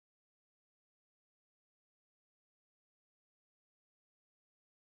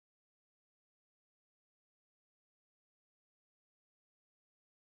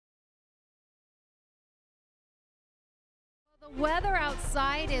The weather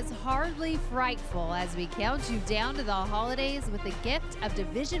outside is hardly frightful as we count you down to the holidays with the gift of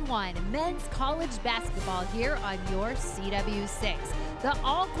Division I men's college basketball here on your CW6. The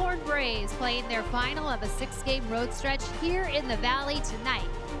Alcorn Braves playing their final of a 6-game road stretch here in the Valley tonight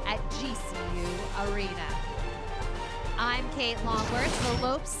at GCU Arena. I'm Kate Longworth. The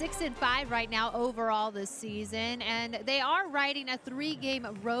Lopes 6-5 right now overall this season, and they are riding a 3-game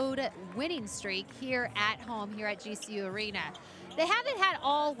road winning streak here at home here at GCU Arena. They haven't had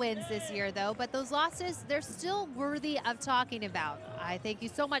all wins this year, though, but those losses, they're still worthy of talking about. I thank you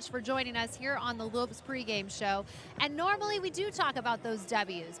so much for joining us here on the Lopes pregame show. And normally we do talk about those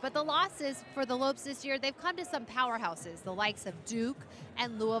W's, but the losses for the Lopes this year, they've come to some powerhouses, the likes of Duke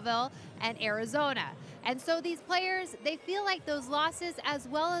and Louisville and Arizona. And so these players, they feel like those losses as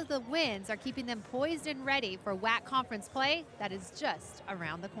well as the wins are keeping them poised and ready for WAC conference play that is just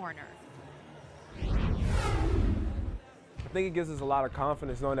around the corner. I think it gives us a lot of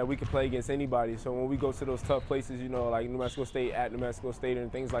confidence knowing that we can play against anybody. So when we go to those tough places, you know, like New Mexico State, at New Mexico State and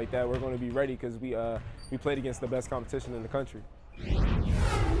things like that, we're going to be ready because we played against the best competition in the country.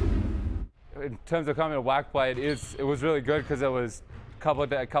 In terms of coming to WAC play, it was really good because it was a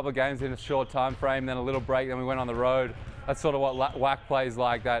couple of games in a short time frame, then a little break, then we went on the road. That's sort of what WAC plays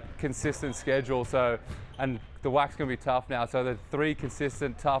like, that consistent schedule. So, and the WAC's going to be tough now. So the 3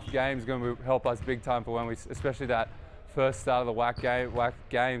 consistent tough games are going to help us big time for when we, especially that first start of the WAC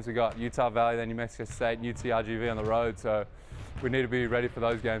games. We got Utah Valley, then New Mexico State, and UTRGV on the road. So we need to be ready for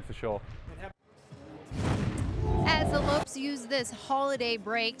those games for sure. As the Lopes use this holiday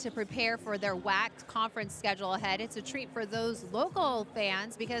break to prepare for their WAC conference schedule ahead, it's a treat for those local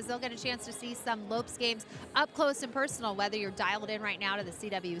fans because they'll get a chance to see some Lopes games up close and personal, whether you're dialed in right now to the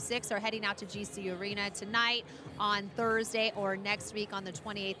CW6 or heading out to GCU Arena tonight, on Thursday, or next week on the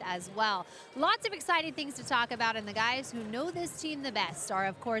 28th as well. Lots of exciting things to talk about, and the guys who know this team the best are,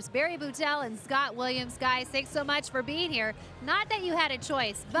 of course, Barry Boutel and Scott Williams. Guys, thanks so much for being here. Not that you had a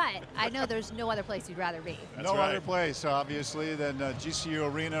choice, but I know there's no other place you'd rather be. No other place, obviously, than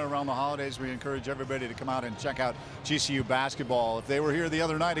GCU Arena around the holidays. We encourage everybody to come out and check out GCU basketball. If they were here the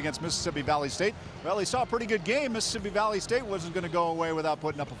other night against Mississippi Valley State, well, they saw a pretty good game. Mississippi Valley State wasn't going to go away without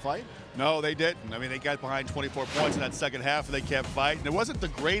putting up a fight. No, they didn't. I mean, they got behind 24 points in that second half, and they kept fighting. It wasn't the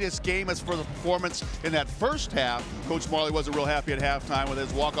greatest game as for the performance in that first half. Coach Marley wasn't real happy at halftime with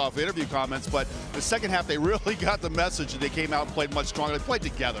his walk-off interview comments, but the second half, they really got the message, and they came out and played much stronger. They played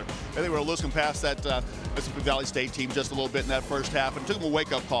together. And they were losing past that Mississippi Valley State team just a little bit in that first half, and took them a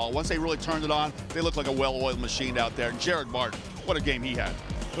wake-up call. Once they really turned it on, they looked like a well-oiled machine out there. And Jared Martin, what a game he had.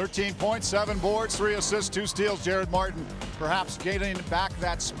 13 points, 7 boards, 3 assists, 2 steals. Jared Martin perhaps getting back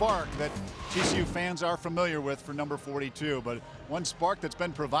that spark that GCU fans are familiar with for number 42. But one spark that's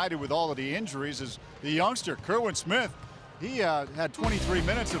been provided with all of the injuries is the youngster, Kerwin Smith. He had 23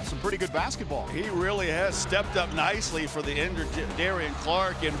 minutes of some pretty good basketball. He really has stepped up nicely for the injured Darian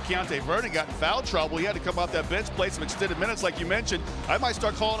Clark, and Keontae Vernon got in foul trouble. He had to come off that bench, play some extended minutes like you mentioned. I might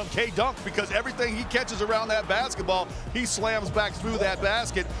start calling him K-Dunk because everything he catches around that basketball, he slams back through that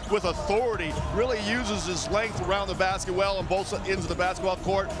basket with authority, really uses his length around the basket well on both ends of the basketball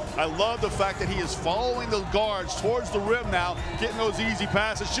court. I love the fact that he is following the guards towards the rim now, getting those easy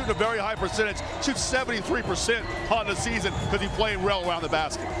passes, shooting a very high percentage, shoots 73% on the season, because he's playing well around the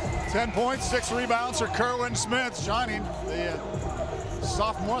basket. 10 points, 6 rebounds for Kerwin Smith, shining. The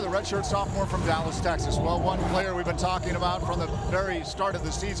sophomore, the redshirt sophomore from Dallas, Texas. Well, one player we've been talking about from the very start of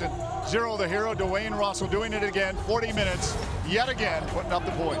the season, Zero the hero, Dwayne Russell, doing it again, 40 minutes, yet again, putting up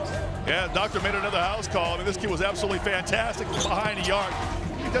the points. Yeah, Doctor made another house call. I mean, this kid was absolutely fantastic behind the arc.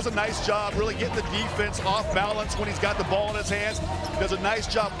 He does a nice job really getting the defense off balance when he's got the ball in his hands. Does a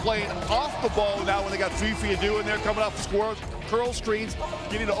nice job playing off the ball now when they got 3 feet to do in there, coming off the square, curl screens,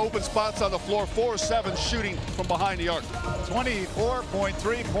 getting to open spots on the floor, 4-7 shooting from behind the arc.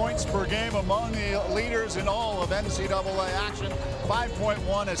 24.3 points per game among the leaders in all of NCAA action.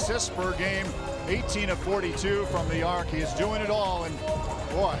 5.1 assists per game, 18 of 42 from the arc. He is doing it all, and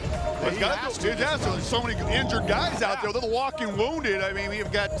boy, there's so many injured guys out there. They're the walking wounded. I mean,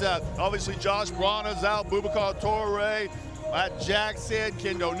 we've got obviously Josh Brana's out, Boubacar Toure, Matt Jackson,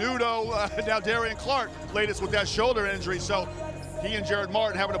 Kendo Nudo, now Darian Clark, latest with that shoulder injury. So he and Jared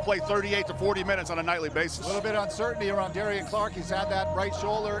Martin having to play 38 to 40 minutes on a nightly basis. A little bit of uncertainty around Darian Clark. He's had that right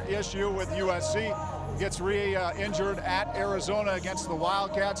shoulder issue with USC. Gets re-injured at Arizona against the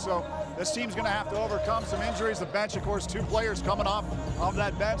Wildcats. So this team's going to have to overcome some injuries. The bench, of course, 2 players coming off of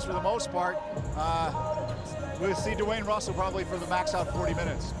that bench for the most part. We'll see Dwayne Russell probably for the max out 40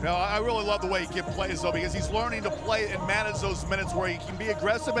 minutes. You know, I really love the way he plays, though, because he's learning to play and manage those minutes where he can be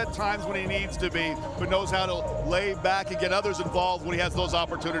aggressive at times when he needs to be, but knows how to lay back and get others involved when he has those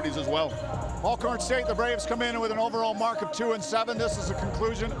opportunities as well. Alcorn State, the Braves come in with an overall mark of 2-7. This is the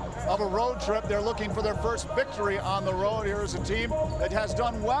conclusion of a road trip. They're looking for their first victory on the road. Here is a team that has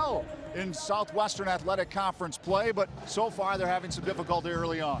done well in Southwestern Athletic Conference play, but so far they're having some difficulty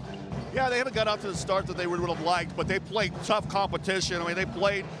early on. Yeah, they haven't got up to the start that they would have liked, but they played tough competition. I mean, they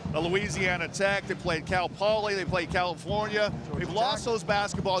played Louisiana Tech, they played Cal Poly, they played California. They've lost those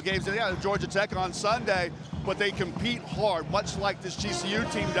basketball games. And yeah, Georgia Tech on Sunday, but they compete hard, much like this GCU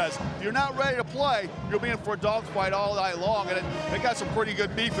team does. If you're not ready to play, you'll be in for a dogfight all night long, and they got some pretty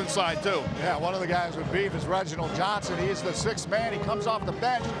good beef inside, too. Yeah, one of the guys with beef is Reginald Johnson. He is the sixth man. He comes off the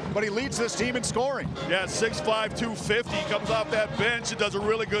bench, but he leads this team in scoring. Yeah, 6'5", 250. He comes off that bench and does a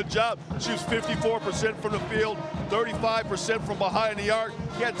really good job. Shoots 54% from the field, 35% from behind the arc.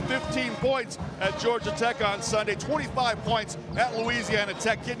 He had 15 points at Georgia Tech on Sunday, 25 points at Louisiana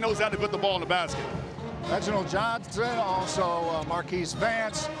Tech. Kid knows how to put the ball in the basket. Reginald Johnson, also Marquise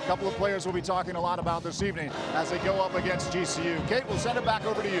Vance. A couple of players we'll be talking a lot about this evening as they go up against GCU. Kate, we'll send it back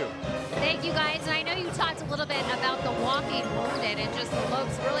over to you. Thank you, guys. And I know you talked a little bit about the walking wounded and just the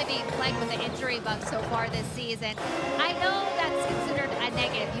Lopes really being plagued with the injury bug so far this season. I know that's considered a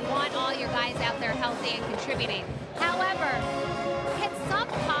negative. You want all your guys out there healthy and contributing. However, can some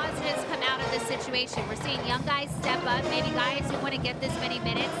positives come out of this situation? We're seeing young guys step up, maybe guys who want to get this many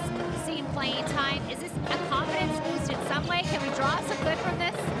minutes, seeing playing time. Is this a confidence boost in some way? Can we draw some good from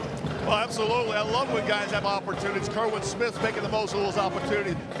this? Well, absolutely. I love when guys have opportunities. Kerwin Smith's making the most of those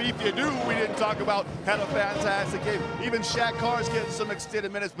opportunities. Fifi Adu, who we didn't talk about, had a fantastic game. Even Shaq Carr's getting some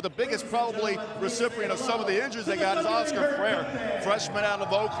extended minutes, but the biggest probably recipient of some of the injuries they got is Oscar Frere, freshman out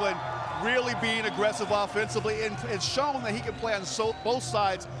of Oakland, really being aggressive offensively and shown that he can play on both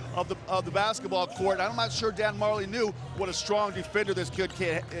sides of the basketball court. I'm not sure Dan Marley knew what a strong defender this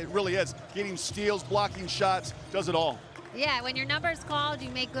kid really is. Getting steals, blocking shots, does it all. Yeah, when your number's called, you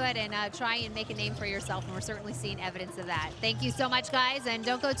make good and try and make a name for yourself, and we're certainly seeing evidence of that. Thank you so much, guys, and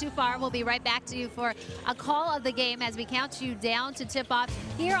don't go too far. We'll be right back to you for a call of the game as we count you down to tip-off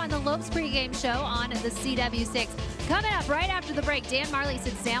here on the Lopes pregame show on the CW6. Coming up right after the break, Dan Marley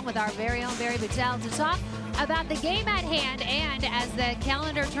sits down with our very own Barry Buttel to talk about the game at hand, and as the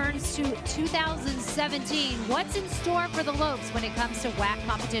calendar turns to 2017, what's in store for the Lopes when it comes to WAC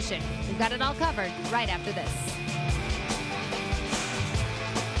competition? We've got it all covered right after this.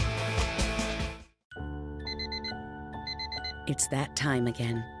 It's that time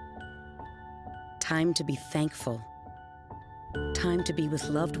again. Time to be thankful. Time to be with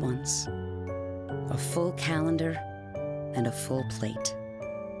loved ones. A full calendar and a full plate.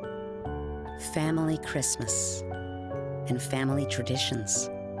 Family Christmas and family traditions.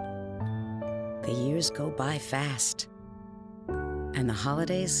 The years go by fast. And the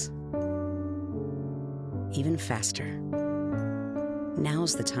holidays, even faster.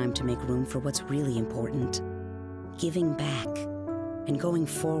 Now's the time to make room for what's really important. Giving back and going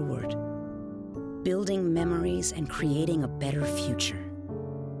forward, building memories and creating a better future.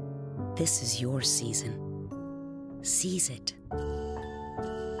 This is your season. Seize it.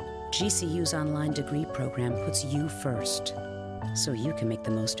 GCU's online degree program puts you first, so you can make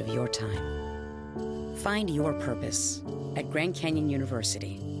the most of your time. Find your purpose at Grand Canyon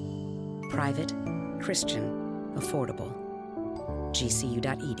University. Private, Christian, affordable.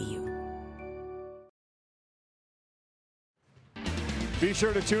 GCU.edu. Be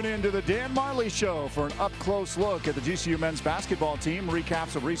sure to tune in to the Dan Marley Show for an up-close look at the GCU men's basketball team,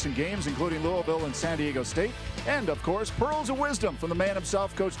 recaps of recent games, including Louisville and San Diego State, and, of course, pearls of wisdom from the man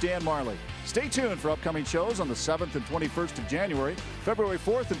himself, Coach Dan Marley. Stay tuned for upcoming shows on the 7th and 21st of January, February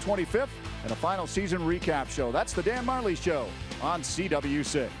 4th and 25th, and a final season recap show. That's the Dan Marley Show on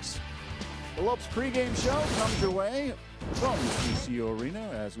CW6. The Lopes pregame show comes your way from the GCU Arena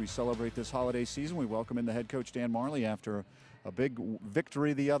as we celebrate this holiday season. We welcome in the head coach, Dan Marley, after a big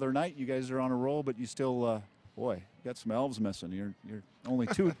victory the other night. You guys are on a roll, but you still, boy, you got some elves missing. You're only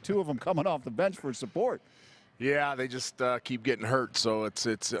two of them coming off the bench for support. Yeah, they just keep getting hurt, so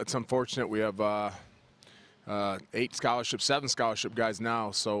it's unfortunate. We have 7 scholarship guys now,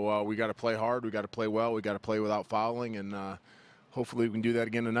 so we got to play hard, we got to play well, we got to play without fouling, and hopefully we can do that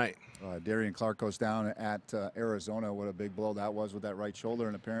again tonight. Darian Clark goes down at Arizona. What a big blow that was with that right shoulder,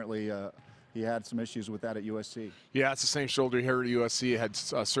 and apparently he had some issues with that at USC. Yeah, it's the same shoulder he hurt at USC. He had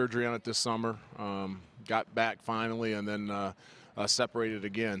surgery on it this summer. Got back finally, and then separated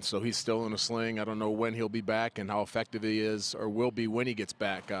again. So he's still in a sling. I don't know when he'll be back and how effective he is or will be when he gets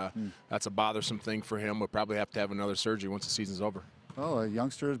back. That's a bothersome thing for him. We'll probably have to have another surgery once the season's over. Well, a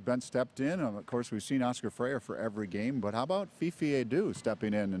youngster has been stepped in. Of course, we've seen Oscar Freyer for every game. But how about Fifi Adu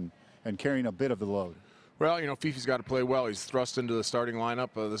stepping in and carrying a bit of the load? Well, you know, Fifi's got to play well. He's thrust into the starting lineup.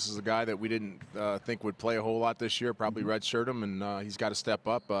 This is a guy that we didn't think would play a whole lot this year, probably redshirt him, and he's got to step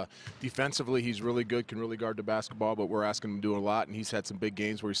up. Defensively, he's really good, can really guard the basketball, but we're asking him to do a lot, and he's had some big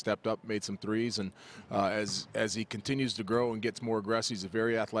games where he stepped up, made some threes, and as he continues to grow and gets more aggressive, he's a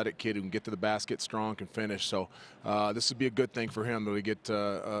very athletic kid who can get to the basket, strong, can finish. So this would be a good thing for him to get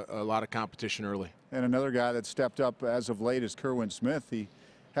a lot of competition early. And another guy that stepped up as of late is Kerwin Smith. He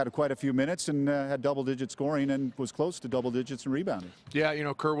had quite a few minutes and had double-digit scoring and was close to double digits in rebounding. Yeah, you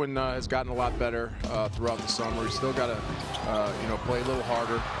know, Kerwin has gotten a lot better throughout the summer. He's still got to, you know, play a little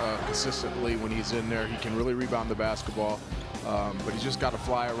harder consistently when he's in there. He can really rebound the basketball, but he's just got to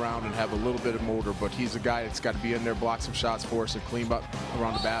fly around and have a little bit of motor. But he's a guy that's got to be in there, block some shots for us, and clean up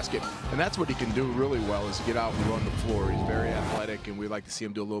around the basket. And that's what he can do really well, is get out and run the floor. He's very athletic, and we'd like to see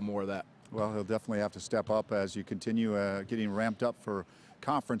him do a little more of that. Well, he'll definitely have to step up as you continue getting ramped up for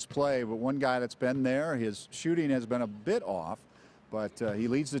conference play. But one guy that's been there, his shooting has been a bit off, but he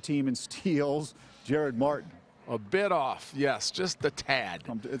leads the team in steals, Jared Martin. A bit off, yes, just a tad.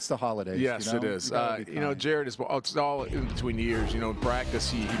 It's the holidays. Yes, you know? It is. You know, Jared is, it's all in between years. You know, in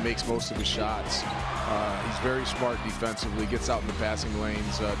practice, he makes most of his shots. He's very smart defensively, gets out in the passing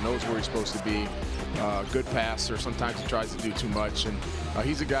lanes, knows where he's supposed to be. Good passer. Sometimes he tries to do too much, and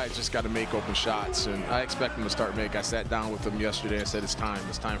he's a guy who's just got to make open shots, and I expect him to start making. I sat down with him yesterday. I said, it's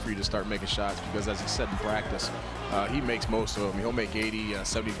time for you to start making shots, because as he said in practice, he makes most of them. He'll make 80,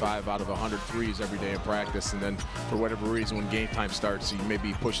 75 out of 100 threes every day in practice, and then for whatever reason, when game time starts, he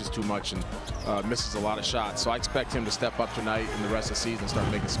maybe pushes too much and misses a lot of shots. So I expect him to step up tonight and the rest of the season, start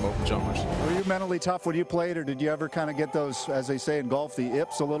making some open jumpers. Were you mentally tough when you played, or did you ever kind of get those, as they say in golf, the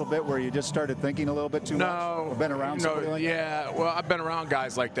ips a little bit, where you just started thinking a little bit too much? Or been around somebody like that? Yeah, well, I've been around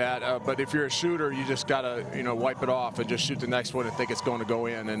guys like that, but if you're a shooter, you just got to, you know, wipe it off and just shoot the next one and think it's going to go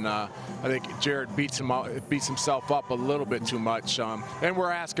in. And I think Jared beats himself up a little bit too much, and we're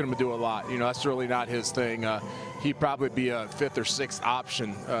asking him to do a lot. You know, that's really not his thing. He'd probably be a 5th or 6th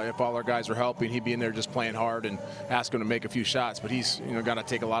option if all our guys are helping. He'd be in there just playing hard and ask him to make a few shots. But he's, you know, got to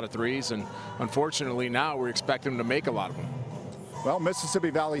take a lot of threes, and unfortunately now we expect him to make a lot of them. Well,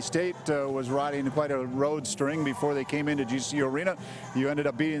 Mississippi Valley State was riding quite a road string before they came into GCU Arena. You ended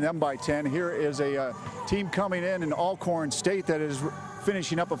up beating them by 10. Here is a team coming in Alcorn State that is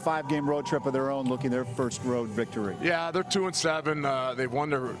finishing up a 5-game road trip of their own, looking their first road victory. Yeah, they're 2-7. They've won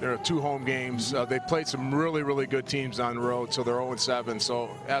their 2 home games. They've played some really, really good teams on the road, so they're 0-7.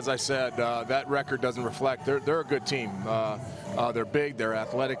 So as I said, that record doesn't reflect. They're a good team. They're big, they're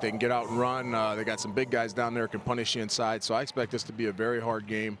athletic, they can get out and run. They got some big guys down there who can punish you inside. So I expect this to be a very hard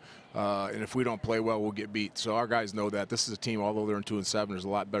game. And if we don't play well, we'll get beat. So our guys know that. This is a team, although they're in 2-7, is a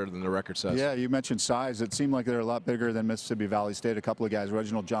lot better than the record says. Yeah, you mentioned size. It seemed like they're a lot bigger than Mississippi Valley State. A couple of guys,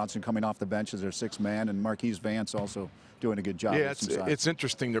 Reginald Johnson coming off the bench as their 6th man, and Marquise Vance also doing a good job. Yeah, it's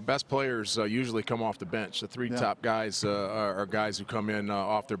interesting. Their best players usually come off the bench. The 3 top guys are guys who come in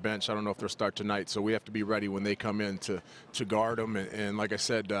off their bench. I don't know if they'll start tonight, so we have to be ready when they come in to guard them. And like I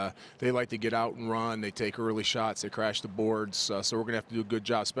said, they like to get out and run. They take early shots. They crash the boards. So we're going to have to do a good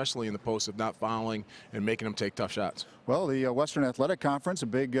job, especially in the post, of not fouling and making them take tough shots. Well, the Western Athletic Conference, a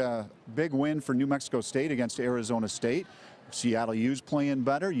big win for New Mexico State against Arizona State. Seattle U's playing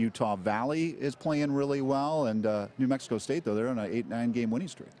better. Utah Valley is playing really well. And New Mexico State, though, they're on an 8-9 game winning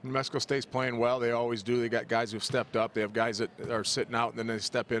streak. New Mexico State's playing well. They always do. They got guys who've stepped up. They have guys that are sitting out, and then they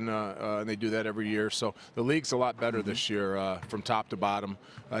step in, and they do that every year. So the league's a lot better this year from top to bottom.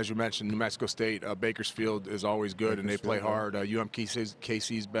 As you mentioned, New Mexico State, Bakersfield is always good, and they play hard.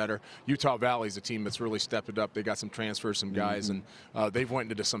 UMKC's better. Utah Valley's a team that's really stepped it up. They got some transfers, some guys, and they've went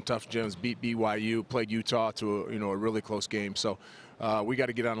into some tough gyms, beat BYU, played Utah to a really close game. So we got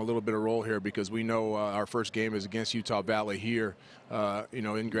to get on a little bit of roll here, because we know our first game is against Utah Valley here,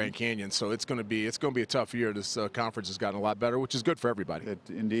 in Grand Canyon. So it's going to be a tough year. This conference has gotten a lot better, which is good for everybody. It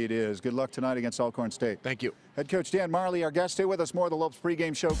indeed is. Good luck tonight against Alcorn State. Thank you. Head coach Dan Marley, our guest. Stay with us. More of the Lopes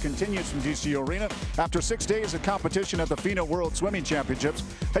pregame show continues from GCU Arena. After 6 days of competition at the FINA World Swimming Championships,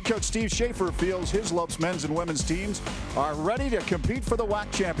 head coach Steve Schaefer feels his Lopes men's and women's teams are ready to compete for the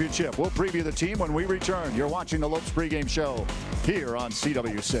WAC championship. We'll preview the team when we return. You're watching the Lopes pregame show here on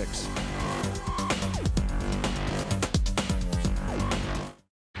CW6.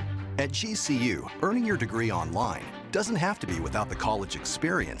 At GCU, earning your degree online doesn't have to be without the college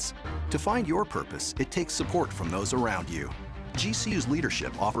experience. To find your purpose, it takes support from those around you. GCU's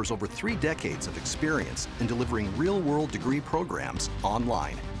leadership offers over 3 decades of experience in delivering real-world degree programs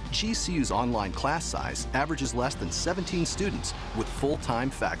online. GCU's online class size averages less than 17 students with full-time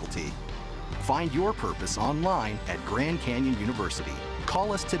faculty. Find your purpose online at Grand Canyon University.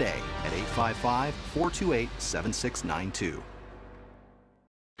 Call us today at 855-428-7692.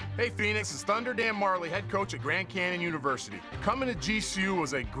 Hey Phoenix, it's Thunder Dan Marley, head coach at Grand Canyon University. Coming to GCU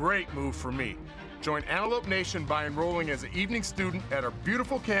was a great move for me. Join Antelope Nation by enrolling as an evening student at our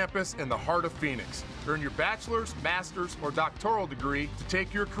beautiful campus in the heart of Phoenix. Earn your bachelor's, master's, or doctoral degree to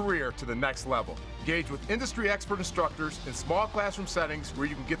take your career to the next level. Engage with industry expert instructors in small classroom settings where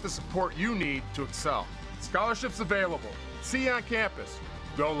you can get the support you need to excel. Scholarships available. See you on campus.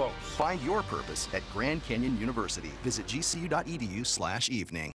 Go Lopes. Find your purpose at Grand Canyon University. Visit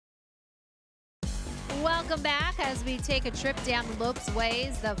gcu.edu/evening. Welcome back as we take a trip down the Lopes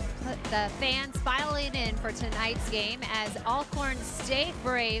ways. The fans filing in for tonight's game as Alcorn State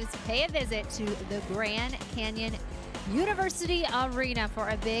Braves pay a visit to the Grand Canyon University Arena for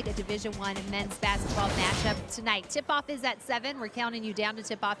a big Division I men's basketball matchup tonight. Tip-off is at 7. We're counting you down to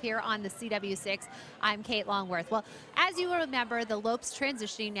tip-off here on the CW6. I'm Kate Longworth. Well, as you remember, the Lopes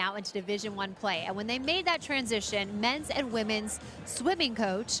transitioning now into Division I play. And when they made that transition, men's and women's swimming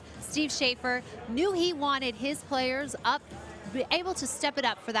coach Steve Schaefer knew he wanted his players be able to step it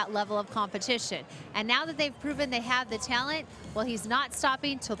up for that level of competition. And now that they've proven they have the talent, well, he's not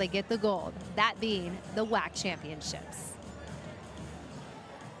stopping till they get the gold, that being the WAC championships.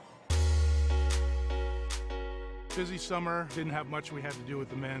 Busy summer, didn't have much we had to do with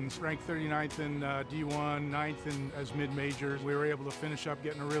the men's. Ranked 39th in D1, 9th as mid-majors. We were able to finish up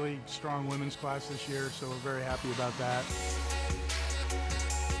getting a really strong women's class this year, so we're very happy about that.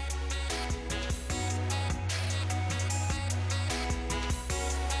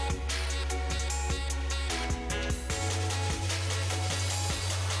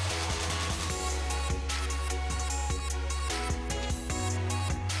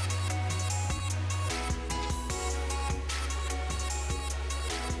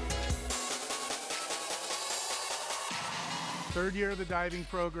 Third year of the diving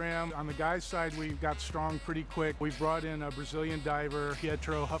program. On the guys' side, we got strong pretty quick. We brought in a Brazilian diver,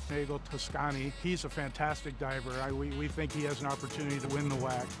 Pietro Huffnagel Toscani. He's a fantastic diver. We think he has an opportunity to win the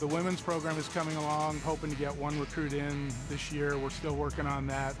WAC. The women's program is coming along, hoping to get 1 recruit in this year. We're still working on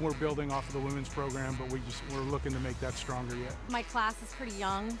that. We're building off of the women's program, but we're looking to make that stronger yet. My class is pretty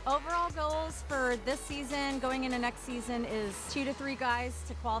young. Overall goals for this season, going into next season, is 2 to 3 guys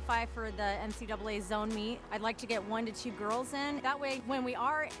to qualify for the NCAA zone meet. I'd like to get 1 to 2 girls in. That way, when we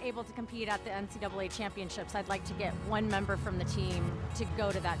are able to compete at the NCAA championships, I'd like to get 1 member from the team to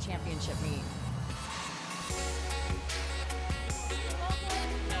go to that championship meet.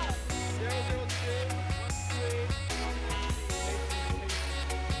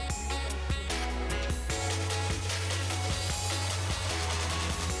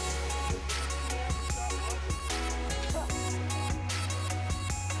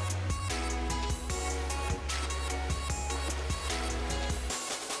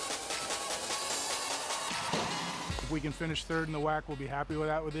 If we can finish 3rd in the WAC, we'll be happy with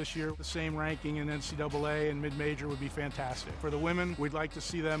that this year. The same ranking in NCAA and mid-major would be fantastic. For the women, we'd like to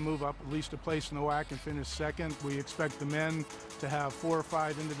see them move up at least a place in the WAC and finish 2nd. We expect the men to have 4 or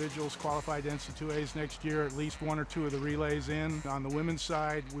 5 individuals qualified to NC2As next year, at least 1 or 2 of the relays in. On the women's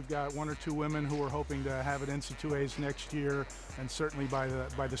side, we've got 1 or 2 women who are hoping to have it NC2As next year, and certainly by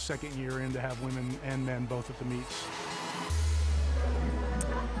the 2nd year in to have women and men both at the meets.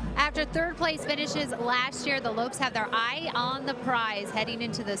 After 3rd place finishes last year, the Lopes have their eye on the prize heading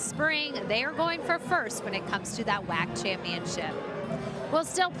into the spring. They are going for 1st when it comes to that WAC championship. Well,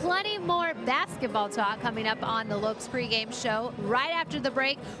 still plenty more basketball talk coming up on the Lopes pregame show. Right after the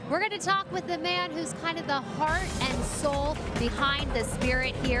break, we're going to talk with the man who's kind of the heart and soul behind the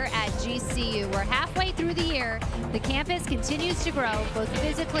spirit here at GCU. We're halfway through the year. The campus continues to grow, both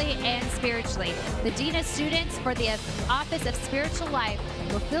physically and spiritually. The Dean of Students for the Office of Spiritual Life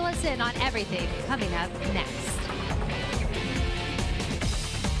will fill us in on everything coming up next.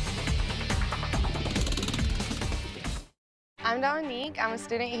 I'm Dominique. I'm a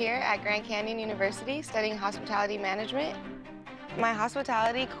student here at Grand Canyon University studying hospitality management. My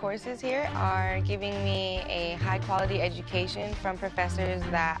hospitality courses here are giving me a high-quality education from professors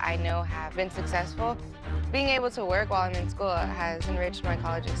that I know have been successful. Being able to work while I'm in school has enriched my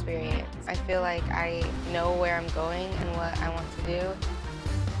college experience. I feel like I know where I'm going and what I want to do.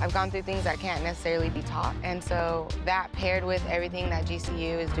 I've gone through things that can't necessarily be taught, and so that paired with everything that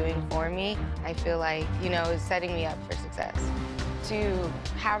GCU is doing for me, I feel like, you know, is setting me up for success. To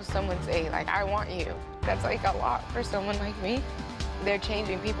have someone say, like, I want you, That's like a lot for someone like me. They're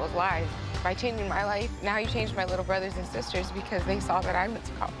changing people's lives. By changing my life, now you change my little brothers and sisters because they saw that I went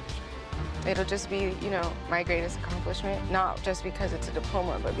to college. It'll just be, you know, my greatest accomplishment, not just because it's a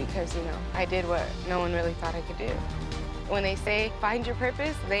diploma, but because, you know, I did what no one really thought I could do. When they say, find your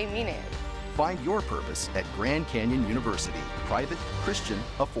purpose, they mean it. Find your purpose at Grand Canyon University. Private, Christian,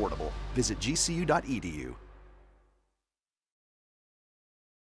 affordable. Visit gcu.edu.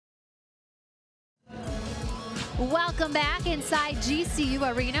 Welcome back inside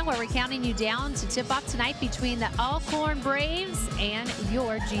GCU Arena, where we're counting you down to tip off tonight between the Alcorn Braves and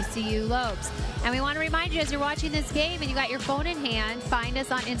your GCU Lopes. And we want to remind you, as you're watching this game and you got your phone in hand, find us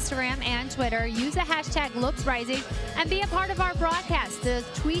on Instagram and Twitter. Use the hashtag LopesRising and be a part of our broadcast. The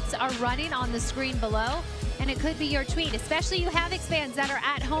tweets are running on the screen below, and it could be your tweet, especially you Havocs fans that are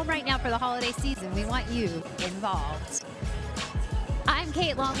at home right now for the holiday season. We want you involved. I'm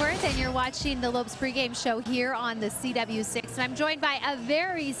Kate Longworth, and you're watching the Lopes pregame show here on the CW6. And I'm joined by a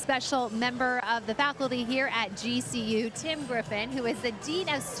very special member of the faculty here at GCU, Tim Griffin, who is the Dean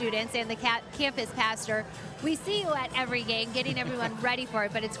of Students and the campus pastor. We see you at every game, getting everyone ready for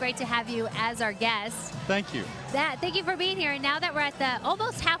it, but it's great to have you as our guest. Thank you. Thank you for being here. And now that we're at the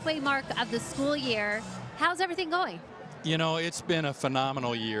almost halfway mark of the school year, how's everything going? You know, it's been a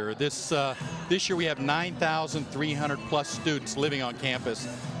phenomenal year. This year we have 9,300 plus students living on campus.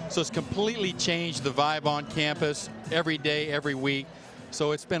 So it's completely changed the vibe on campus every day, every week.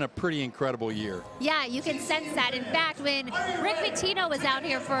 So it's been a pretty incredible year. Yeah, you can sense that. In fact, when Rick Pitino was out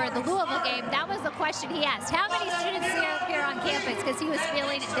here for the Louisville game, that was the question he asked. How many students are here on campus? Because he was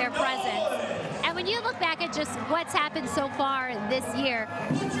feeling their presence. And when you look back at just what's happened so far this year,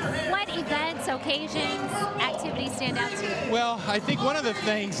 what events, occasions, activities stand out to you? Well, I think one of the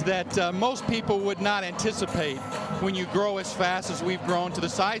things that most people would not anticipate when you grow as fast as we've grown to the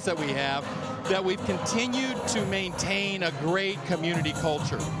size that we have, that we've continued to maintain a great community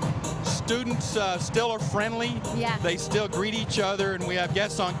culture. Students still are friendly. Yeah. They still greet each other, and we have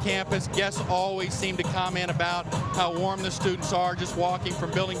guests on campus. Guests always seem to comment about how warm the students are just walking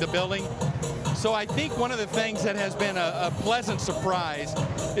from building to building. So I think one of the things that has been a pleasant surprise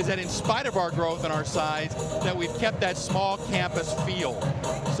is that in spite of our growth and our size, that we've kept that small campus feel.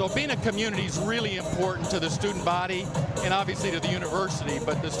 So being a community is really important to the student body and obviously to the university,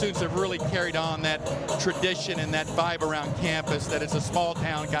 but the students have really carried on that tradition and that vibe around campus, that it's a small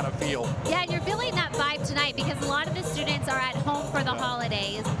town kind of feel. Yeah, and you're feeling that vibe tonight because a lot of the students are at home for the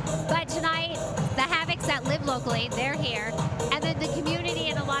holidays. But tonight, the Havocs that live locally, they're here. And then the community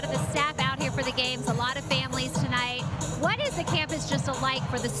and a lot of the staff out here for the games, a lot of families tonight. What is the campus just alike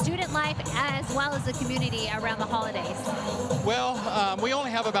for the student life as well as the community around the holidays? Well, we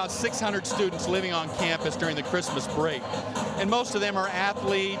only have about 600 students living on campus during the Christmas break. And most of them are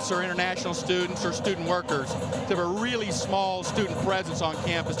athletes or international students or student workers. They have a really small student presence on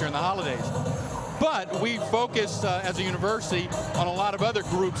campus during the holidays. But we focus as a university on a lot of other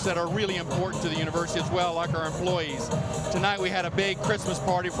groups that are really important to the university as well, like our employees. Tonight we had a big Christmas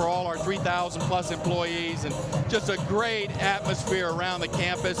party for all our 3,000 plus employees, and just a great atmosphere around the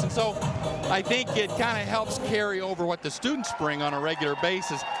campus. And so I think it kind of helps carry over what the students bring on a regular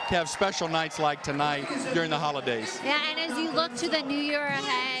basis to have special nights like tonight during the holidays. Yeah, and as you look to the new year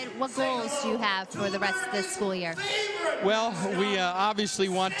ahead, what goals do you have for the rest of this school year? Well, we obviously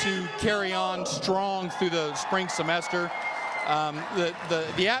want to carry on strong through the spring semester.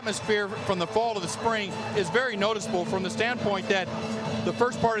 The atmosphere from the fall to the spring is very noticeable from the standpoint that the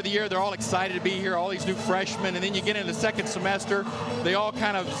first part of the year, they're all excited to be here, all these new freshmen, and then you get into the second semester, they all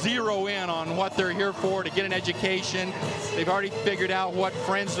kind of zero in on what they're here for, to get an education. They've already figured out what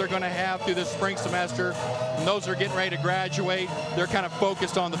friends they're going to have through the spring semester, and those are getting ready to graduate. They're kind of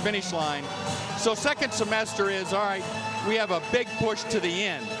focused on the finish line. So second semester is, all right, we have a big push to the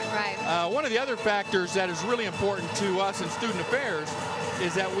end. Right. One of the other factors that is really important to us in student affairs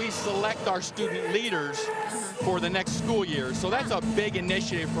is that we select our student leaders for the next school year. So that's a big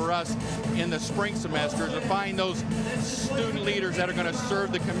initiative for us in the spring semester, to find those student leaders that are going to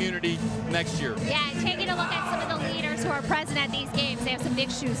serve the community next year. Yeah, and taking a look at some of the leaders who are present at these games, they have some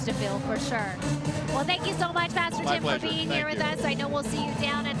big shoes to fill for sure. Well, thank you so much, Pastor Tim, for being here with us. I know we'll see you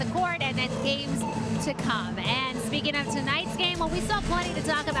down at the court and then games to come. And speaking of tonight's game, well, we still have plenty to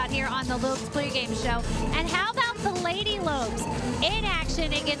talk about here on the Lopes pregame show. And how about the Lady Lopes in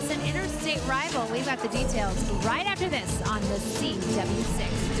action against an interstate rival? We've got the details right after this on the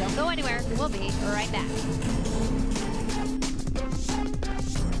CW6. Don't go anywhere. We'll be right back.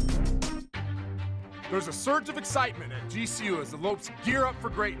 There's a surge of excitement at GCU as the Lopes gear up for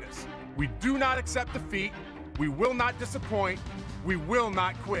greatness. We do not accept defeat. We will not disappoint. We will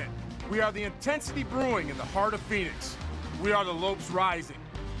not quit. We are the intensity brewing in the heart of Phoenix. We are the Lopes Rising.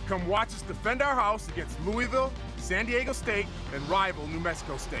 Come watch us defend our house against Louisville, San Diego State, and rival New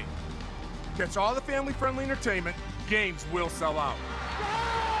Mexico State. Catch all the family-friendly entertainment. Games will sell out.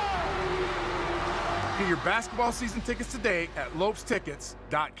 Get your basketball season tickets today at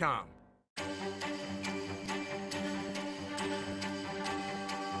lopestickets.com.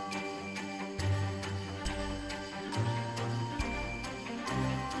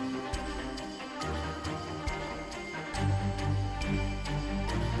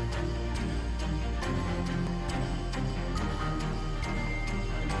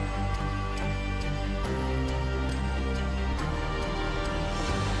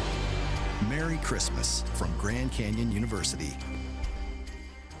 Merry Christmas from Grand Canyon University.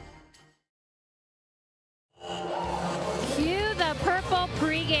 Cue the purple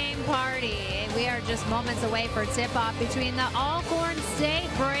pregame party. We are just moments away for tip-off between the Alcorn State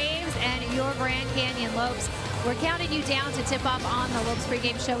Braves and your Grand Canyon Lopes. We're counting you down to tip off on the Lopes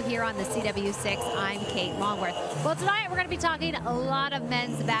pregame show here on the CW6. I'm Kate Longworth. Well, tonight we're going to be talking a lot of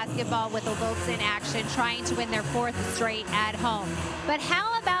men's basketball with the Lopes in action, trying to win their 4th straight at home. But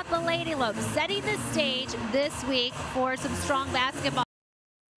how about the Lady Lopes setting the stage this week for some strong basketball?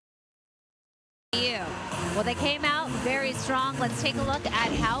 Well, they came out very strong. Let's take a look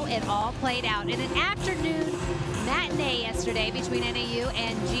at how it all played out. In an afternoon matinee yesterday between NAU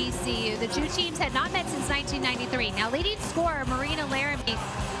and GCU, the two teams had not met since 1993. Now, leading scorer Marina Laramie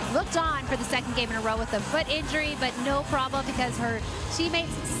looked on for the 2nd game in a row with a foot injury, but no problem because her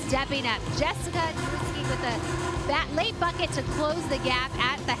teammates stepping up. Jessica Nowinski with a late bucket to close the gap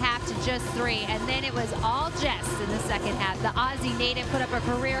at the half to just 3, and then it was all Jess in the 2nd half. The Aussie native put up a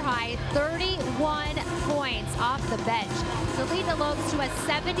career-high 31 points off the bench to lead the Lopes to a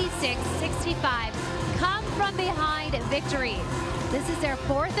 76-65 come-from-behind victory. This is their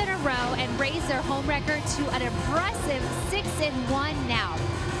 4th in a row and raised their home record to an impressive 6-1 now.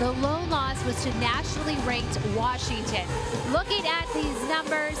 The lone loss was to nationally ranked Washington. Looking at these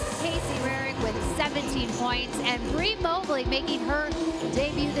numbers, Casey Rarick with 17 points and Bree Mobley making her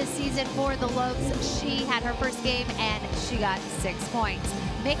debut this season for the Lopes. She had her first game and she got 6 points,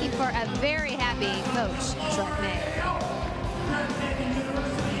 making for a very happy coach, Trent May.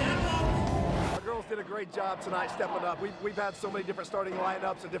 Did a great job tonight stepping up. We've had so many different starting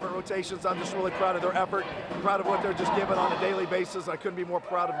lineups and different rotations. I'm just really proud of their effort, proud of what they're just giving on a daily basis. I couldn't be more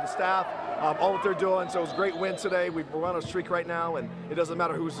proud of the staff, all that they're doing. So it was a great win today. We're on a streak right now, and it doesn't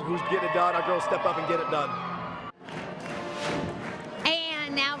matter who's getting it done. Our girls step up and get it done.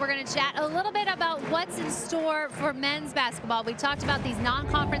 Now we're going to chat a little bit about what's in store for men's basketball. We talked about these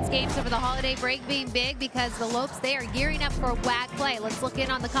non-conference games over the holiday break being big because the Lopes, they are gearing up for WAC play. Let's look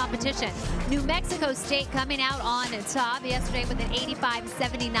in on the competition. New Mexico State coming out on top yesterday with an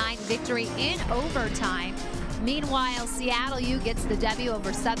 85-79 victory in overtime. Meanwhile, Seattle U gets the W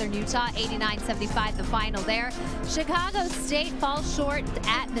over Southern Utah, 89-75 the final there. Chicago State falls short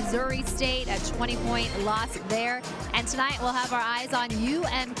at Missouri State, a 20-point loss there. And tonight we'll have our eyes on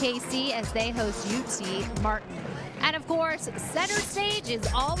UMKC as they host UT Martin. And of course, center stage is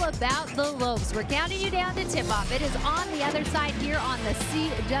all about the Lopes. We're counting you down to tip-off. It is on the other side here on the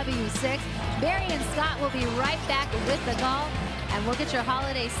CW6. Barry and Scott will be right back with the call. And we'll get your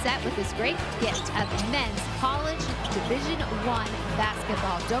holiday set with this great gift of men's college Division I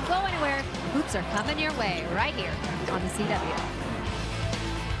basketball. Don't go anywhere. Hoops are coming your way right here on the CW.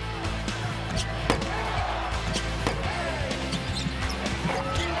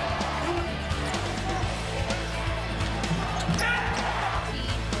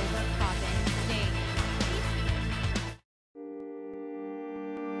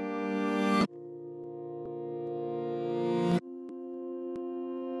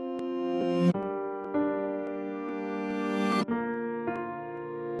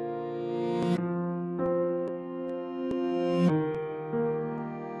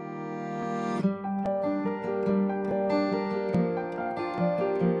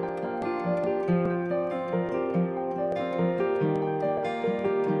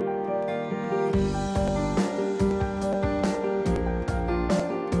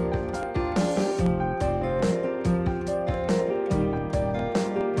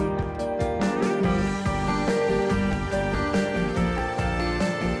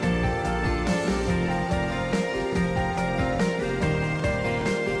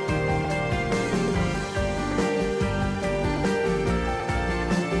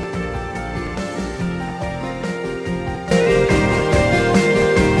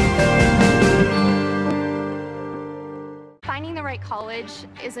 college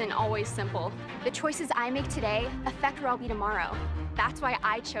isn't always simple. The choices I make today affect where I'll be tomorrow. That's why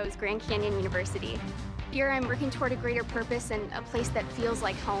I chose Grand Canyon University. Here I'm working toward a greater purpose and a place that feels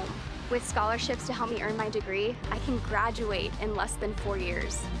like home. With scholarships to help me earn my degree, I can graduate in less than 4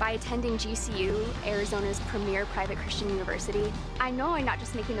 years. By attending GCU, Arizona's premier private Christian university, I know I'm not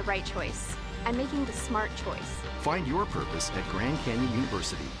just making the right choice, I'm making the smart choice. Find your purpose at Grand Canyon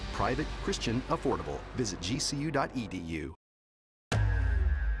University. Private, Christian, affordable. Visit gcu.edu.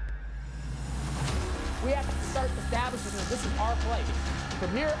 We have to start establishing that this is our place. From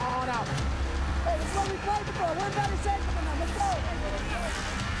here on out. Hey, this is what we played before. We're better safe than them. Let's go.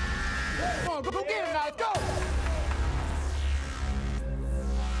 Come on, go get him now. Let's go.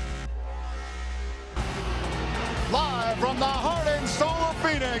 Live from the heart and soul of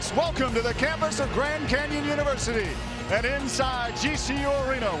Phoenix, welcome to the campus of Grand Canyon University and inside GCU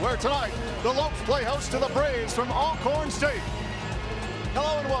Arena, where tonight the Lopes play host to the Braves from Alcorn State.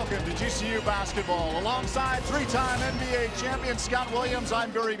 Hello and welcome to GCU basketball. Alongside three-time NBA champion Scott Williams,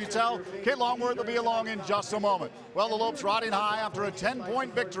 I'm Barry Butel. Kate Longworth will be along in just a moment. Well, the Lopes riding high after a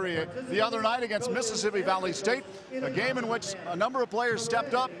 10-point victory the other night against Mississippi Valley State, a game in which a number of players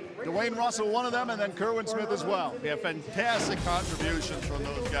stepped up. Dwayne Russell, one of them, and then Kerwin Smith as well. Yeah, fantastic contributions from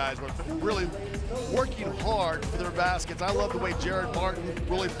those guys. We're really working hard for their baskets. I love the way Jared Martin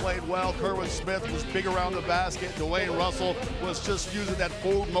really played well. Kerwin Smith was big around the basket. Dwayne Russell was just using that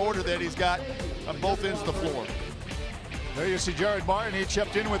full motor that he's got on both ends of the floor. There you see Jared Martin. He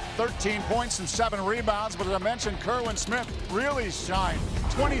chipped in with 13 points and 7 rebounds. But as I mentioned, Kerwin Smith really shined.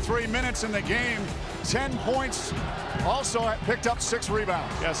 23 minutes in the game, 10 points. Also picked up 6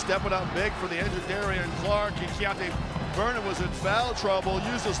 rebounds. Yeah, stepping up big for the injured Darian Clark. And Keontae Vernon was in foul trouble.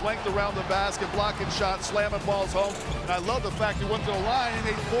 Used his length around the basket, blocking shots, slamming balls home. And I love the fact he went to the line and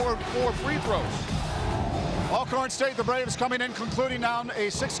made four free throws. Alcorn State, the Braves coming in, concluding now a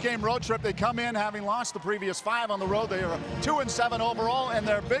 6-game road trip. They come in having lost the previous 5 on the road. They are 2-7 overall, and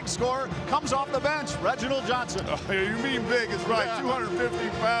their big scorer comes off the bench, Reginald Johnson. You mean big is right, yeah.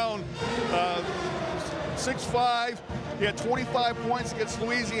 250-pound, 6'5". He had 25 points against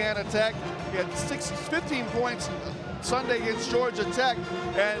Louisiana Tech. He had 15 points Sunday against Georgia Tech.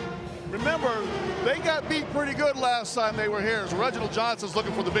 And remember, they got beat pretty good last time they were here. So Reginald Johnson's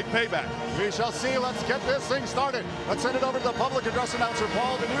looking for the big payback. We shall see. Let's get this thing started. Let's send it over to the public address announcer,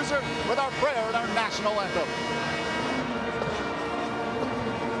 Paul DeNuser, with our prayer and our national anthem.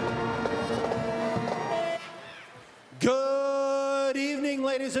 Good evening,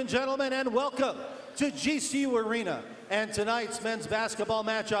 ladies and gentlemen, and welcome to GCU Arena and tonight's men's basketball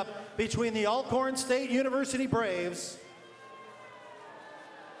matchup between the Alcorn State University Braves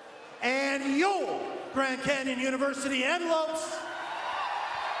and your Grand Canyon University and Lopes.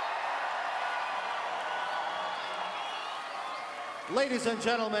 Ladies and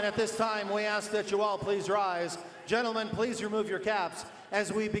gentlemen, at this time, we ask that you all please rise. Gentlemen, please remove your caps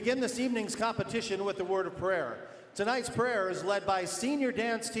as we begin this evening's competition with the word of prayer. Tonight's prayer is led by senior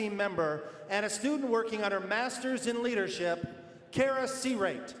dance team member and a student working on her master's in leadership, Kara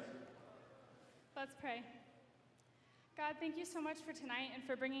Searate. Let's pray. God, thank you so much for tonight and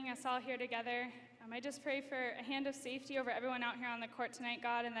for bringing us all here together. I just pray for a hand of safety over everyone out here on the court tonight,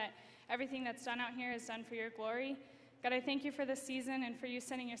 God, and that everything that's done out here is done for your glory. God, I thank you for this season and for you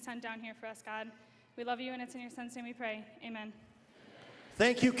sending your son down here for us, God. We love you, and it's in your son's name we pray. Amen.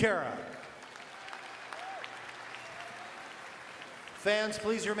 Thank you, Kara. Fans,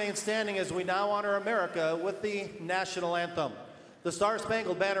 please remain standing as we now honor America with the national anthem. The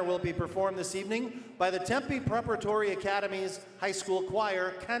Star-Spangled Banner will be performed this evening by the Tempe Preparatory Academy's high school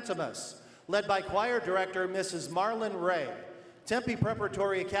choir, Cantamus, led by choir director Mrs. Marlon Ray. Tempe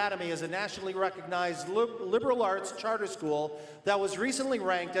Preparatory Academy is a nationally recognized liberal arts charter school that was recently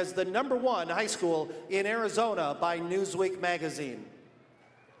ranked as the #1 high school in Arizona by Newsweek magazine.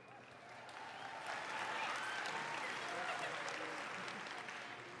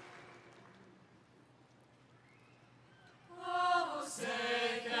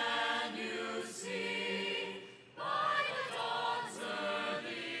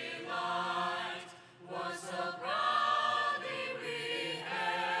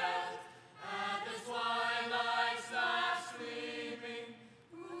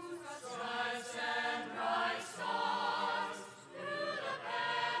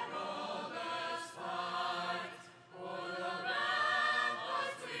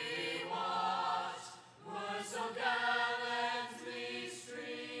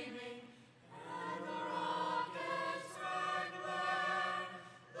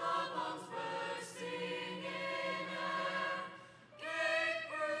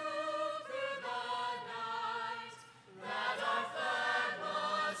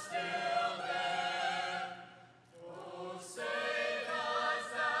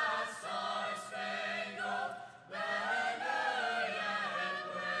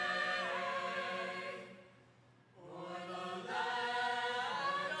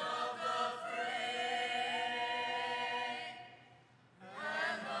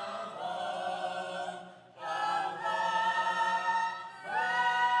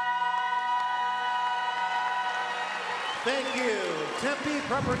 Tempe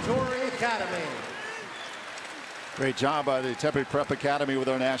Preparatory Academy. Great job by the Tempe Prep Academy with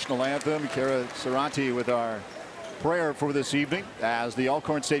our national anthem. Kara Saranti with our prayer for this evening as the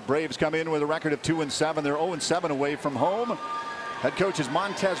Alcorn State Braves come in with a record of 2-7. They're 0-7 away from home. Head coach is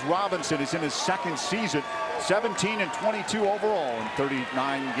Montez Robinson. He's in his second season, 17-22 overall in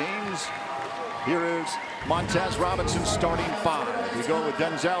 39 games. Here is Montez Robinson starting 5. We go with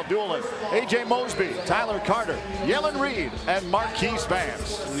Denzel Doolin, A.J. Mosby, Tyler Carter, Yellen Reed, and Marquise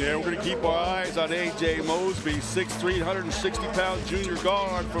Vance. Yeah, we're going to keep our eyes on A.J. Mosby, 6'3", 160-pound junior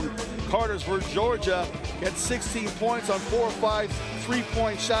guard from Cartersville, Georgia. He had 16 points on 4 or 5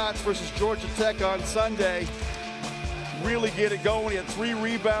 three-point shots versus Georgia Tech on Sunday. Really get it going. He had 3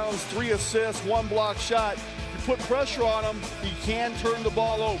 rebounds, 3 assists, 1 block shot. You put pressure on him, he can turn the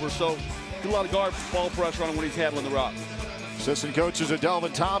ball over. So a lot of guard ball pressure on him when he's handling the rock. Assistant coaches are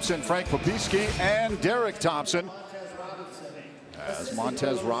Delvin Thompson, Frank Popieski, and Derek Thompson. As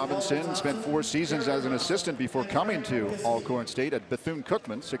Montez Robinson spent 4 seasons as an assistant before coming to Alcorn State at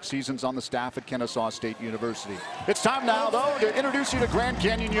Bethune-Cookman, 6 seasons on the staff at Kennesaw State University. It's time now, though, to introduce you to Grand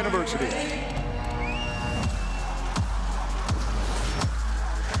Canyon University.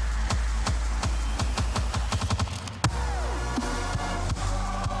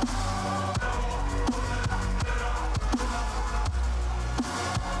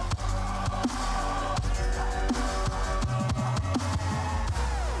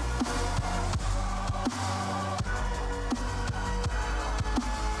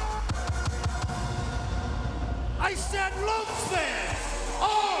 I said, Lopes fans,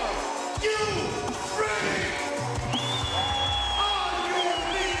 are you ready? On your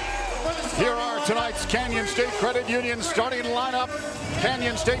feet for the Here are tonight's Canyon State Credit Union starting lineup.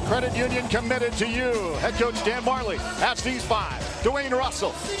 Canyon State Credit Union committed to you. Head coach Dan Marley has these 5. Dwayne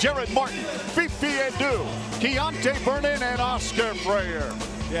Russell, Jared Martin, Fifi Edu, Keontae Vernon, and Oscar Freyer.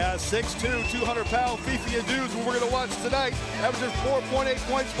 Yeah, 6'2", 200-pound Fifi Edu is what we're going to watch tonight. Averages 4.8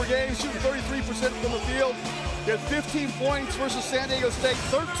 points per game, shooting 33% from the field. He had 15 points versus San Diego State,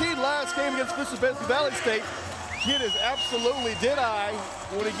 13 last game against Mississippi Valley State. Kid is absolutely dead-eye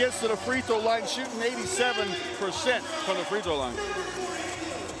when he gets to the free throw line, shooting 87% from the free throw line.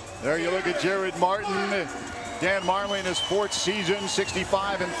 There you look at Jared Martin. Dan Marley in his 4th season,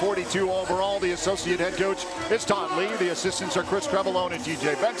 65-42 overall. The associate head coach is Todd Lee. The assistants are Chris Crevalone and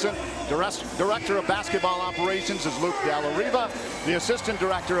TJ Benson. Director of basketball operations is Luke Dallariva. The assistant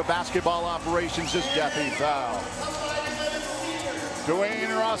director of basketball operations is Deathy Fowl.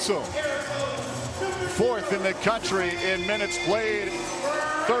 Dwayne Russell, 4th in the country in minutes played,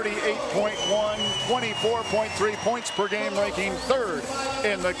 38.1, 24.3 points per game, ranking 3rd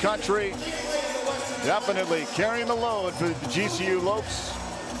in the country. Definitely carrying the load for the GCU Lopes,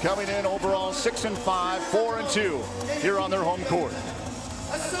 coming in overall 6-5, 4-2 here on their home court.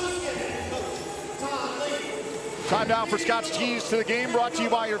 Time now for Scott's Keys to the Game, brought to you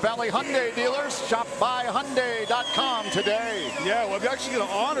by your Valley Hyundai dealers. Shop by Hyundai.com today. Yeah, well, we're actually going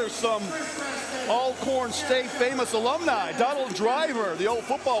to honor some Alcorn State famous alumni. Donald Driver, the old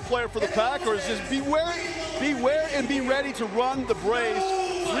football player for the Packers, is beware and be ready to run the Braves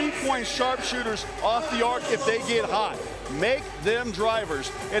 3-point sharpshooters off the arc if they get hot. Make them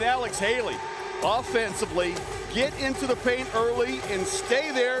drivers. And Alex Haley, offensively, get into the paint early and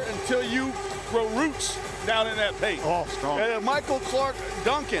stay there until you grow roots down in that paint. Oh, strong. And Michael Clark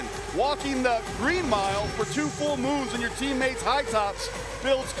Duncan, walking the green mile for 2 full moons in your teammates' high tops,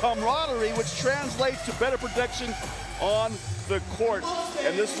 builds camaraderie, which translates to better protection on the court.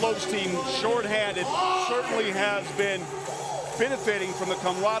 And this Lopes team, shorthanded, certainly has been benefiting from the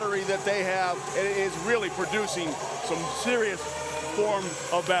camaraderie that they have, and it is really producing some serious form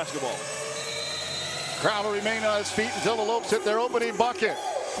of basketball. Crowd will remain on his feet until the Lopes hit their opening bucket.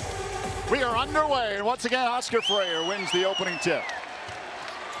 We are underway, and once again, Oscar Freyer wins the opening tip.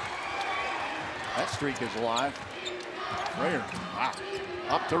 That streak is alive. Freyer, wow.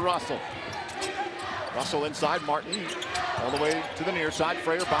 Up to Russell. Russell inside, Martin all the way to the near side.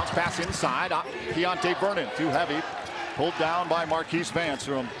 Freyer bounce pass inside. Keontae Vernon, too heavy. Pulled down by Marquise Vance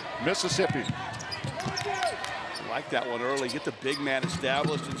from Mississippi. Like that one early. Get the big man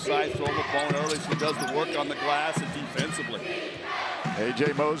established inside, throw the ball early so he does the work on the glass and defensively.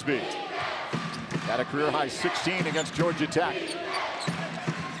 A.J. Mosby got a career high 16 against Georgia Tech. Leads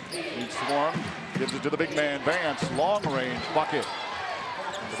for him, gives it to the big man Vance, long range bucket.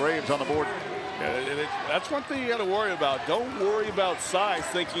 The Braves on the board. Yeah, that's one thing you got to worry about. Don't worry about size,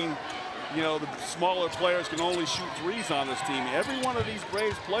 thinking, you know, the smaller players can only shoot threes on this team. Every one of these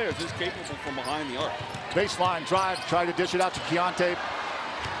Braves players is capable from behind the arc. Baseline drive, try to dish it out to Keontae.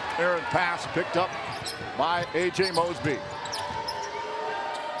 Errant pass picked up by A.J. Mosby.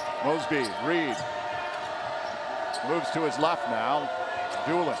 Mosby, Reed. Moves to his left now.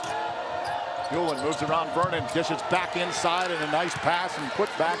 Doolin. Doolin moves around Vernon, dishes back inside, and a nice pass and put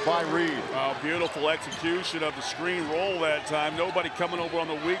back by Reed. Oh, beautiful execution of the screen roll that time. Nobody coming over on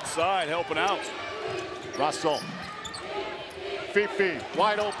the weak side helping out. Russell. Fifi,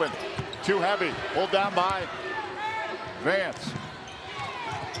 wide open. Too heavy. Pulled down by Vance.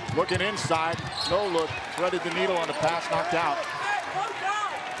 Looking inside. No look. Threaded the needle on the pass. Knocked out.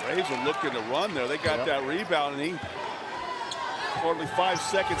 Braves are looking to run there. They got that rebound, and hardly 5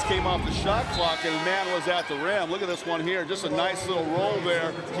 seconds came off the shot clock, and the man was at the rim. Look at this one here. Just a nice little roll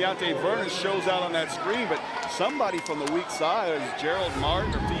there. Keontae Vernon shows out on that screen, but somebody from the weak side, is Gerald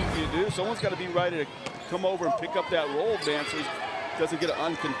Martin or Fifi Adu, someone's got to be ready to come over and pick up that roll, Vance, so he doesn't get an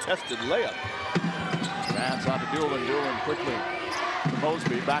uncontested layup. Vance on to Doolin. Doolin quickly to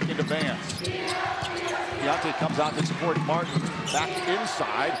Mosby. Back into Vance. Keontae comes out to support Martin. Back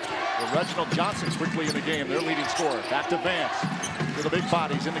inside. Reginald Johnson quickly in the game, their leading scorer. Back to Vance. To the big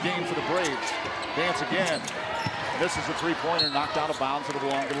bodies in the game for the Braves. Vance again. This is a three-pointer knocked out of bounds. It'll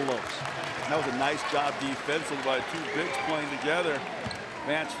belong to the Lopes. That was a nice job defensively by two bigs playing together.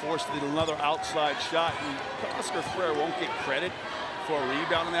 Vance forced another outside shot, and Oscar Freire won't get credit for a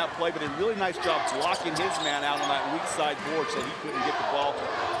rebound on that play, but a really nice job blocking his man out on that weak side board so he couldn't get the ball.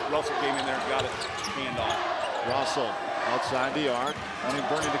 Russell came in there and got it hand on. Russell outside the arc, wanting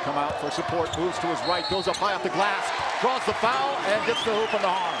Vernon to come out for support. Moves to his right, goes up high off the glass, draws the foul, and gets the hoop in the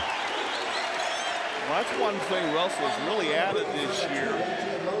arm. Well, that's one thing Russell has really added this year.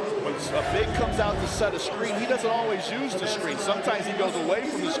 When a big comes out to set a screen, he doesn't always use the screen. Sometimes he goes away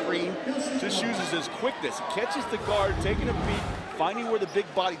from the screen, just uses his quickness. He catches the guard, taking a beat, finding where the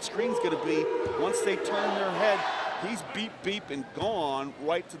big-bodied screen's going to be. Once they turn their head, he's beep, beep, and gone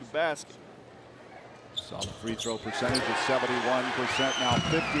right to the basket. Solid free throw percentage at 71%, now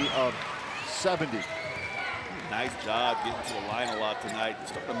 50 of 70. Nice job getting to the line a lot tonight.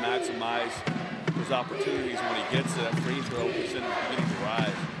 Starting to maximize his opportunities when he gets to that free throw percentage beginning to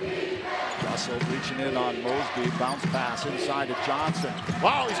rise. Russell reaching in on Mosby, bounce pass inside to Johnson.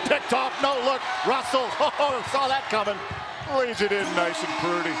 Wow, he's picked off, no look. Russell, oh, saw that coming. Lays it in nice and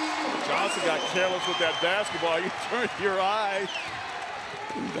pretty. Johnson got careless with that basketball. You turn your eye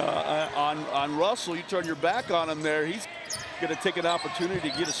on Russell, you turn your back on him there. He's going to take an opportunity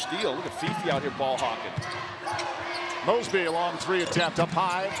to get a steal. Look at Fifi out here ball hawking. Mosby, a long three attempt up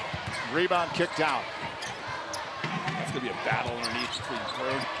high. Rebound kicked out. That's going to be a battle underneath between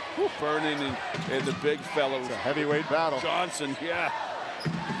Vernon and the big fellow. It's a heavyweight battle. Johnson, yeah.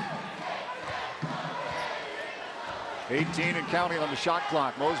 18 and counting on the shot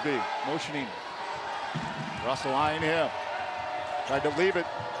clock. Mosby motioning. Russell eyeing him. Tried to leave it.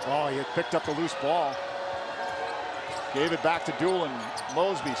 Oh, he had picked up the loose ball. Gave it back to Doolin.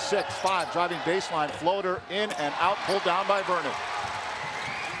 Mosby, 6'5", driving baseline, floater in and out, pulled down by Vernon.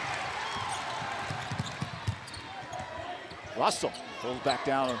 Russell pulls back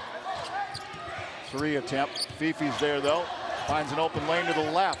down. Three attempt. Fifi's there though. Finds an open lane to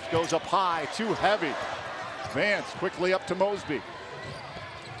the left. Goes up high, too heavy. Vance quickly up to Mosby.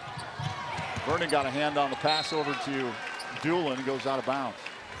 Vernon got a hand on the pass over to Doolin, goes out of bounds.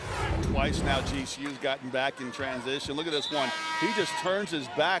 Twice now GCU's gotten back in transition. Look at this one. He just turns his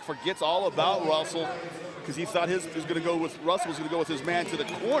back, forgets all about Russell because he thought Russell was going to go with his man to the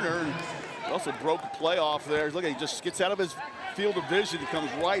corner. And Russell broke the play off there. Look at, he just gets out of his field of vision and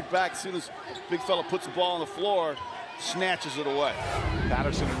comes right back as soon as big fella puts the ball on the floor, snatches it away.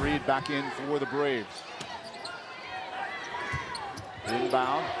 Patterson and Reed back in for the Braves.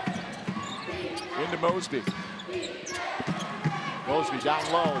 Inbound. Into Mosby. Mosby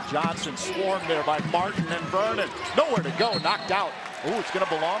down low. Johnson swarmed there by Martin and Vernon. Nowhere to go. Knocked out. Ooh, it's going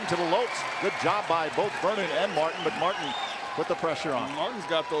to belong to the Lopes. Good job by both Vernon and Martin, but Martin put the pressure on. Martin's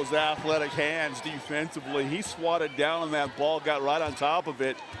got those athletic hands defensively. He swatted down on that ball, got right on top of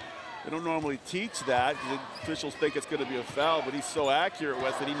it. They don't normally teach that because the officials think it's going to be a foul, but he's so accurate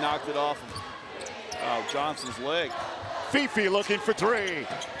with it. He knocked it off of Johnson's leg. Fifi looking for three.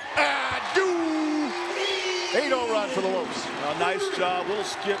 Adu! 8-0 run for the Lopes. Nice job. Little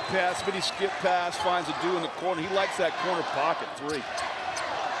skip pass, mini skip pass, finds Adu in the corner. He likes that corner pocket three.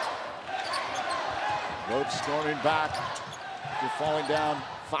 Lopes storming back. They're falling down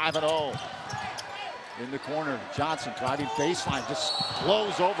 5-0. In the corner, Johnson driving baseline, just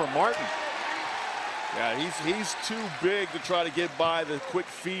blows over Martin. Yeah, he's too big to try to get by the quick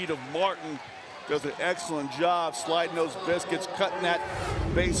feed of Martin. Does an excellent job sliding those biscuits, cutting that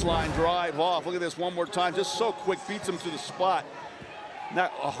baseline drive off. Look at this one more time, just so quick, beats him to the spot.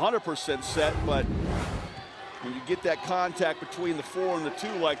 Not 100% set, but when you get that contact between the 4 and the 2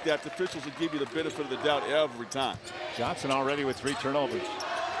 like that, the officials will give you the benefit of the doubt every time. Johnson already with 3 turnovers.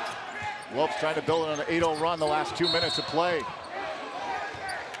 Lopes trying to build on an 8-0 run the last 2 minutes of play.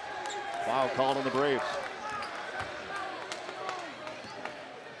 Foul called on the Braves.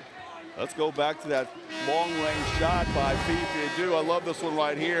 Let's go back to that long-range shot by Fifi Adu. I love this one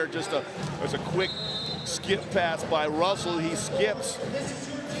right here. There's a quick skip pass by Russell. He skips,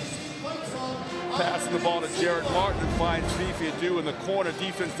 passing the ball to Jared Martin and finds Fifi Adu in the corner.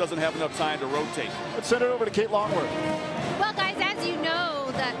 Defense doesn't have enough time to rotate. Let's send it over to Kate Longworth. Well, guys, as you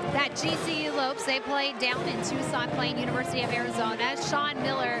know, that GCU Lopes, they played down in Tucson playing University of Arizona. Sean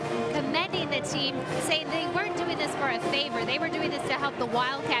Miller commending the team, saying they weren't doing this for a favor. They were doing this to help the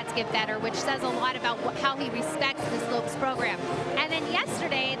Wildcats get better, which says a lot about how he respects this Lopes program. And then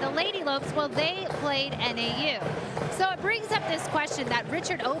yesterday, the Lady Lopes, well, they played NAU. So it brings up this question that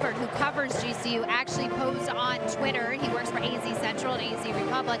Richard Obert, who covers GCU, actually posed on Twitter. He works for AZ Central and AZ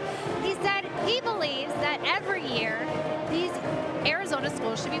Republic. He said he believes that every year these Arizona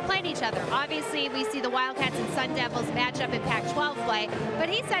schools should be playing each other. Obviously, we see the Wildcats and Sun Devils match up in Pac-12 play, but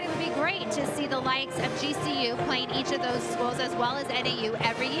he said it would be great to see the likes of GCU playing each of those schools as well as NAU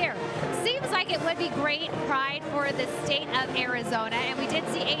every year. Seems like it would be great pride for the state of Arizona, and we did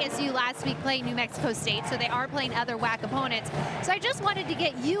see ASU last week play New Mexico State, so they are playing other WAC opponents. So I just wanted to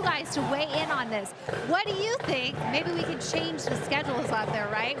get you guys to weigh in on this. What do you think? Maybe we can change the schedules out there,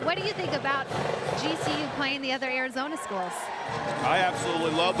 right? What do you think about GCU playing the other Arizona schools? I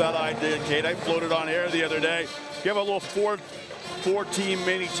absolutely love that idea, Kate. I floated on air the other day. Give a little four-team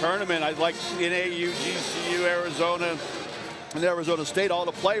mini tournament. I'd like NAU, GCU, Arizona, and Arizona State all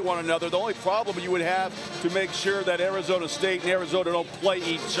to play one another. The only problem you would have to make sure that Arizona State and Arizona don't play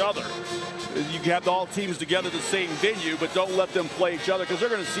each other. You can have all teams together the same venue, but don't let them play each other because they're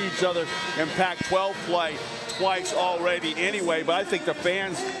going to see each other in Pac-12 play twice already anyway. But I think the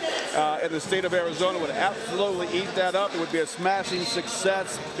fans in the state of Arizona would absolutely eat that up. It would be a smashing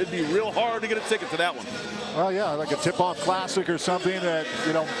success. It'd be real hard to get a ticket to that one. Well, yeah, like a tip-off classic or something that,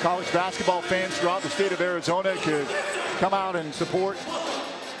 you know, college basketball fans throughout the state of Arizona could come out and support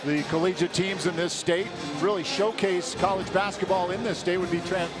the collegiate teams in this state and really showcase college basketball in this state would be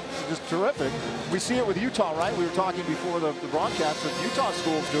just terrific. We see it with Utah, right? We were talking before the broadcast that Utah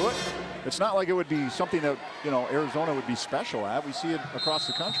schools do it. It's not like it would be something that, you know, Arizona would be special at. We see it across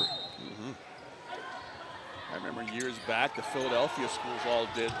the country. I remember years back, the Philadelphia schools all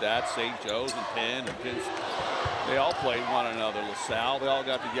did that. St. Joe's and Penn and Penn. They all played one another. LaSalle, they all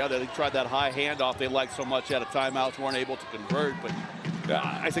got together. They tried that high handoff they liked so much out of timeouts, weren't able to convert. But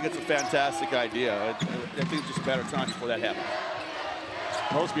I think it's a fantastic idea. I think it's just a matter of time before that happens.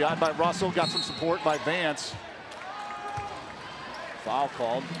 Mosby out by Russell, got some support by Vance. Foul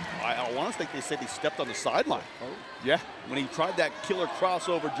called. I want to think they said he stepped on the sideline. Oh. Yeah, when he tried that killer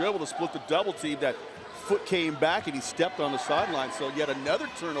crossover dribble to split the double team, that foot came back and he stepped on the sideline. So yet another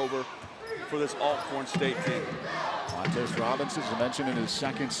turnover for this Alcorn State team. Montez Robinson, as I mentioned, in his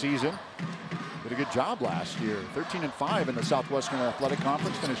second season. Did a good job last year. 13-5 in the Southwestern Athletic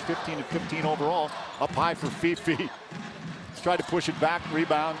Conference. Finished 15-15 overall. Up high for Fifi. He's tried to push it back,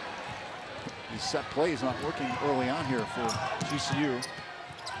 rebound. His set play is not working early on here for GCU.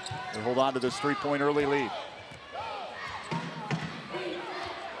 They hold on to this 3-point early lead.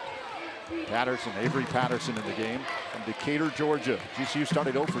 Patterson, Avery Patterson in the game from Decatur, Georgia. GCU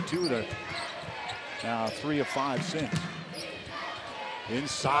started 0 for 2 to now 3 of 5 since.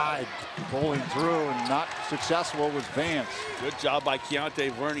 Inside, pulling through and not successful was Vance. Good job by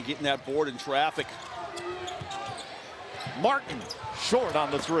Keontae Verney getting that board in traffic. Martin short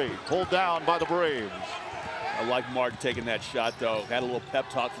on the 3, pulled down by the Braves. I like Martin taking that shot, though. Had a little pep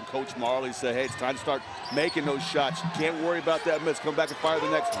talk from Coach Marley. Said, hey, it's time to start making those shots. You can't worry about that miss. Come back and fire the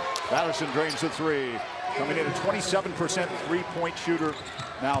next one. Patterson drains the 3. Coming in at 27% three-point shooter.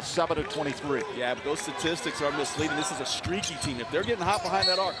 Now 7 of 23. Yeah, but those statistics are misleading. This is a streaky team. If they're getting hot behind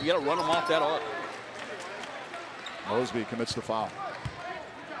that arc, you got to run them off that arc. Mosby commits the foul.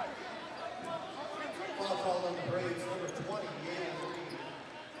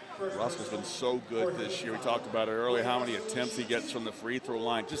 Russell's been so good this year. We talked about it earlier, how many attempts he gets from the free throw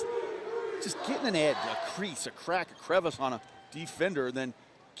line. Just getting an edge, a crease, a crack, a crevice on a defender, and then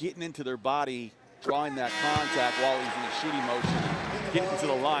getting into their body, drawing that contact while he's in the shooting motion, getting to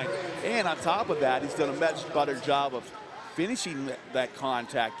the line. And on top of that, he's done a much better job of finishing that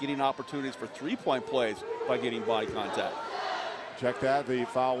contact, getting opportunities for three-point plays by getting body contact. Check that. The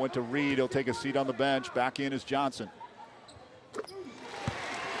foul went to Reed. He'll take a seat on the bench. Back in is Johnson.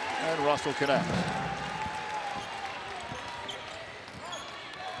 And Russell connects.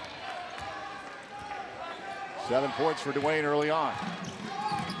 7 points for Dwayne early on.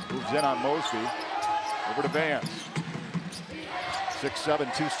 Moves in on Mosby. Over to Vance. 6'7",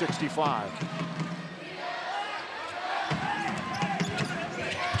 265.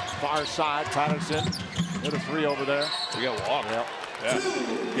 Far side, Patterson. Hit a 3 over there. We got walk. Yep. Yeah.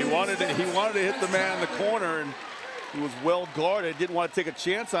 He wanted to hit the man in the corner, and he was well guarded. Didn't want to take a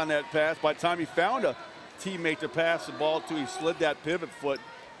chance on that pass. By the time he found a teammate to pass the ball to, he slid that pivot foot.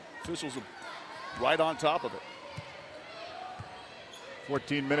 Officials are right on top of it.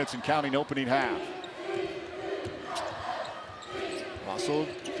 14 minutes and counting opening half. Russell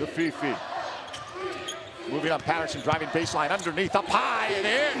to Fifi. Moving on Patterson, driving baseline underneath, up high and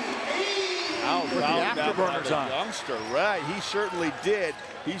in. Out, with the afterburners on. Youngster, right? He certainly did.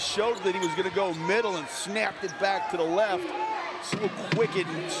 He showed that he was going to go middle and snapped it back to the left. So quick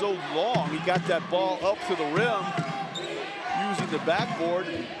and so long. He got that ball up to the rim, using the backboard.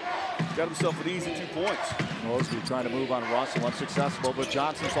 Got himself an easy 2 points. Mosby trying to move on Russell, unsuccessful, but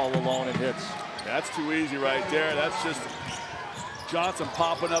Johnson's all alone and hits. That's too easy right there. That's just Johnson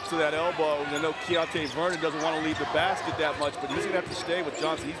popping up to that elbow. And I know Keontae Vernon doesn't want to leave the basket that much, but he's going to have to stay with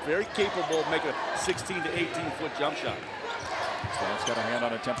Johnson. He's very capable of making a 16 to 18-foot jump shot. That's got a hand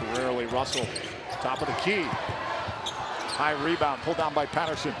on it temporarily. Russell, top of the key. High rebound, pulled down by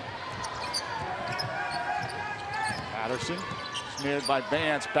Patterson. Patterson, smeared by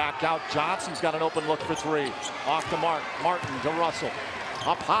Vance, back out. Johnson's got an open look for 3. Off to Martin to Russell.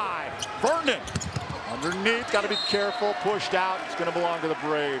 Up high, Vernon. Underneath, got to be careful, pushed out. It's going to belong to the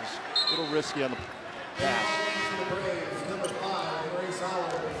Braves. A little risky on the pass.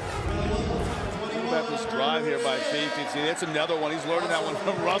 About this drive here by Fifi. See, that's another one. He's learning that one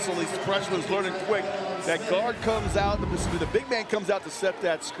from Russell. These freshmen learning quick. That guard comes out, the big man comes out to set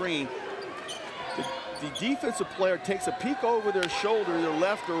that screen. The defensive player takes a peek over their shoulder, either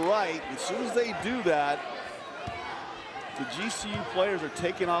left or right. As soon as they do that, the GCU players are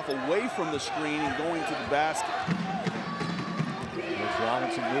taking off away from the screen and going to the basket. There's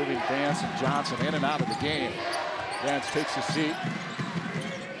Robinson moving Vance and Johnson in and out of the game. Vance takes a seat.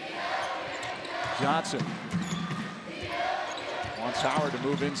 Johnson wants Howard to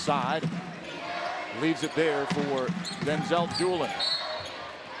move inside. Leaves it there for Denzel Doolin.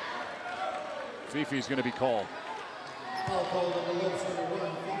 Fifi's going to be called.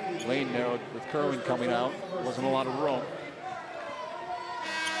 Lane narrowed with Kerwin coming out. Wasn't a lot of room.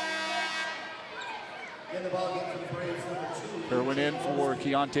 Kerwin in for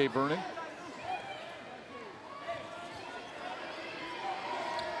Keontae Vernon.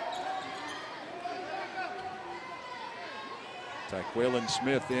 Tyquilin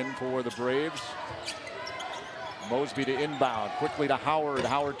Smith in for the Braves. Mosby to inbound, quickly to Howard.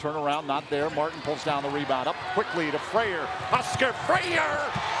 Howard turnaround, not there. Martin pulls down the rebound, up quickly to Freyer. Oscar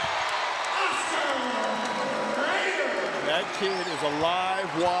Freyer! That kid is a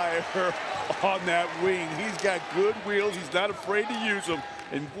live wire on that wing. He's got good wheels. He's not afraid to use them.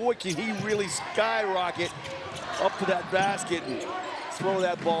 And boy, can he really skyrocket up to that basket and throw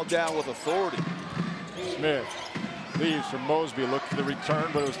that ball down with authority. Smith leaves from Mosby, looked for the return,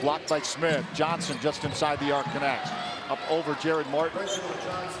 but it was blocked by Smith. Johnson just inside the arc connects. Up over Jared Martin.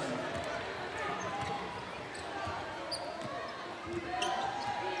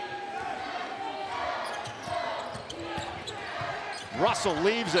 Russell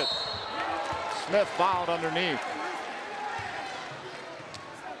leaves it. Smith fouled underneath.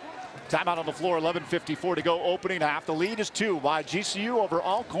 Timeout on the floor, 11:54 to go, opening half. The lead is 2 by GCU over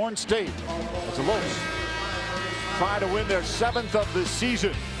Alcorn State. As the Lopes try to win their 7th of the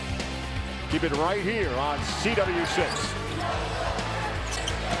season. Keep it right here on CW6.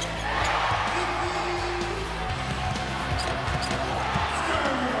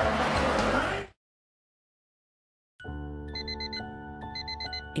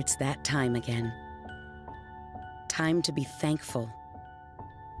 It's that time again. Time to be thankful.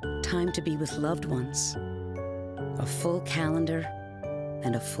 Time to be with loved ones. A full calendar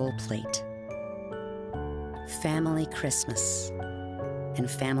and a full plate. Family Christmas and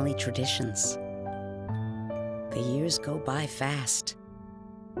family traditions. The years go by fast.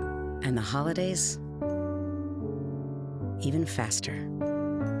 And the holidays, even faster.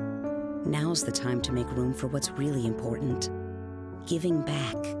 Now's the time to make room for what's really important. Giving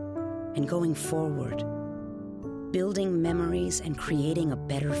back and going forward. Building memories and creating a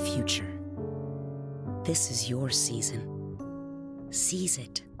better future. This is your season. Seize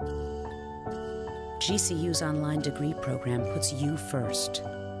it. GCU's online degree program puts you first,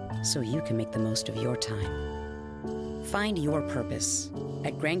 so you can make the most of your time. Find your purpose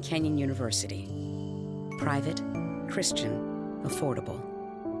at Grand Canyon University. Private, Christian, affordable.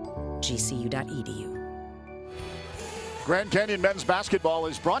 GCU.edu. Grand Canyon men's basketball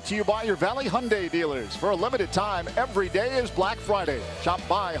is brought to you by your Valley Hyundai dealers. For a limited time, every day is Black Friday. Shop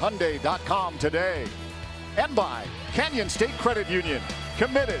buyhyundai.com today. And by Canyon State Credit Union,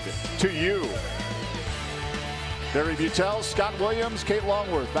 committed to you. Barry Butel, Scott Williams, Kate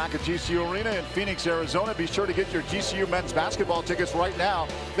Longworth back at GCU Arena in Phoenix, Arizona. Be sure to get your GCU men's basketball tickets right now.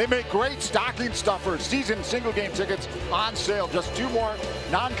 They make great stocking stuffers. Season single game tickets on sale. Just 2 more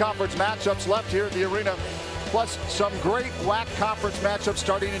non-conference matchups left here at the arena. Plus some great WAC conference matchups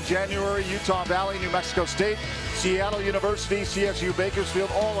starting in January. Utah Valley, New Mexico State, Seattle University, CSU Bakersfield,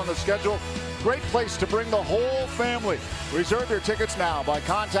 all on the schedule. Great place to bring the whole family. Reserve your tickets now by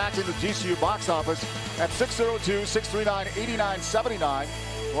contacting the GCU box office at 602-639-8979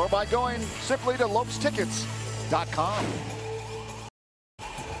 or by going simply to lopestickets.com.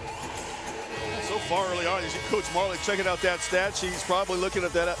 So far early on, you see Coach Marley checking out that stat sheet. He's probably looking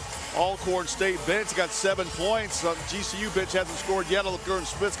at that Alcorn State bench. Got 7 points. GCU bench hasn't scored yet. Alcorn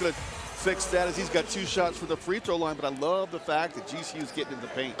Smith's going to fix that as he's got 2 shots for the free throw line. But I love the fact that GCU is getting in the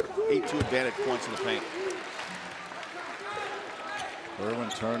paint. 8-2 advantage points in the paint. Irwin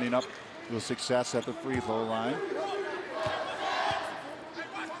turning up with success at the free throw line.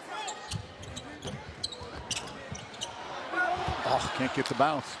 Oh, can't get the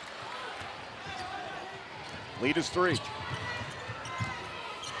bounce. Lead is 3.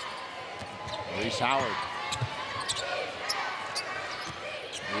 Reese Howard.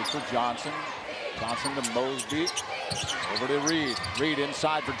 Reed for Johnson. Johnson to Mosby. Over to Reed. Reed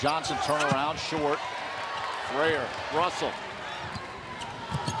inside for Johnson. Turnaround short. Frayer. Russell.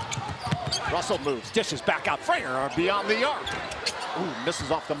 Russell moves. Dishes back out. Frayer beyond the arc. Ooh,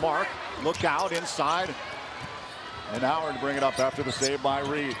 misses off the mark. Look out inside. And Howard to bring it up after the save by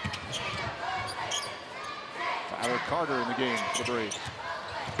Reed. Tyler Carter in the game for 3.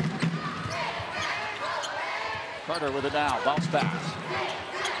 Carter with it now. Bounce pass.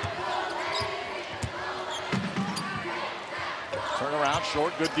 Turnaround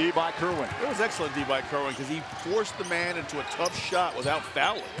short. Good D by Kerwin. It was excellent D by Kerwin because he forced the man into a tough shot without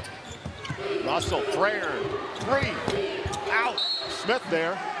fouling. Russell, Frayer, 3. Out. Smith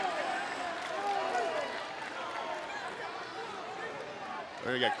there.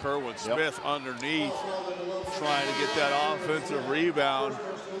 There you got Kerwin Smith underneath, trying to get that offensive rebound.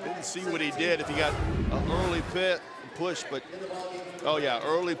 Didn't see what he did if he got an early push, but oh yeah,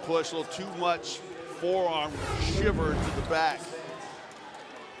 early push, a little too much forearm shiver to the back.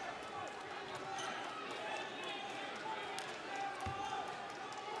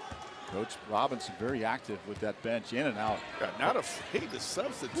 Coach Robinson very active with that bench, in and out. Yeah, not afraid to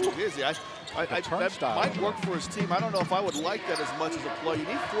substitute, is he? That might work for his team. I don't know if I would like that as much as a player. You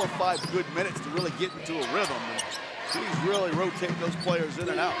need 4 or 5 good minutes to really get into a rhythm. And he's really rotating those players in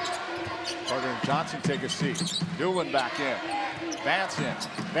and out. Carter and Johnson take a seat. Newland back in. Vance in.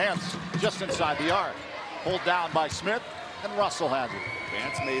 Vance just inside the arc. Pulled down by Smith, and Russell has it.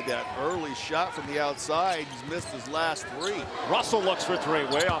 Vance made that early shot from the outside. He's missed his last 3. Russell looks for 3,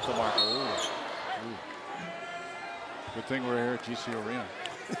 way off the mark. Ooh. Good thing we're here at GCU Arena.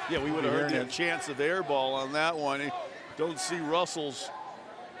 Yeah, we would have heard a chance of air ball on that one. Don't see Russell's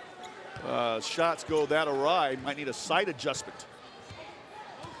shots go that awry. Might need a sight adjustment.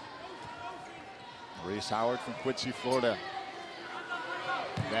 Reese Howard from Quincy, Florida.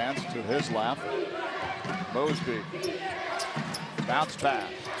 Vance to his left. Mosby. Bounce pass.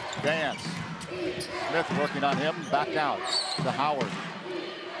 Vance. Smith working on him. Back out to Howard.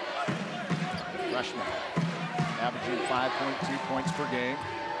 Freshman. Averaging 5.2 points per game.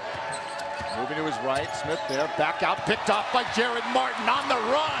 Moving to his right. Smith there. Back out. Picked off by Jared Martin on the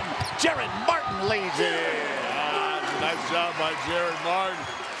run. Jared Martin lays it in. Nice job by Jared Martin.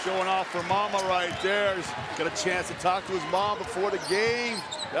 Showing off for Mama right there. He's got a chance to talk to his mom before the game.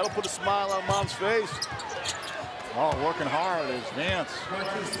 That'll put a smile on Mom's face. Oh, working hard is Vance.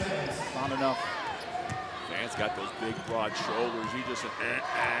 Not enough. Vance got those big, broad shoulders. He just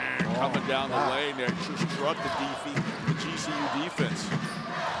coming down the lane there. Just struck the GCU defense.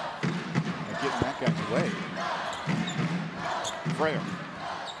 And getting that guy's way. Frayer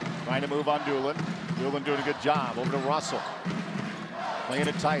trying to move on Doolin. Doolin doing a good job. Over to Russell. Playing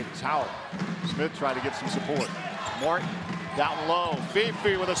it tight. It's Howard. Smith trying to get some support. Morton down low.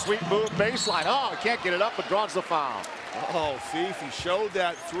 Fifi with a sweet move baseline. Oh, can't get it up, but draws the foul. Oh, Fifi showed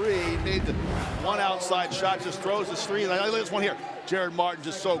that 3. He made the one outside shot, just throws the 3. Look at this one here. Jared Martin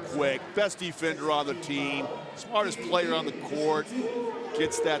just so quick. Best defender on the team. Smartest player on the court.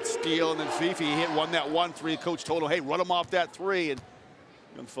 Gets that steal, and then Fifi won that 1-3. Coach told him, hey, run him off that 3. And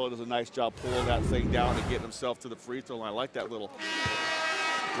young fellow does a nice job pulling that thing down and getting himself to the free throw line. I like that little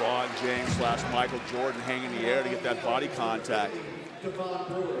Braun James / Michael Jordan hang in the air to get that body contact.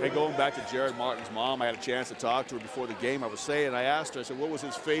 Hey, going back to Jared Martin's mom, I had a chance to talk to her before the game. I asked her, I said, what was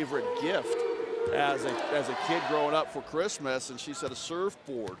his favorite gift as a kid growing up for Christmas? And she said a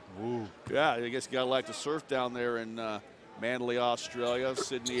surfboard. Ooh. Yeah, I guess you gotta like to surf down there in Manly, Australia,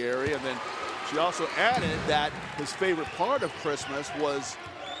 Sydney area. And then she also added that his favorite part of Christmas was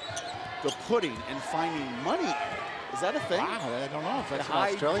the pudding and finding money. Is that a thing? Wow, I don't know if that's in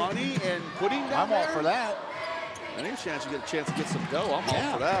hide Australia. Money and pudding down I'm all for that. Any chance you get a chance to get some dough, I'm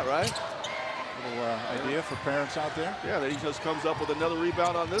all for that, right? Little idea for parents out there. Yeah, then he just comes up with another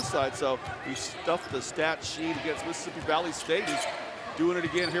rebound on this side. So he stuffed the stat sheet against Mississippi Valley State. He's doing it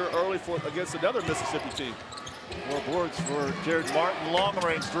again here early against another Mississippi team. 4 boards for Jared Martin. Long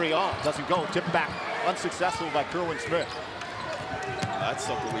range 3 off. Doesn't go. Tipped back. Unsuccessful by Kerwin Smith. That's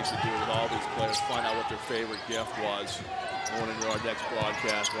something we should do with all these players. Find out what their favorite gift was. Going into our next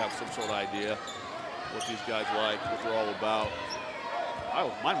broadcast, we'll have some sort of idea what these guys like, what they're all about.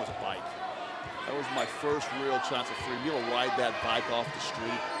 Mine was a bike. That was my first real chance of free meal. Ride that bike off the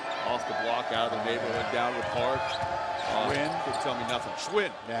street, off the block, out of the neighborhood, down to the park. Schwinn. Couldn't tell me nothing.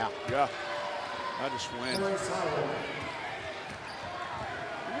 Schwinn. Yeah. Yeah. I just Schwinn.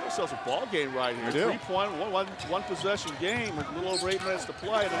 We got ourselves a ball game right here. 3-point, one possession game with a little over 8 minutes to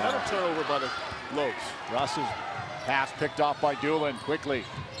play, and another turnover by the Lopes. Russ's pass picked off by Doolin quickly.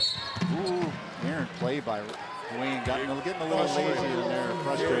 Ooh, errant play by Wayne. Getting a little lazy in there,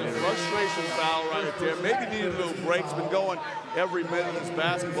 frustrated. Frustration foul right there. Maybe needed a little break. It's been going every minute of this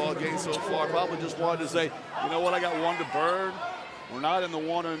basketball game so far. Probably just wanted to say, you know what, I got one to burn. We're not in the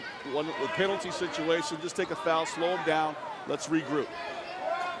one penalty situation. Just take a foul, slow them down. Let's regroup.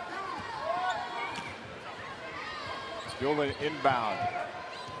 Doolin inbound.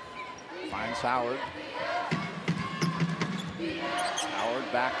 Finds Howard.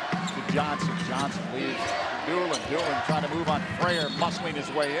 Howard back to Johnson. Johnson leads Doolin. Doolin trying to move on Frayer, muscling his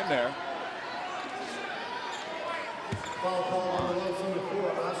way in there.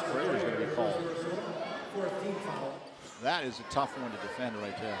 Frayer's going to be called. That is a tough one to defend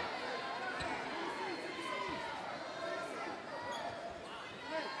right there.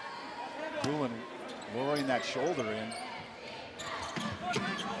 Doolin lowering that shoulder in.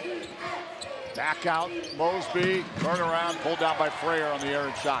 Back out, Mosby, turn around, pulled down by Frayer on the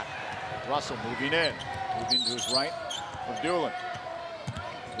errant shot. Russell moving in, moving to his right for Doolin.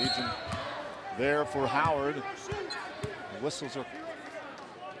 Leads him there for Howard. The whistles are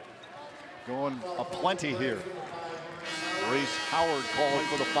going aplenty here. Reese Howard calling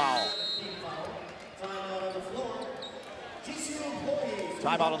for the foul.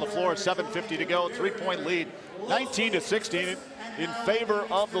 Timeout on the floor, 7:50 to go, 3-point lead, 19-16 in favor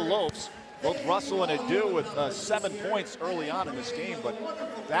of the Lopes. Both Russell and Adu with 7 points early on in this game, but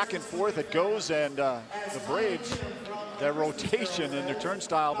back and forth it goes, and the Braves, their rotation and their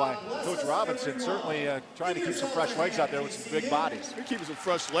turnstile by Coach Robinson certainly trying to keep some fresh legs out there with some big bodies. They're keeping some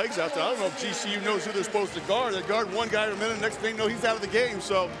fresh legs out there. I don't know if GCU knows who they're supposed to guard. They guard one guy in a minute, next thing you know, he's out of the game.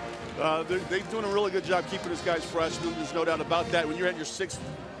 So they're doing a really good job keeping his guys fresh. There's no doubt about that. When you're at your 6th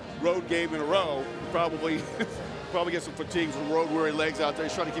road game in a row, probably get some fatigue from road-weary legs out there.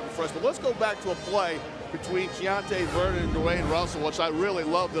 He's trying to keep it fresh. But let's go back to a play between Keontae Vernon and Dwayne Russell, which I really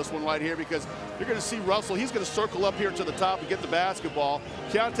love this one right here, because you're going to see Russell. He's going to circle up here to the top and get the basketball.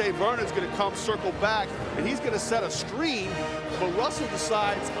 Keontae Vernon's going to come circle back, and he's going to set a screen. But Russell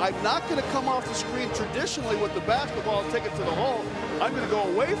decides, I'm not going to come off the screen traditionally with the basketball and take it to the hole. I'm going to go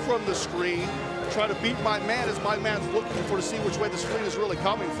away from the screen, try to beat my man as my man's looking for to see which way the screen is really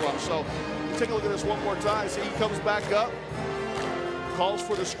coming from. So take a look at this one more time. See, he comes back up, calls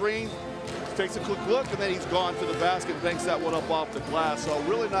for the screen, takes a quick look, and then he's gone to the basket and banks that one up off the glass. So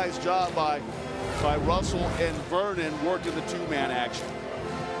really nice job by Russell and Vernon working the 2-man action.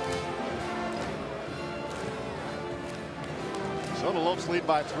 So the Lopes lead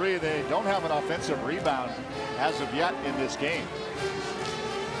by 3. They don't have an offensive rebound as of yet in this game,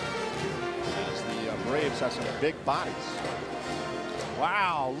 as the Braves have some big bodies.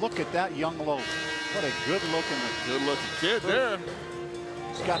 Wow, look at that young Lope. What a good-looking kid there.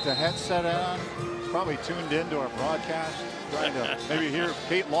 He's got the headset on. He's probably tuned into our broadcast, trying to maybe hear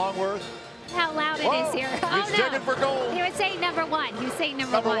Kate Longworth. How loud it is here. He's digging for gold. He was saying number 1. He was saying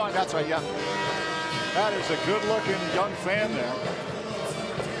number one. Number 1, that's right, yeah. That is a good-looking young fan there.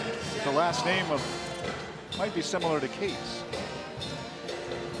 The last name might be similar to Kate's.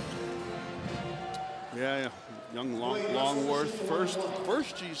 Yeah. Young Longworth, first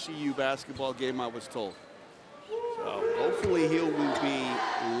GCU basketball game, I was told. So hopefully he will be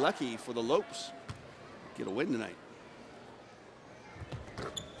lucky for the Lopes. Get a win tonight.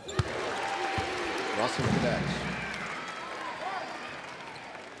 Russell Cadets.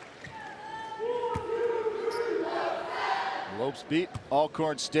 Lopes beat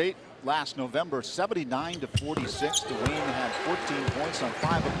Alcorn State last November 79-46. Dwayne had 14 points on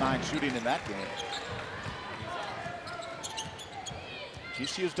 5 of 9 shooting in that game.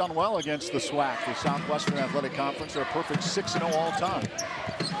 GCU's done well against the SWAC. The Southwestern Athletic Conference are a perfect 6-0 all time.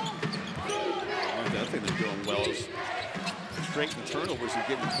 I think they're doing well is straighten turnovers and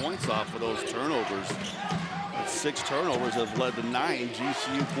getting points off of those turnovers. But 6 turnovers have led to 9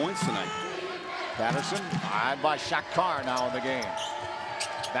 GCU points tonight. Patterson eyed by Shakar now in the game.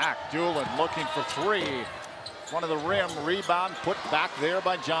 Back, Doolin looking for 3. Front of the rim, rebound put back there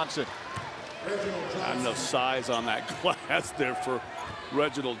by Johnson. Not enough size on that glass there for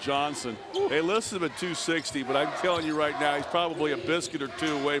Reginald Johnson. They listed him at 260, but I'm telling you right now, he's probably a biscuit or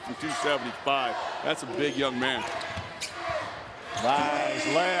 2 away from 275. That's a big young man. Nice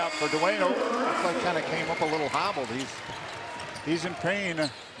layup for Dueno. Looks like kind of came up a little hobbled. He's in pain.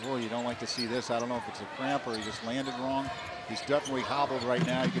 Oh, you don't like to see this. I don't know if it's a cramp or he just landed wrong. He's definitely hobbled right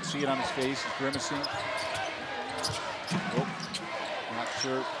now. You can see it on his face. He's grimacing. Oh, not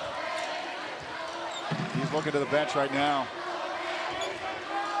sure. He's looking to the bench right now.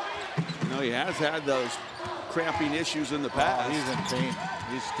 No, he has had those cramping issues in the past. Oh, he's in pain.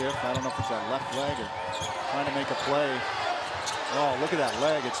 He's stiff. I don't know if it's that left leg or trying to make a play. Oh, look at that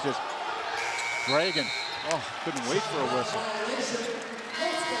leg. It's just dragging. Oh, couldn't wait for a whistle.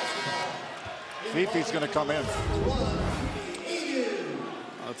 Fifi's going to come in.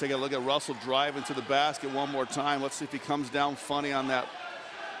 I'll take a look at Russell driving to the basket one more time. Let's see if he comes down funny on that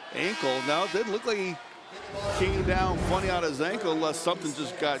ankle. Now, it didn't look like he came down funny on his ankle unless something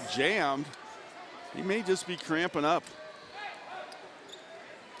just got jammed. He may just be cramping up.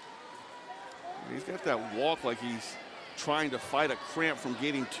 He's got that walk like he's trying to fight a cramp from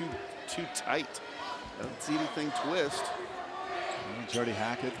getting too tight. Doesn't see anything twist. Jody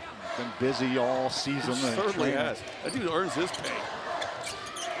Hackett has been busy all season. He certainly has. That dude earns his pay.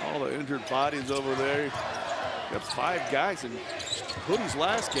 All the injured bodies over there. Got 5 guys in Hoodie's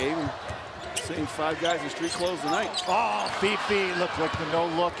last game. And same 5 guys in street clothes tonight. Oh, Fifi looked like the no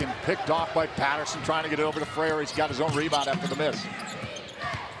look and picked off by Patterson, trying to get it over to Frere. He's got his own rebound after the miss.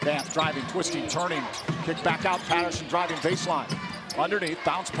 Vance driving, twisting, turning, kick back out. Patterson driving baseline. Underneath,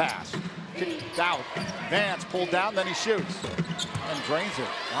 bounce pass. Kicked out. Vance pulled down, then he shoots and drains it.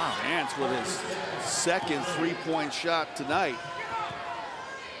 Wow. Vance with his second 3-point shot tonight.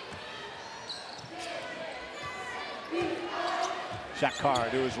 Shakar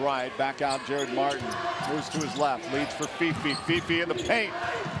to his right, back out Jared Martin. Moves to his left, leads for Fifi. Fifi in the paint,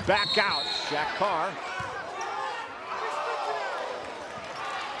 back out. Shakar.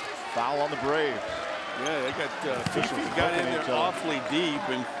 Foul on the Braves. Yeah, they got Fifi got in there awfully deep,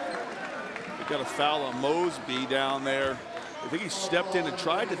 and they got a foul on Mosby down there. I think he stepped in and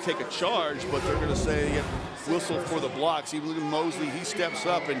tried to take a charge, but they're going to say he had whistle for the blocks. Even look at Mosley, he steps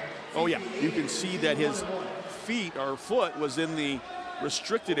up, and oh yeah, you can see that his feet or foot was in the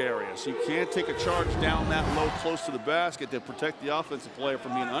restricted area, so you can't take a charge down that low close to the basket to protect the offensive player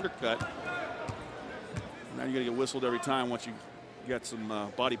from being undercut. Now you're going to get whistled every time once you got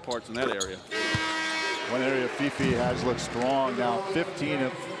some body parts in that area. One area Fifi has looked strong now. 15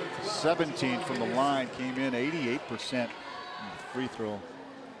 of 17 from the line, came in 88% free throw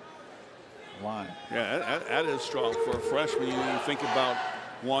line. Yeah, that is strong for a freshman. You think about,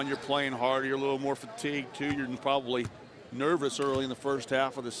 1, you're playing harder, you're a little more fatigued. 2, you're probably nervous early in the first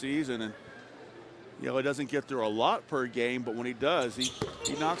half of the season, and you know, he doesn't get there a lot per game, but when he does, he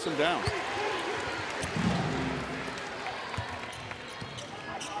knocks them down.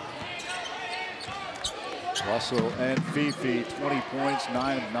 Russell and Fifi, 20 points,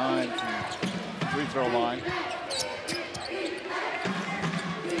 9 of 9 from the free throw line.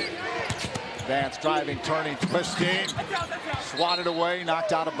 Vance driving, turning, twisting, swatted away,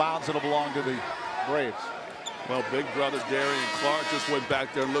 knocked out of bounds. It'll belong to the Braves. Well, big brother Darian Clark just went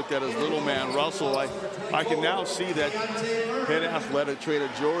back there and looked at his little man, Russell. I can now see that head athletic trainer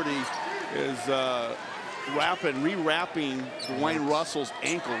Jordy is re-wrapping Dwayne Russell's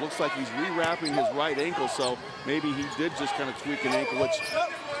ankle. Looks like he's re-wrapping his right ankle, so maybe he did just kind of tweak an ankle, which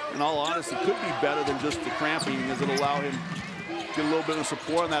in all honesty could be better than just the cramping, as it'll allow him to get a little bit of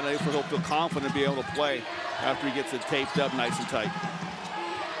support on that ankle. He'll feel confident to be able to play after he gets it taped up nice and tight.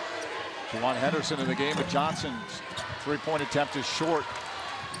 Juwan Henderson in the game, but Johnson's 3-point attempt is short.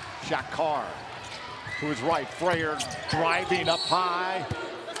 Shakar to his right, Frere driving up high.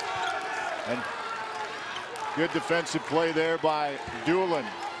 And good defensive play there by Doolin.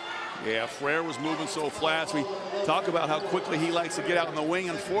 Yeah, Frere was moving so fast. We talk about how quickly he likes to get out in the wing.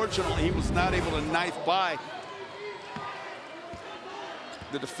 Unfortunately, he was not able to knife by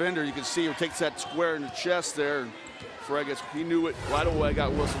the defender. You can see he takes that square in the chest there. Frere gets, he knew it right away,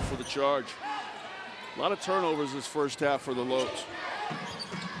 got whistled for the charge. A lot of turnovers this first half for the Lopes.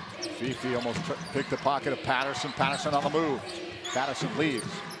 Fifi almost picked the pocket of Patterson. Patterson on the move. Patterson leaves.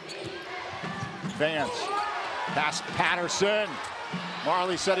 Vance. Pass Patterson.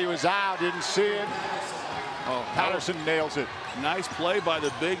 Marley said he was out, didn't see it. Oh, Patterson nails it. Nice play by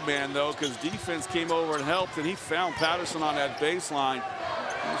the big man, though, because defense came over and helped, and he found Patterson on that baseline.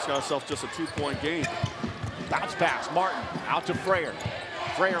 He's got himself just a 2-point game. Bounce pass, Martin out to Frere.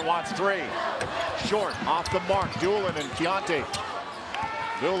 Frere wants 3. Short, off the mark, Doolin and Keontae.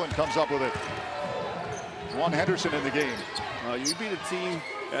 Doolin comes up with it. Juan Henderson in the game. You beat a team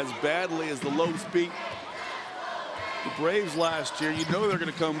as badly as the Lopes beat the Braves last year. You know they're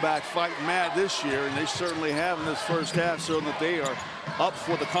going to come back fighting mad this year, and they certainly have in this first half, showing that they are up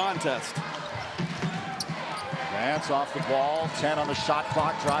for the contest. Vance off the ball, 10 on the shot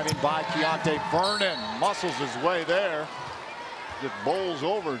clock, driving by Keontae Vernon. Muscles his way there. It bowls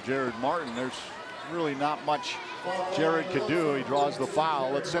over Jared Martin. There's really not much Jared could do. He draws the foul.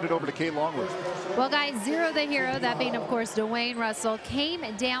 Let's send it over to Kate Longwood. Well, guys, Zero the hero, that being, of course, Dwayne Russell, came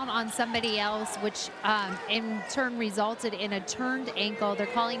down on somebody else, which in turn resulted in a turned ankle. They're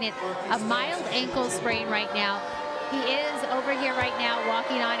calling it a mild ankle sprain right now. He is over here right now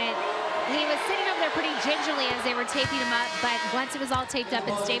walking on it. He was sitting over there pretty gingerly as they were taping him up, but once it was all taped up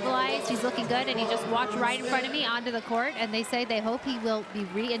and stabilized, he's looking good, and he just walked right in front of me onto the court, and they say they hope he will be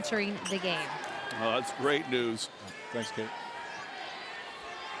re-entering the game. Oh, that's great news. Thanks, Kate.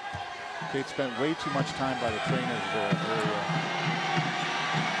 Kate spent way too much time by the trainers area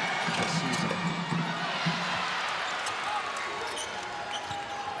this season.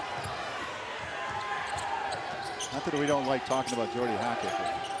 Not that we don't like talking about Jordy Hackett,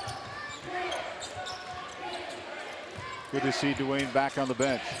 but good to see Dwayne back on the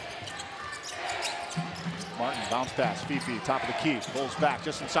bench. Martin, bounce pass, Fifi, top of the key, pulls back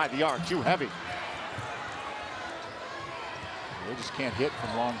just inside the arc, too heavy. They just can't hit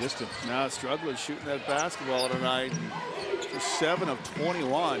from long distance. Now struggling shooting that basketball tonight. Just 7 of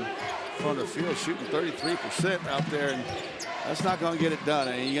 21 from the field, shooting 33% out there, and that's not going to get it done.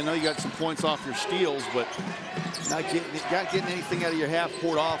 I mean, you know you got some points off your steals, but not getting anything out of your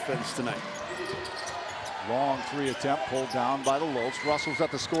half-court offense tonight. Long 3 attempt pulled down by the Lopes. Russell's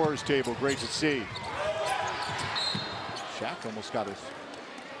at the scorer's table. Great to see. Shaq almost got his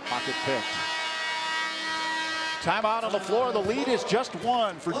pocket picked. Timeout on the floor. The lead is just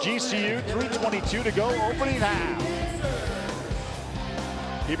 1 for GCU. 3:22 to go. Opening half.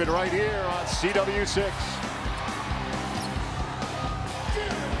 Keep it right here on CW6.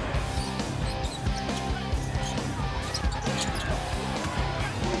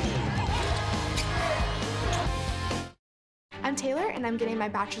 I'm Taylor, and I'm getting my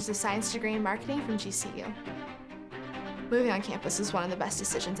Bachelor's of Science degree in marketing from GCU. Moving on campus was one of the best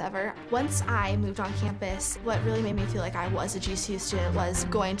decisions ever. Once I moved on campus, what really made me feel like I was a GCU student was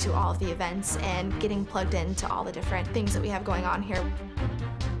going to all of the events and getting plugged into all the different things that we have going on here.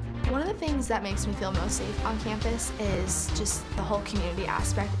 One of the things that makes me feel most safe on campus is just the whole community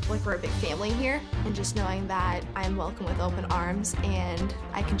aspect. Like, we're a big family here, and just knowing that I'm welcome with open arms and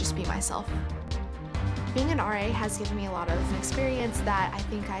I can just be myself. Being an RA has given me a lot of experience that I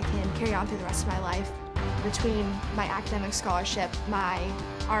think I can carry on through the rest of my life. Between my academic scholarship, my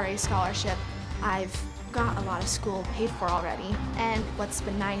RA scholarship, I've got a lot of school paid for already. And what's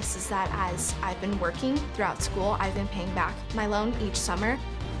been nice is that as I've been working throughout school, I've been paying back my loan each summer.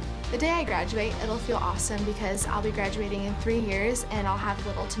 The day I graduate, it'll feel awesome because I'll be graduating in 3 years and I'll have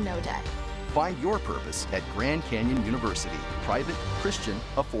little to no debt. Find your purpose at Grand Canyon University. Private, Christian,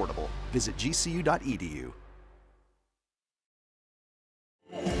 affordable. Visit gcu.edu.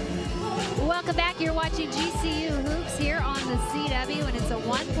 Welcome back. You're watching GCU Hoops here on the CW, and it's a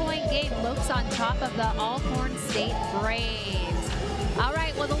 1-point game. Lopes on top of the Alcorn State Braves. All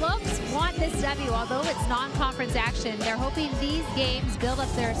right, well, the Lopes want this W, although it's non-conference action. They're hoping these games build up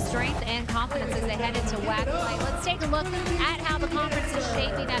their strength and confidence as they head into WAC play. Let's take a look at how the conference is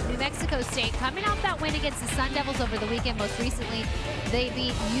shaping up. New Mexico State coming off that win against the Sun Devils over the weekend. Most recently, they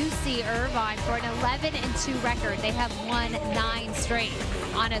beat UC Irvine for an 11-2 record. They have won 9 straight.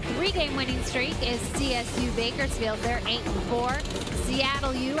 On a 3-game winning streak is CSU Bakersfield. They're 8-4.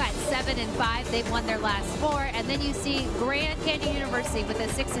 Seattle U at 7-5. They've won their last 4. And then you see Grand Canyon University with a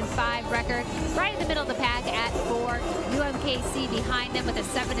 6-5 record, right in the middle of the pack at 4. UMKC behind them with a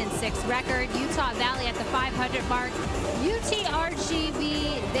 7-6 record. Utah Valley at the 500 mark.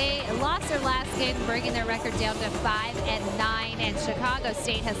 UTRGV, they lost their last game, bringing their record down to 5-9. And Chicago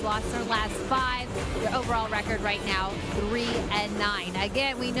State has lost their last 5. Their overall record right now, 3-9.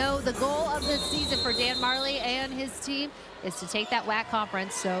 Again, we know the goal of this season for Dan Marley and his team is to take that WAC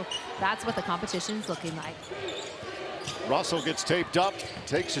conference, so that's what the competition's looking like. Russell gets taped up,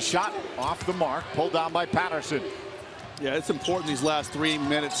 takes a shot off the mark, pulled down by Patterson. Yeah, it's important these last 3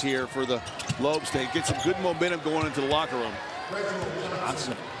 minutes here for the Loeb State. Get some good momentum going into the locker room.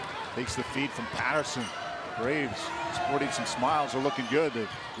 Johnson takes the feed from Patterson. Braves sporting some smiles, are looking good. The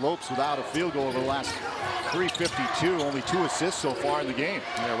Lopes without a field goal over the last 3:52, only 2 assists so far in the game.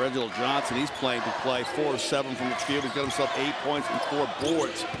 Yeah, Reginald Johnson, he's playing to play 4 of 7 from the field. He's got himself 8 points and 4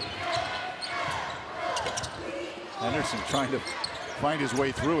 boards. Henderson trying to find his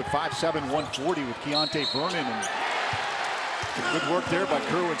way through at 5'7", 140 with Keontae Vernon, and good work there by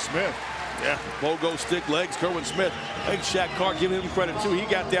Kerwin Smith. Yeah, Bogo stick legs, Kerwin Smith. I think Shaq Carr, giving him credit too. He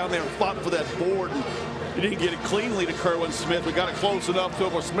got down there and fought for that board, and he didn't get it cleanly to Kerwin Smith. We got it close enough to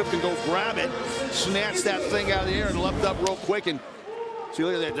him where Smith can go grab it, snatch that thing out of the air, and left up real quick. And see,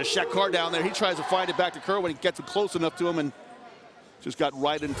 look at that, the Shaq Carr down there. He tries to find it back to Kerwin. He gets it close enough to him and just got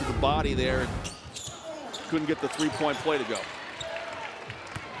right into the body there. And couldn't get the 3-point play to go.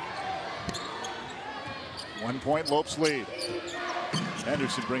 1 point Lopes lead.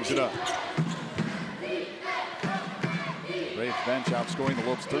 Henderson brings it up. Braves bench outscoring the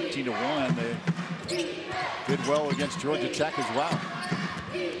Lopes 13-1. They did well against Georgia Tech as well.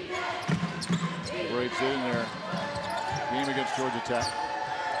 Braves in their game against Georgia Tech.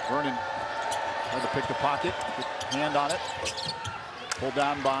 Vernon tried to pick the pocket, hand on it. Pulled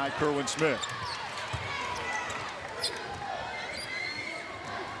down by Kerwin Smith.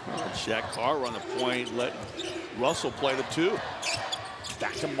 Shaq Carr run the point, let Russell play the 2.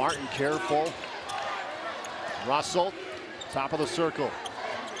 Back to Martin, careful. Russell, top of the circle.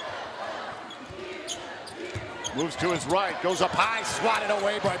 Moves to his right, goes up high, swatted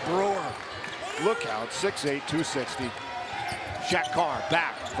away by Brewer. Look out, 6'8", 260. Shaq Carr,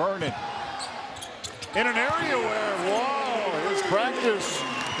 back, Vernon. In an area where, whoa, his practice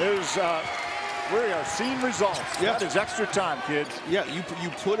is, we are seeing results. Yeah. That is extra time, kids. Yeah, you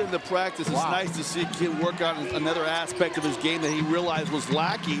put in the practice. It's nice to see a kid work on another aspect of his game that he realized was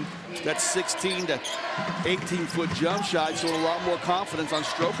lacking. That 16 to 18-foot jump shot, so a lot more confidence on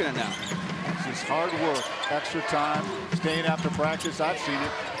stroking it now. It's just hard work, extra time, staying after practice. I've seen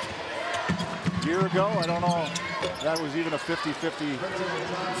it. A year ago, I don't know if that was even a 50-50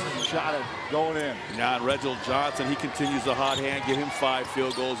 shot at going in. Now, Reginald Johnson, he continues the hot hand, give him 5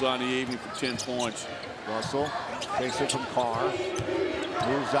 field goals on the evening for 10 points. Russell takes it from Carr,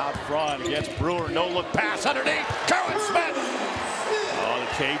 moves out front against Brewer, no-look pass underneath, Kerwin Smith! Oh, the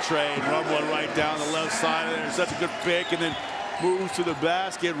K-train rumbling right down the left side of there. Such a good pick, and then moves to the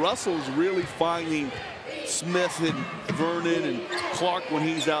basket. Russell's really finding Smith and Vernon and Clark when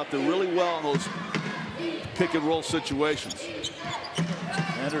he's out there really well in those pick-and-roll situations.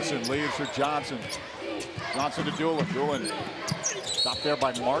 Anderson leaves for Johnson. Johnson to Doolin. Doolin stopped there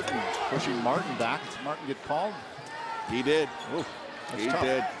by Martin, pushing Martin back. Did Martin get called? He did. Ooh, he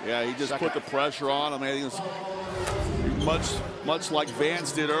did. Yeah, he just put the pressure on him. I think it's much like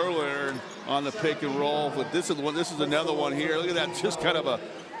Vance did earlier on the pick and roll. But this is one. This is another one here. Look at that, just kind of a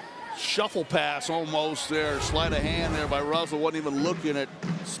shuffle pass almost there. Sleight of hand there by Russell. Wasn't even looking at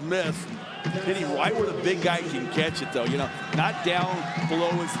Smith. Hit him right where the big guy can catch it, though. You know, not down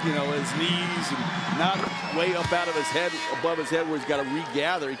below his, his knees, and not way up out of his head, above his head where he's got to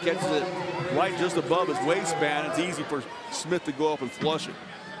regather. He catches it right just above his waistband. It's easy for Smith to go up and flush it.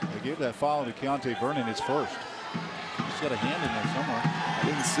 They gave that foul to Keontae Vernon, his first. He's got a hand in there somewhere. I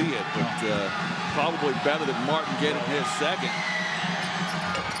didn't see it, but probably better than Martin getting his second.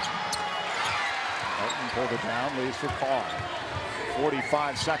 Martin pulled it down, leaves for Carr.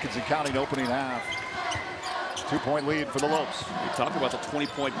 45 seconds and counting opening half. 2-point lead for the Lopes. We talked about the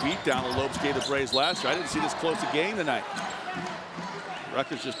 20-point beatdown the Lopes gave the Braves last year. I didn't see this close a game tonight.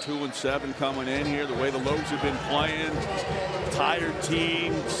 Record's just 2-7 coming in here. The way the Lopes have been playing, tired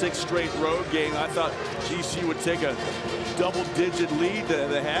team, 6 straight road game. I thought GCU would take a double-digit lead to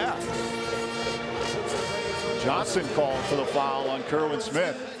the half. Johnson called for the foul on Kerwin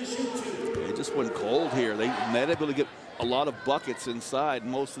Smith. They just went cold here. They're not able to get a lot of buckets inside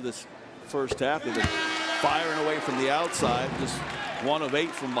most of this first half. They've been firing away from the outside, just 1 of 8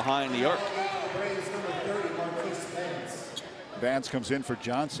 from behind the arc. Vance comes in for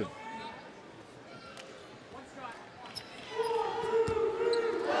Johnson.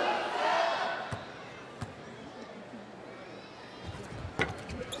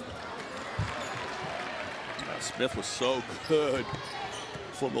 Smith was so good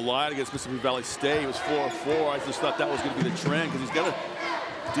from the line against Mississippi Valley State. He was 4 of 4. I just thought that was going to be the trend because he's got a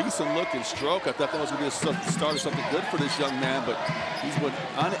decent looking stroke. I thought that was going to be the start of something good for this young man, but he's been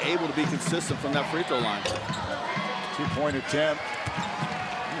unable to be consistent from that free throw line. 2-point attempt.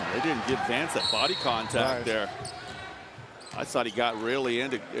 They didn't give Vance that body contact there. I thought he got really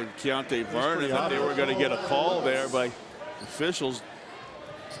into Keontae Vernon, that they were going to get a call there by officials.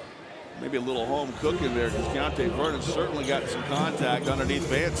 Maybe a little home cooking there because Keontae Vernon certainly got some contact underneath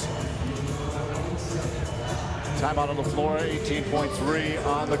Vance. Timeout on the floor, 18.3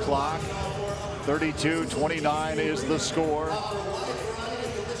 on the clock. 32-29 is the score.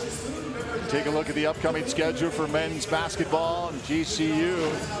 Take a look at the upcoming schedule for men's basketball and GCU.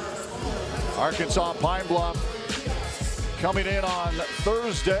 Arkansas Pine Bluff coming in on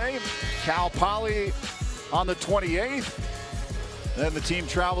Thursday. Cal Poly on the 28th. Then the team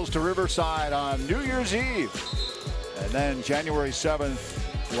travels to Riverside on New Year's Eve. And then January 7th,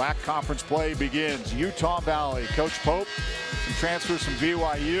 WAC conference play begins. Utah Valley, Coach Pope, some transfers from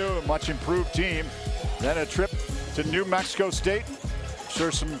BYU, a much improved team. Then a trip to New Mexico State. I'm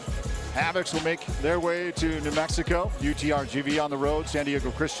sure some Havocs will make their way to New Mexico. UTRGV on the road, San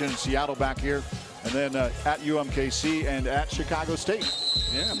Diego Christian, Seattle back here. And then at UMKC and at Chicago State.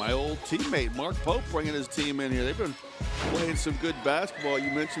 Yeah, my old teammate, Mark Pope, bringing his team in here. They've been playing some good basketball.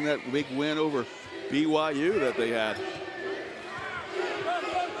 You mentioned that big win over BYU that they had.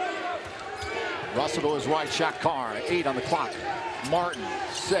 Russell to his right, Shaq Karn, 8 on the clock. Martin,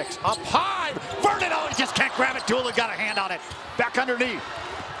 6, up high. Vernon, oh, he just can't grab it. Doolin got a hand on it. Back underneath.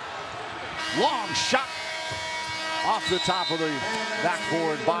 Long shot off the top of the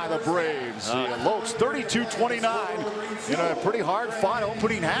backboard by the Braves. The Lopes 32-29 in a pretty hard fought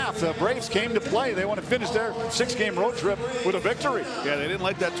opening half. The Braves came to play. They want to finish their 6-game road trip with a victory. Yeah, they didn't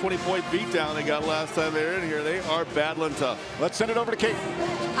like that 20-point beatdown they got last time they were in here. They are battling tough. Let's send it over to Kate.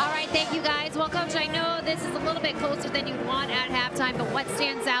 All right, thank you guys. Well, Coach, I know this is a little bit closer than you'd want at halftime, but what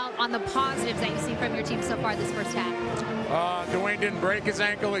stands out on the positives that you've seen from your team so far this first half? Dwayne didn't break his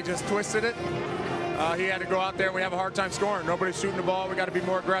ankle. He just twisted it. He had to go out there, and we have a hard time scoring. Nobody's shooting the ball. We got to be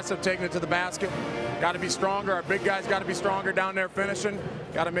more aggressive, taking it to the basket. Got to be stronger. Our big guys got to be stronger down there finishing.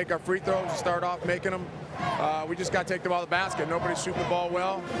 Got to make our free throws and start off making them. We just got to take the ball to the basket. Nobody's shooting the ball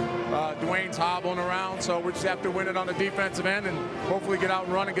well. Dwayne's hobbling around, so we just have to win it on the defensive end and hopefully get out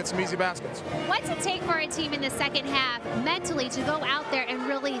and run and get some easy baskets. What's it take for a team in the second half mentally to go out there and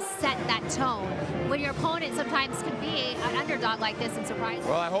really set that tone when your opponent sometimes can be an underdog like this and surprise you?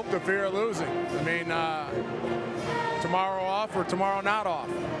 Well, I hope the fear of losing. I mean, tomorrow off or tomorrow not off.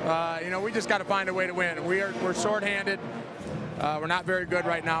 You know, we just got to find a way to win. We're shorthanded. We're not very good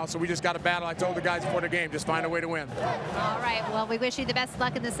right now, so we just got to battle. I told the guys before the game, just find a way to win. All right, well, we wish you the best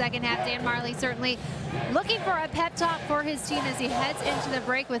luck in the second half. Dan Marley certainly looking for a pep talk for his team as he heads into the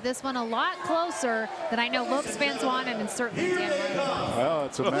break with this one a lot closer than I know Lopes fans wanted, and certainly Dan Marley. Well,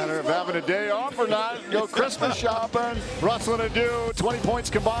 it's a matter of having a day off or not. Go Christmas shopping. Russell and Adu, 20 points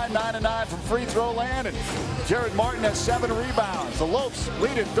combined, 9 and 9 from free throw land, and Jared Martin has 7 rebounds. The Lopes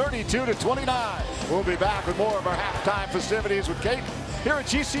lead it 32-29. We'll be back with more of our halftime festivities with Kate here at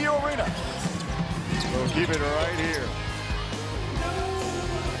GCU Arena. We'll keep it right here.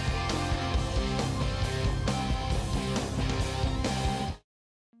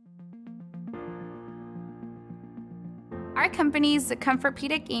 Our company is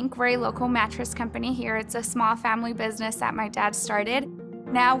Comfortpedic Inc. We're a local mattress company here. It's a small family business that my dad started.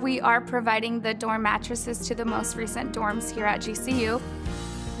 Now we are providing the dorm mattresses to the most recent dorms here at GCU.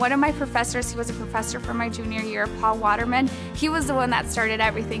 One of my professors, he was a professor for my junior year, Paul Waterman. He was the one that started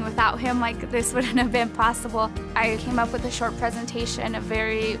everything. Without him, like, this wouldn't have been possible. I came up with a short presentation, a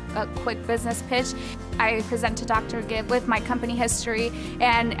very quick business pitch. I presented Dr. Gibb with my company history,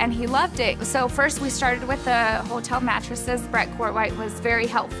 and he loved it. So first we started with the hotel mattresses. Brett Courtwhite was very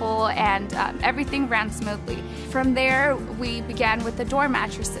helpful, and everything ran smoothly. From there, we began with the dorm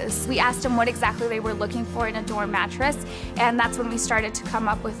mattresses. We asked them what exactly they were looking for in a dorm mattress, and that's when we started to come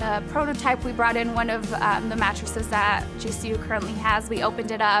up with a prototype. We brought in one of the mattresses that GCU currently has. We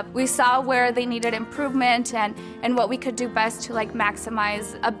opened it up. We saw where they needed improvement and what we could do best to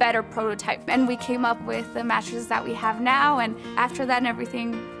maximize a better prototype. And we came up with the mattresses that we have now, and after that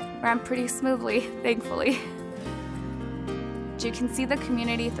everything ran pretty smoothly, thankfully. college. You can see the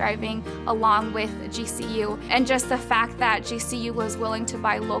community thriving along with GCU, and just the fact that GCU was willing to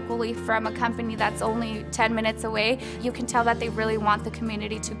buy locally from a company that's only 10 minutes away, you can tell that they really want the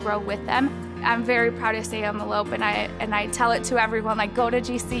community to grow with them. I'm very proud to say I'm a Lope, and I tell it to everyone, like, go to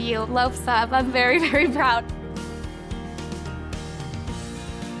GCU, Lopes up. I'm very, very proud.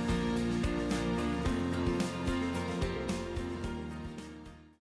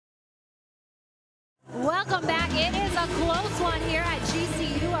 Welcome back. It is a close one here at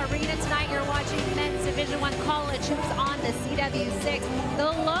GCU Arena tonight. You're watching men's Division I college hoops on the CW6.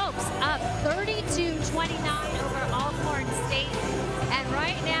 The Lopes up 32-29 over Alcorn State. And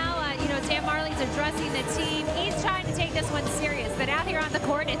right now, Dan Marley's addressing the team. He's trying to take this one serious, but out here on the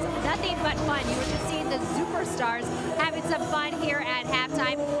court, it's nothing but fun. You were just seeing the superstars having some fun here at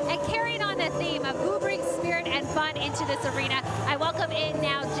halftime. And carrying on the theme of who brings spirit and fun into this arena, I welcome in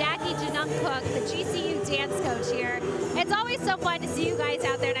now Jackie Janung-Cook, the GCU dance coach here. It's always so fun to see you guys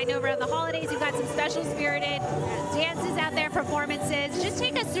out there, and I know around the holidays you've got some special spirited dances out there, performances. Just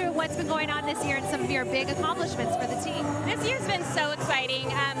take us through what's been going on this year and some of your big accomplishments for the team. This year's been so exciting.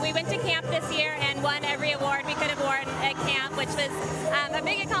 We went to camp this year and won every award we could have won at camp, which was a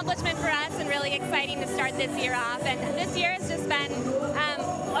big accomplishment for us and really exciting to start this year off. And this year has just been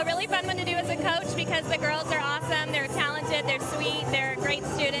a really fun one to do as a coach because the girls are awesome, they're talented, they're sweet, they're great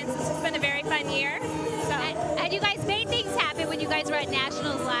students. It's just been a very fun year. So. And you guys made things happen when you guys were at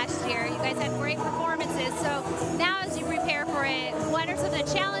Nationals last year. You guys had great performances. So now as you prepare for it, what are some of the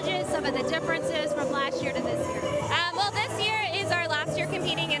challenges, some of the differences from last year to this year? Well, this year is our last year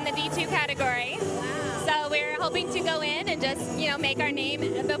competing in the D2 category. Wow. So we're hoping to go in and just, make our name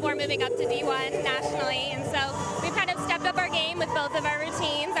before moving up to D1 nationally. And so we've kind of stepped up our game with both of our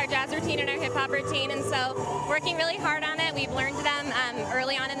routines, our jazz routine and our hip hop routine. And so working really hard on it. We've learned them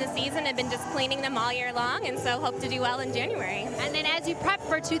early on in the season and been just cleaning them all year long. And so hope to do well in January. And then as you prep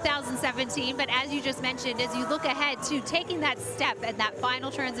for 2017, but as you just mentioned, as you look ahead to taking that step and that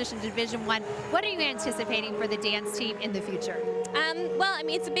final transition to Division I, what are you anticipating for the dance team in the future? Well,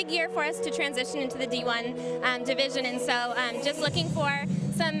 it's a big year for us to transition into the D1 division, and so just looking for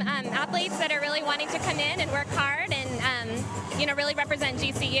some athletes that are really wanting to come in and work hard and really represent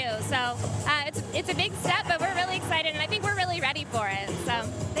GCU. So it's a big step, but we're really excited, and I think we're really ready for it. So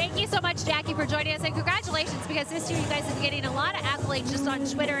thank you so much, Jackie, for joining us, and congratulations, because this year you guys have been getting a lot of accolades just on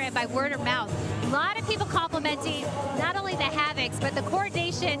Twitter and by word of mouth. A lot of people complimenting not only the Havocs, but the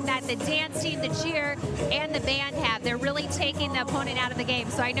coordination that the dance team, the cheer, and the band have. They're really taking the opponent out of the game,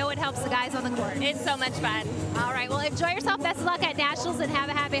 so I know it helps the guys on the court. It's so much fun. All right, well, enjoy yourself. Best of luck at Nationals and have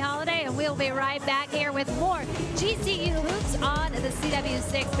a happy holiday, and we'll be right back here with more GCU Hoops on the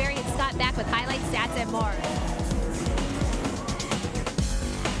CW6. Barry and Scott back with highlights, stats, and more.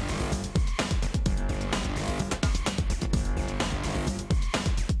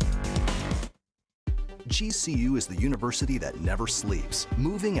 GCU is the university that never sleeps,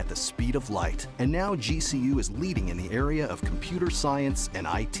 moving at the speed of light. And now GCU is leading in the area of computer science and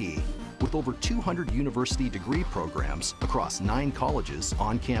IT. With over 200 university degree programs across 9 colleges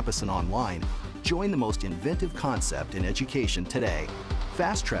on campus and online, join the most inventive concept in education today.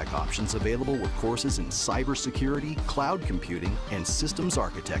 Fast track options available with courses in cybersecurity, cloud computing, and systems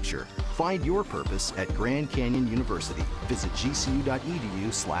architecture. Find your purpose at Grand Canyon University. Visit gcu.edu/IT.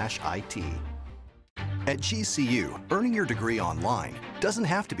 At GCU, earning your degree online doesn't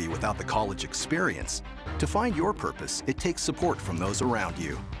have to be without the college experience. To find your purpose, it takes support from those around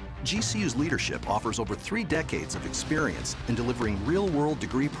you. GCU's leadership offers over 3 decades of experience in delivering real-world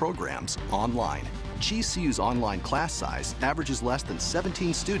degree programs online. GCU's online class size averages less than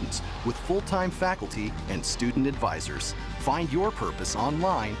 17 students with full-time faculty and student advisors. Find your purpose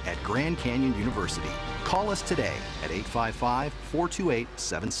online at Grand Canyon University. Call us today at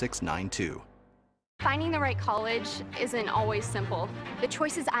 855-428-7692. Finding the right college isn't always simple. The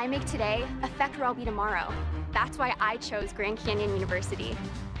choices I make today affect where I'll be tomorrow. That's why I chose Grand Canyon University.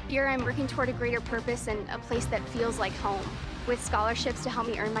 Here I'm working toward a greater purpose and a place that feels like home. With scholarships to help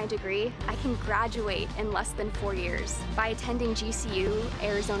me earn my degree, I can graduate in less than 4 years. By attending GCU,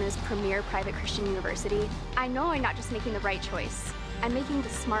 Arizona's premier private Christian university, I know I'm not just making the right choice, I'm making the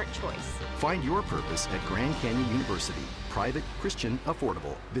smart choice. Find your purpose at Grand Canyon University. Private, Christian,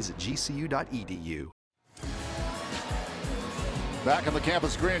 affordable. Visit gcu.edu. Back on the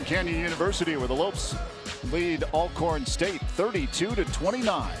campus, Grand Canyon University, where the Lopes lead Alcorn State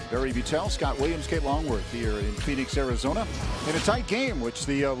 32-29. Barry Butel, Scott Williams, Kate Longworth here in Phoenix, Arizona. In a tight game, which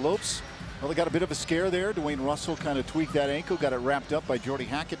the Lopes, well, they got a bit of a scare there. Dwayne Russell kind of tweaked that ankle, got it wrapped up by Jordy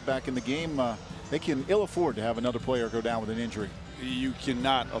Hackett back in the game. They can ill afford to have another player go down with an injury. you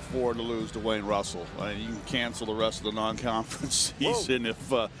cannot afford to lose to Wayne Russell. You can cancel the rest of the non-conference season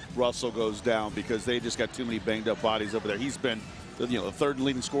if Russell goes down, because they just got too many banged up bodies over there. He's been, the 3rd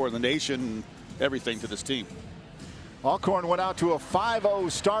leading scorer in the nation, and everything to this team. Alcorn went out to a 5-0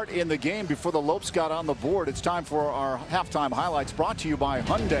 start in the game before the Lopes got on the board. It's time for our halftime highlights, brought to you by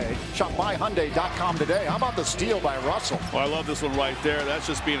Hyundai. Shop buyhyundai.com today. How about the steal by Russell? Well, I love this one right there. That's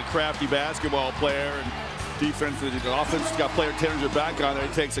just being a crafty basketball player. And defense, the offense has got player turns their back on there.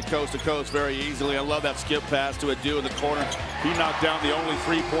 He takes it coast to coast very easily. I love that skip pass to Adu in the corner. He knocked down the only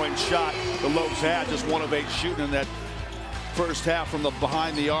 3-point shot the Lopes had, just 1 of 8 shooting in that first half from the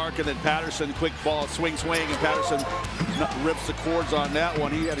behind the arc. And then Patterson, quick ball, swing, and Patterson rips the cords on that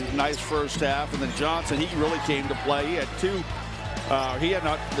one. He had a nice first half. And then Johnson, he really came to play. He had 2. He had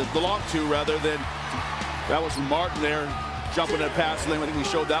not the long 2 rather than that was Martin there. Jumping that pass lane. I think we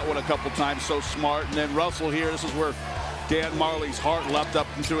showed that one a couple times. So smart. And then Russell here. This is where Dan Marley's heart leapt up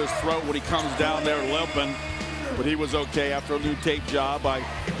into his throat when he comes down there limping. But he was okay after a new tape job by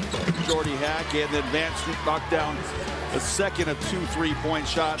Jordy Hack. And then Vance knocked down the second of 2 3-point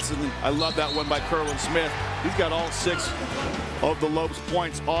shots. And I love that one by Kerwin Smith. He's got all 6 of the Lopes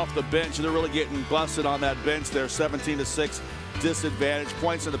points off the bench. And they're really getting busted on that bench there. 17-6 disadvantage.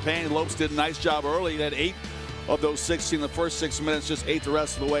 Points in the paint. Lopes did a nice job early. They had 8 of those 16 the first 6 minutes, just 8 the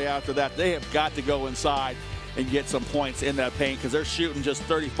rest of the way after that. They have got to go inside and get some points in that paint, because they're shooting just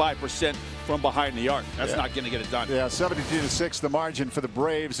 35% from behind the arc. That's not going to get it done. Yeah, 72-6 the margin for the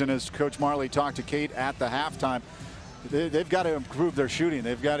Braves. And as Coach Marley talked to Kate at the halftime, they've got to improve their shooting.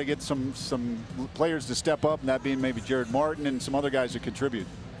 They've got to get some players to step up, and that being maybe Jared Martin and some other guys to contribute.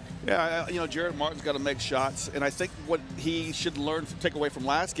 Yeah, Jared Martin's got to make shots, and I think what he should learn to take away from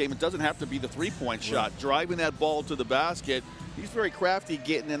last game, it doesn't have to be the 3-point shot. Driving that ball to the basket, he's very crafty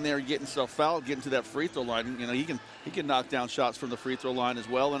getting in there, getting stuff fouled, getting to that free throw line. He can knock down shots from the free throw line as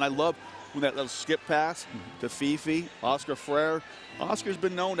well. And I love when that little skip pass to Fifi, Oscar Freire. Oscar's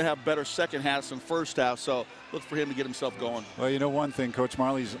been known to have better second halves than first half, so look for him to get himself going. Well, you know one thing, Coach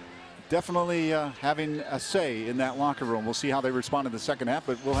Marley's definitely having a say in that locker room. We'll see how they respond in the second half,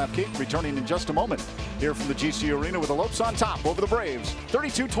 but we'll have Kate returning in just a moment here from the GCU Arena with the Lopes on top over the Braves,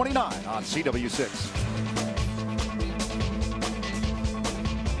 32-29 on CW6.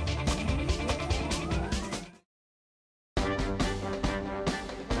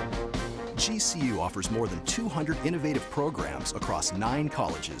 GCU offers more than 200 innovative programs across 9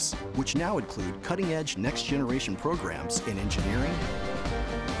 colleges, which now include cutting-edge next-generation programs in engineering,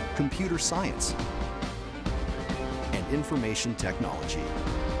 computer science, and information technology.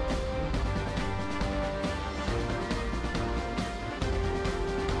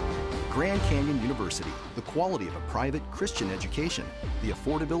 Grand Canyon University, the quality of a private Christian education, the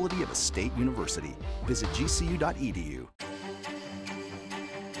affordability of a state university. Visit gcu.edu.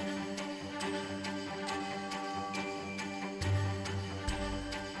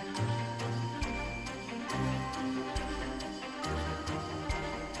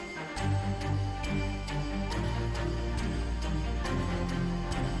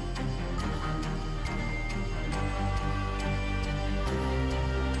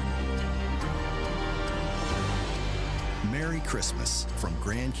 Merry Christmas from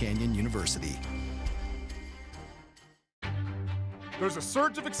Grand Canyon University. There's a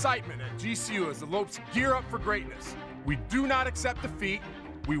surge of excitement at GCU as the Lopes gear up for greatness. We do not accept defeat.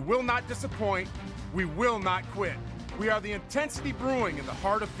 We will not disappoint. We will not quit. We are the intensity brewing in the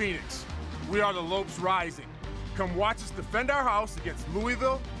heart of Phoenix. We are the Lopes rising. Come watch us defend our house against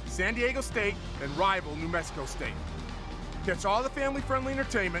Louisville, San Diego State, and rival New Mexico State. Catch all the family-friendly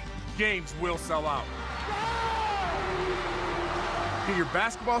entertainment. Games will sell out. Get your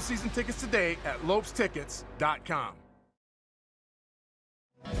basketball season tickets today at lopestickets.com.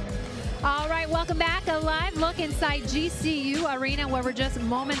 All right, welcome back. A live look inside GCU Arena, where we're just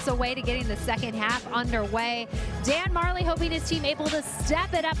moments away to getting the second half underway. Dan Marley hoping his team able to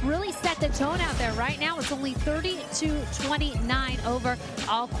step it up, really set the tone out there. Right now, it's only 32-29 over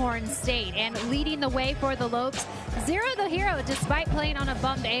Alcorn State. And leading the way for the Lopes, Zero the hero, despite playing on a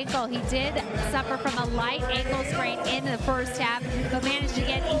bummed ankle. He did suffer from a light ankle sprain in the first half, but managed to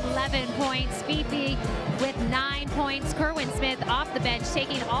get 11 points. Fifi with 9 points. Kerwin Smith off the bench,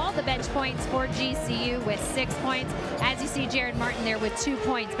 taking all the bench points for GCU with 6 points. As you see, Jared Martin there with 2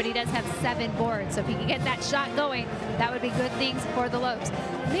 points, but he does have 7 boards. So if he can get that shot going, that would be good things for the Lopes.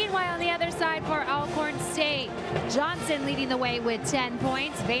 Meanwhile, on the other side for Alcorn State, Johnson leading the way with 10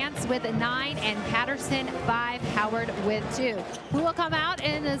 points, Vance with 9, and Patterson 5, Howard with 2. Who will come out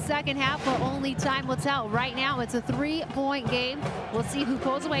in the second half? Well, only time will tell. Right now, it's a 3-point game. We'll see who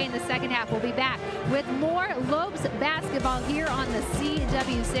pulls away in the second half. We'll be back with more Lopes basketball here on the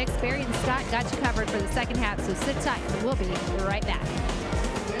CW6. Barry and Scott got you covered for the second half, so sit tight. We'll be right back.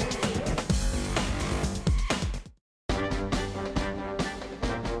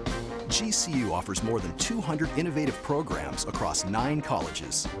 GCU offers more than 200 innovative programs across 9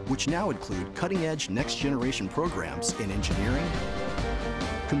 colleges, which now include cutting-edge next-generation programs in engineering,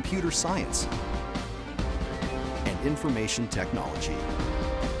 computer science, and information technology.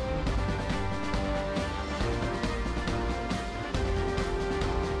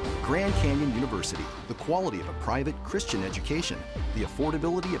 Grand Canyon University, the quality of a private Christian education, the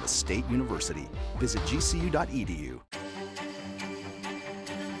affordability of a state university. Visit gcu.edu.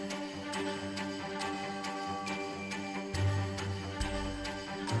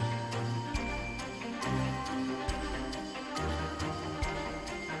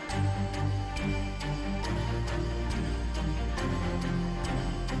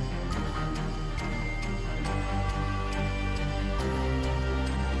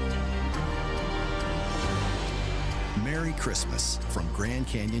 Merry Christmas from Grand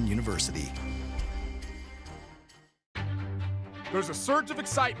Canyon University. There's a surge of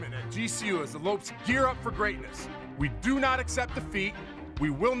excitement at GCU as the Lopes gear up for greatness. We do not accept defeat. We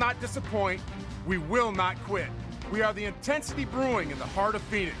will not disappoint. We will not quit. We are the intensity brewing in the heart of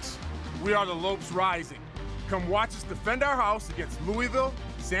Phoenix. We are the Lopes rising. Come watch us defend our house against Louisville,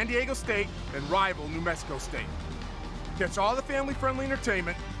 San Diego State, and rival New Mexico State. Catch all the family-friendly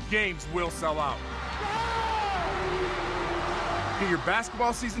entertainment. Games will sell out. Get your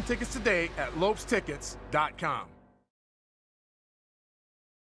basketball season tickets today at lopestickets.com.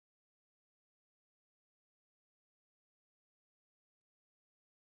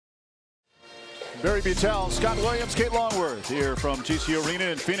 Barry Butel, Scott Williams, Kate Longworth here from GCU Arena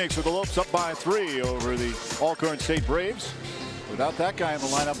in Phoenix with the Lopes up by 3 over the Alcorn State Braves. Without that guy in the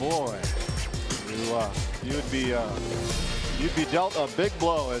lineup, boy, you'd be dealt a big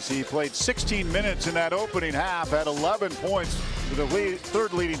blow as he played 16 minutes in that opening half, had 11 points with the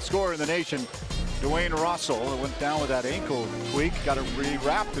third leading scorer in the nation, Dwayne Russell. Went down with that ankle tweak, got it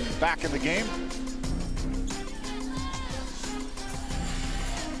re-wrapped and back in the game.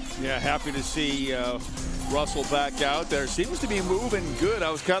 Yeah, happy to see Russell back out there. Seems to be moving good. I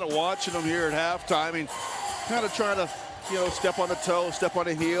was kind of watching him here at halftime. I mean, kind of trying to, step on the toe, step on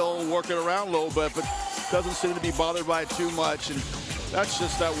the heel, working around a little bit, but doesn't seem to be bothered by it too much. And that's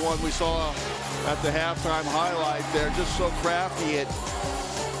just that one we saw at the halftime highlight there. Just so crafty at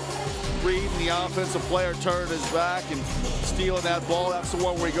reading the offensive player, turning his back and stealing that ball. That's the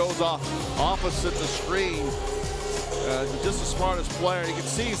one where he goes off opposite the screen. Just the smartest player. You can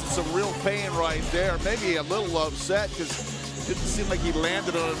see he's in some real pain right there. Maybe a little upset because it didn't seem like he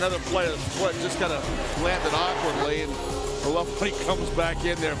landed on another player's foot. Just kind of landed awkwardly. And I love when he comes back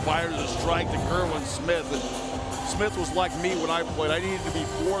in there, fires a strike to Kerwin Smith. And Smith was like me when I played. I needed to be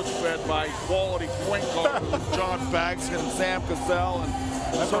force-fed by quality point guards, John Paxson and Sam Cassell and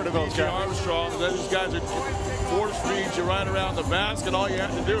I've heard of those guys. Armstrong. And then these guys are force-feed you right around the basket. All you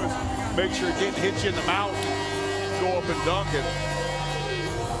have to do is make sure it didn't hit you in the mouth. Go up and dunk it.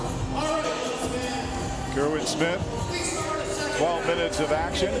 Kerwin Smith, 12 minutes of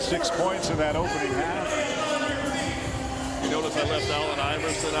action, 6 points in that opening half. You notice I left Allen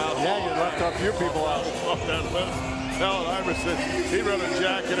Iverson out. Yeah, you left a few people out. Off that list. Allen Iverson, he'd rather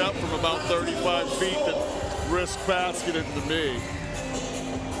jack it up from about 35 feet than risk passing it to me.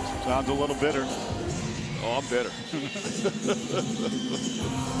 Sounds a little bitter. Oh, I'm bitter.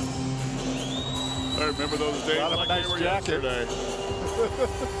 I remember those days like nice they were jacket. yesterday.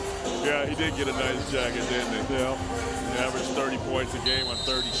 Yeah, he did get a nice jacket, didn't he? Yeah. He averaged 30 points a game on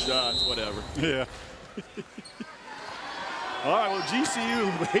 30 shots, whatever. Yeah. All right, well,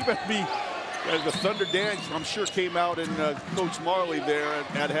 GCU, they better be, the Thunder dance, I'm sure, came out in Coach Marley there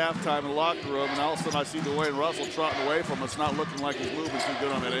at halftime in the locker room, and all of a sudden I see Dwayne Russell trotting away from us, not looking like he's moving too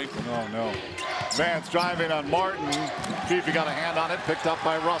good on that ankle. Oh, no. Vance driving on Martin. Fifi got a hand on it, picked up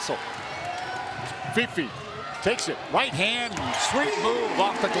by Russell. Fifi takes it, right hand, sweet move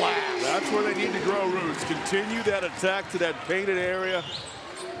off the glass. That's where they need to grow roots. Continue that attack to that painted area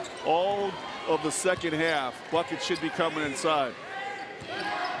all of the second half. Buckets should be coming inside.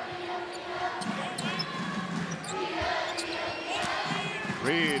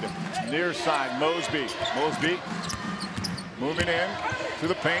 Reed, near side, Mosby. Mosby moving in to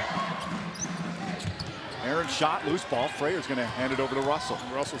the paint. Aaron shot, loose ball. Freier's going to hand it over to Russell.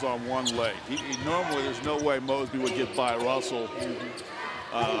 Russell's on one leg. Normally, there's no way Mosby would get by Russell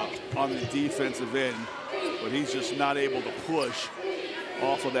on the defensive end, but he's just not able to push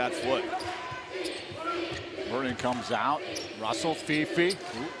off of that foot. Vernon comes out. Russell, Fifi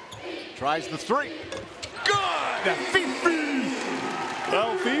tries the three. good. Fifi.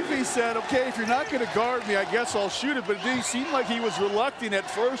 Well, Fifi said, okay, if you're not going to guard me, I guess I'll shoot it. But it didn't seem like he was reluctant at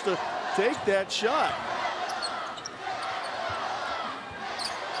first to take that shot.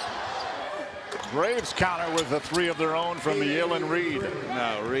 Braves counter with a 3 of their own from Yalen Reed.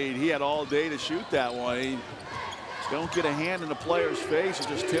 No, Reed, he had all day to shoot that one. He don't get a hand in the player's face and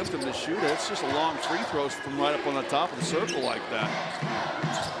just tempt him to shoot it. It's just a long free throw from right up on the top of the circle like that.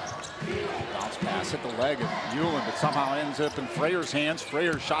 Bounce pass hit the leg of Yulin, but somehow ends up in Freyer's hands.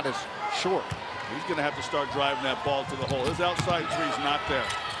 Freyer's shot is short. He's going to have to start driving that ball to the hole. His outside three's not there.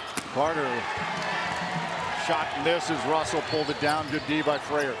 Carter shot misses. Russell pulled it down. Good D by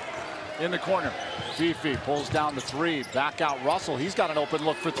Freyer. In the corner, Fifi pulls down the 3. Back out Russell. He's got an open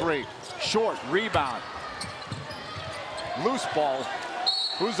look for 3. Short rebound. Loose ball.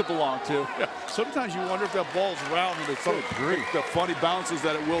 Who's it belong to? Yeah. Sometimes you wonder if that ball's rounded. It's the funny bounces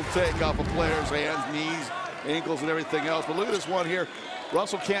that it will take off a player's hands, knees, ankles, and everything else. But look at this one here.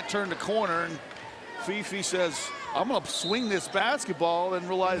 Russell can't turn the corner, and Fifi says, I'm going to swing this basketball, and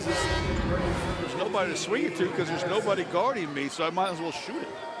realizes there's nobody to swing it to because there's nobody guarding me, so I might as well shoot it.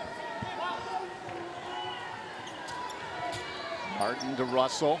 Martin to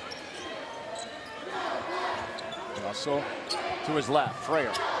Russell. Russell to his left.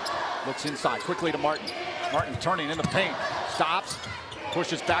 Freyer looks inside quickly to Martin. Martin turning in the paint. Stops.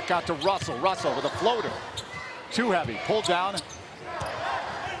 Pushes back out to Russell. Russell with a floater. Too heavy. Pulled down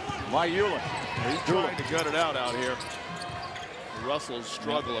by Yulin. He's trying to gut it out here. Russell's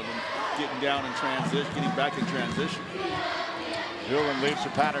struggling and getting down in transition, getting back in transition. Yulin leaves for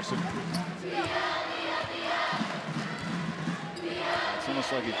Patterson. It's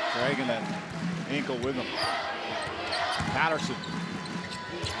almost like he's dragging that ankle with him. Patterson.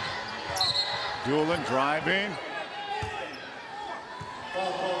 Doolin driving.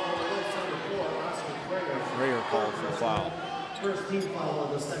 Freyer called for a foul. First team foul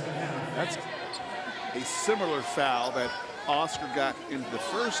of the second half. That's a similar foul that Oscar got in the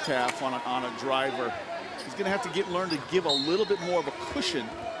first half on a driver. He's going to have to learn to give a little bit more of a cushion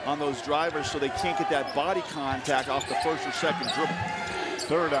on those drivers so they can't get that body contact off the first or second dribble.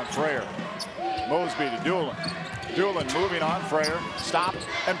 Third on Freyer. Mosby to Doolin. Doolin moving on Freyer. Stop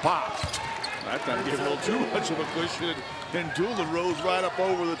and pops. That time gave a little too much of a cushion, and Doolin rose right up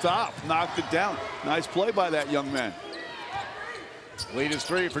over the top, knocked it down. Nice play by that young man. Lead is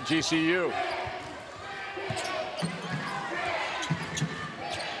 3 for GCU.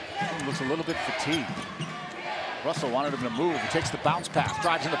 He looks a little bit fatigued. Russell wanted him to move. He takes the bounce pass,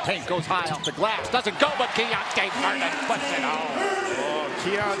 drives in the paint, goes high off the glass. Doesn't go, but Keontae Vernon puts it home. Oh,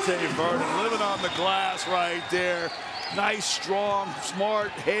 Keontae Vernon living on the glass right there. Nice, strong,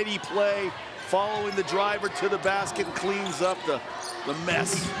 smart, heady play. Following the driver to the basket and cleans up the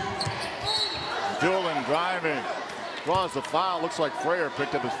mess. Doolin driving. Draws the foul. Looks like Freyer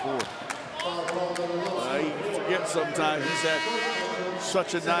picked up his 4th. You forget sometimes he's had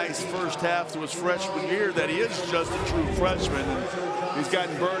such a nice first half to his freshman year that he is just a true freshman. And he's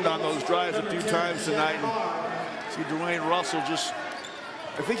gotten burned on those drives a few times tonight. And see Dwayne Russell just,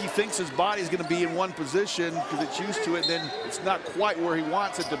 I think he thinks his body's going to be in one position because it's used to it, and then it's not quite where he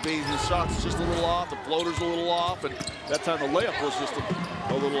wants it to be. His shot's just a little off, the floater's a little off, and that time the layup was just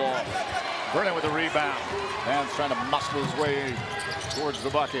a little off. Vernon with a rebound. Man's trying to muscle his way towards the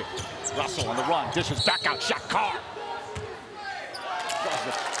bucket. Russell on the run, dishes back out, shot Carr.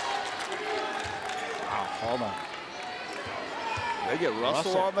 Wow, hold on. They get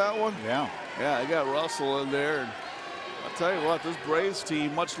Russell on that one? Yeah. Yeah, they got Russell in there. And I'll tell you what, this Braves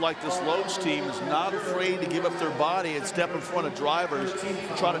team, much like this Lopes team, is not afraid to give up their body and step in front of drivers to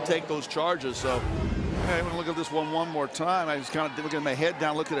try to take those charges. So, hey, I'm going to look at this one more time. I was kind of looking at my head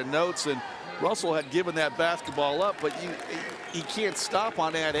down, looking at notes, and Russell had given that basketball up, but he can't stop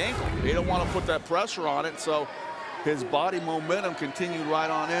on that ankle. They don't want to put that pressure on it, so his body momentum continued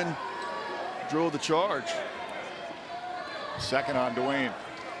right on in, drove the charge. Second on Dwayne.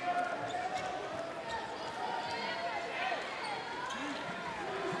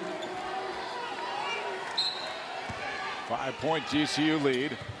 Five-point GCU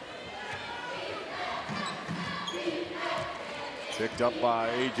lead. Picked up by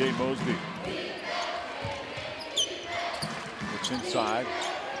A.J. Mosby. Looks inside.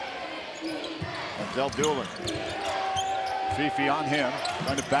 Del Doolin. Fifi on him.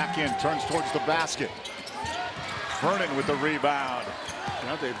 Trying to back in. Turns towards the basket. Vernon with the rebound.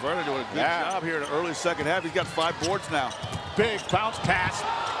 Keontae Vernon doing a good job here in the early second half. He's got 5 boards now. Big bounce pass.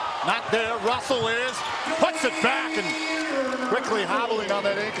 Not there. Russell is. Puts it back and quickly hobbling on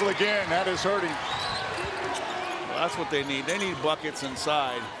that ankle again. That is hurting. That's what they need. They need buckets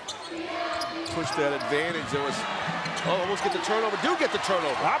inside. Push that advantage. There was, almost get the turnover. Do get the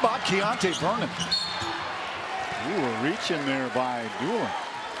turnover. How about Keontae Vernon? You were reaching there by Doolin.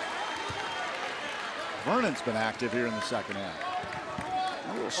 Vernon's been active here in the second half.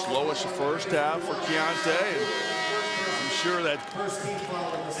 A little slowish the first half for Keontae. I'm sure that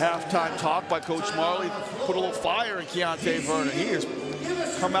halftime talk by Coach Marley put a little fire in Keontae Vernon. He has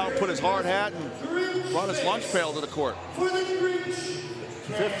come out and put his hard hat and brought his lunch pail to the court.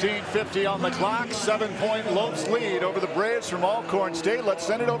 15:50 on the clock. 7-point Lopes lead over the Braves from Alcorn State. Let's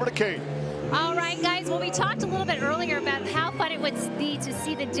send it over to Kate. All right, guys. Well, we talked a little bit earlier about how fun it would be to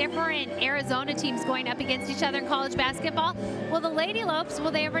see the different Arizona teams going up against each other in college basketball. Well, the Lady Lopes,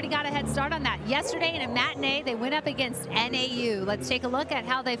 well, they already got a head start on that. Yesterday in a matinee, they went up against NAU. Let's take a look at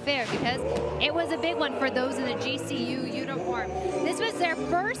how they fared, because it was a big one for those in the GCU uniform. This was their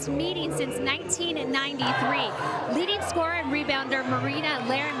first meeting since 1993. Leading scorer and rebounder Marina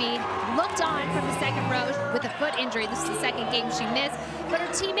Laramie looked on from the second row with a foot injury. This is the second game she missed, but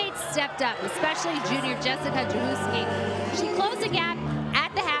her teammates stepped up, especially junior Jessica Jahuski. She closed the gap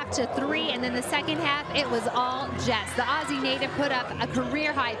at the half to 3, and then the second half, it was all Jess. The Aussie native put up a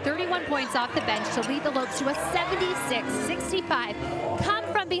career-high 31 points off the bench to lead the Lopes to a 76-65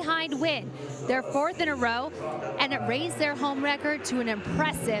 come-from-behind win. Their fourth in a row, and it raised their home record to an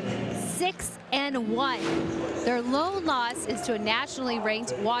impressive 6-1. Their lone loss is to a nationally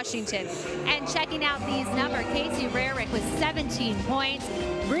ranked Washington. And checking out these numbers, Casey Rarick with 17 points.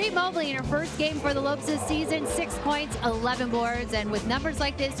 Bree Mobley in her first game for the Lopes this season, 6 points, 11 boards. And with numbers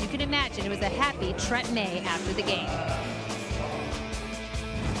like this, you can imagine it was a happy Trent May after the game.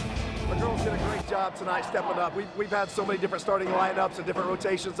 The girls did a great job tonight stepping up. We've had so many different starting lineups and different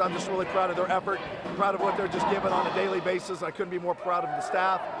rotations. I'm just really proud of their effort, proud of what they're just giving on a daily basis. I couldn't be more proud of the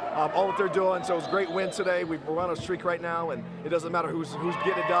staff, all that they're doing. So it was a great win today. We're on a streak right now, and it doesn't matter who's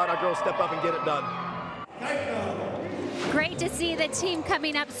getting it done. Our girls step up and get it done. Great to see the team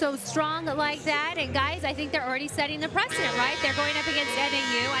coming up so strong like that. And guys, I think they're already setting the precedent, right? They're going up against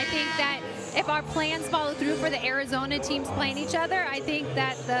NAU. I think that if our plans follow through for the Arizona teams playing each other, I think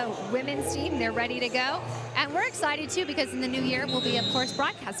that the women's team, they're ready to go. And we're excited too, because in the new year, we'll be, of course,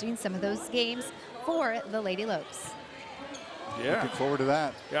 broadcasting some of those games for the Lady Lopes. Yeah. Looking forward to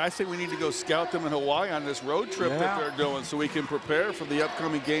that. Yeah, I think we need to go scout them in Hawaii on this road trip that they're doing, so we can prepare for the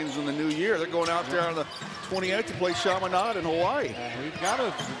upcoming games in the new year. They're going out there on the 28th to play Chaminade in Hawaii. We've got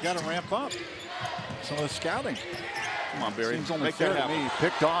to ramp up some of the scouting. Come on, Barry. Seems only Make fair that to happen. me.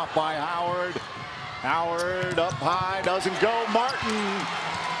 Picked off by Howard. Howard up high, doesn't go. Martin.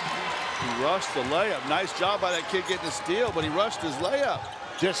 He rushed the layup. Nice job by that kid getting the steal, but he rushed his layup.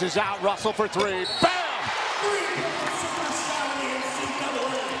 Just is out. Russell for 3. Bam!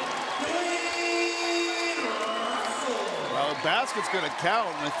 Well, the basket's going to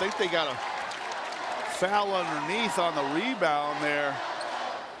count, and I think they got a foul underneath on the rebound there.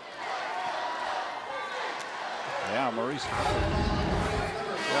 Yeah, Maurice.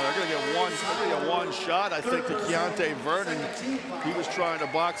 Yeah, they're going to get one shot, I think, to Keontae Vernon. He was trying to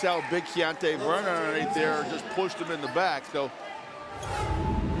box out big Keontae Vernon underneath there, just pushed him in the back. So,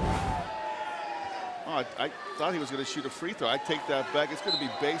 I thought he was going to shoot a free throw. I take that back. It's going to be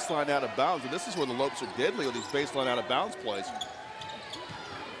baseline out of bounds, and this is where the Lopes are deadly with these baseline out of bounds plays.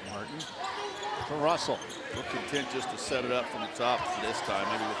 Martin for Russell. We're content just to set it up from the top this time.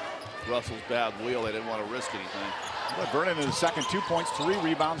 Maybe with Russell's bad wheel, they didn't want to risk anything. But Vernon in the second, 2 points, 3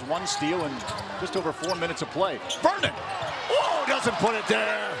 rebounds, 1 steal, and just over 4 minutes of play. Vernon! Whoa, doesn't put it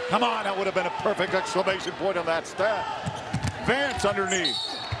there. Come on, that would have been a perfect exclamation point on that stat. Vance underneath.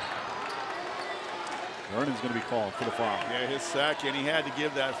 Vernon's going to be called for the foul. Yeah, his second. He had to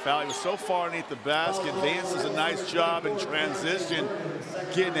give that foul. He was so far underneath the basket. Vance does a nice job in transition,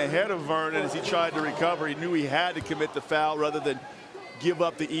 getting ahead of Vernon as he tried to recover. He knew he had to commit the foul rather than give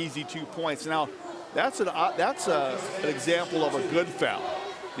up the easy 2 points. Now, that's an example of a good foul.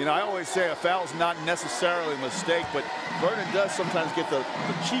 You know, I always say a foul is not necessarily a mistake, but Vernon does sometimes get the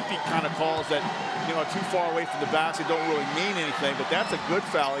cheapy kind of calls that, you know, are too far away from the basket, don't really mean anything, but that's a good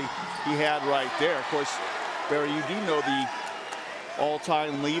foul he had right there. Of course, Barry, you do know the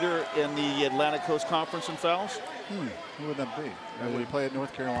all-time leader in the Atlantic Coast Conference in fouls? Who would that be? Did he play at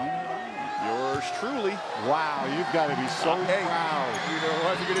North Carolina? Yours truly. Wow, you've got to be so proud. You know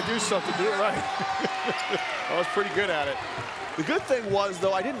what? You're going to do something, do it right. I was pretty good at it. The good thing was,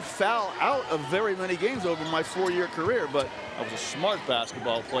 though, I didn't foul out of very many games over my 4-year career, but I was a smart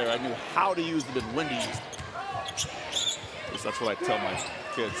basketball player. I knew how to use them and when to use them. At least that's what I tell my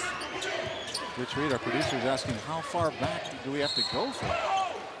kids. Rich Reed, our producer, is asking how far back do we have to go for it?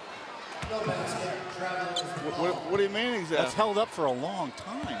 What do you mean exactly? That's held up for a long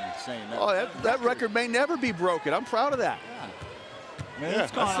time, he's saying that. Oh, that record may never be broken. I'm proud of that. Yeah. I mean,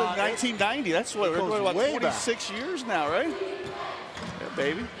 That's gone on, 1990. That's what we're going about 26 back. years now, right? Yeah,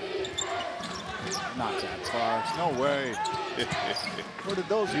 baby. Not that far. No way. Where did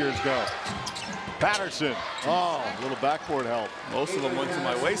those years go? Patterson. Oh, a little backboard help. Most of them went to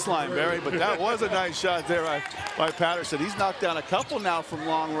my waistline, Barry, but that was a nice shot there by Patterson. He's knocked down a couple now from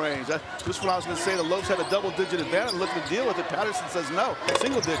long range. Just when I was going to say the Lopes had a double-digit advantage, looking to deal with it, Patterson says no,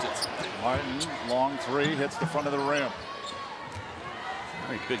 single digits. Martin, long three, hits the front of the rim. I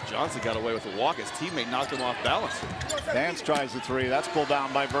think Big Johnson got away with a walk. His teammate knocked him off balance. Vance tries the three. That's pulled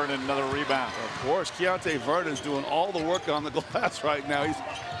down by Vernon. Another rebound. Of course, Keontae Vernon's doing all the work on the glass right now.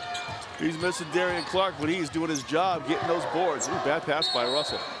 He's missing Darian Clark, but he's doing his job getting those boards. Ooh, bad pass by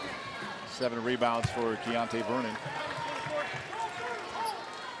Russell. 7 rebounds for Keontae Vernon.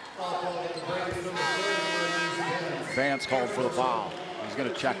 Vance called for the foul. He's going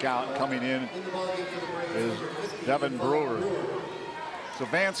to check out. Coming in is Devin Brewer. So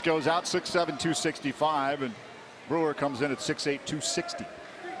Vance goes out 6'7", 265, and Brewer comes in at 6'8", 260.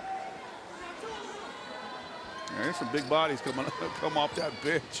 There's some big bodies come off that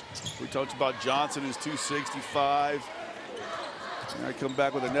bench. We talked about Johnson, who's 265. And I come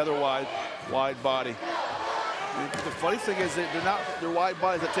back with another wide body. The funny thing is that they're wide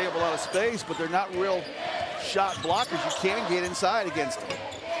bodies that take up a lot of space, but they're not real shot blockers. You can get inside against them.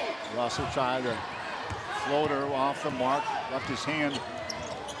 Russell tried a floater off the mark, left his hand.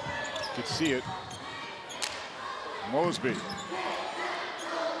 Could see it. Mosby,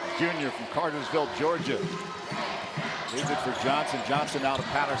 junior from Cartersville, Georgia. Leaves it for Johnson. Johnson out to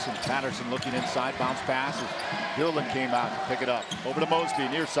Patterson. Patterson looking inside. Bounce pass. Dillon came out to pick it up. Over to Mosby,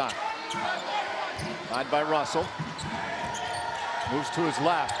 near side. Side by Russell. Moves to his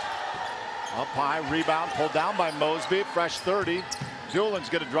left. Up high, rebound, pulled down by Mosby. Fresh 30. Dillon's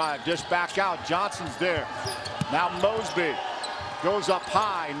going to drive. Dish back out. Johnson's there. Now Mosby goes up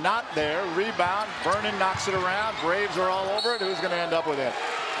high. Not there. Rebound. Vernon knocks it around. Braves are all over it. Who's going to end up with it?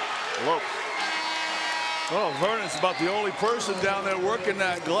 Lopes. Well, Vernon's about the only person down there working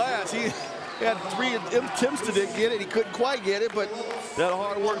that glass. He had 3 attempts to get it. He couldn't quite get it, but that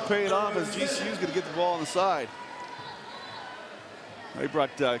hard work paid off as GCU's going to get the ball on the side. They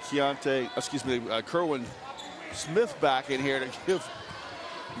brought Kerwin Smith back in here to give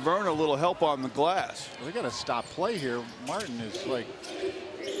Vernon a little help on the glass. Well, they got to stop play here. Martin is like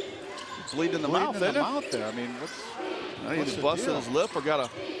bleeding in the mouth, there. I mean, he's busted his lip or got a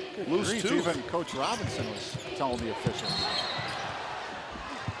loose tooth. Even Coach Robinson was telling the officials.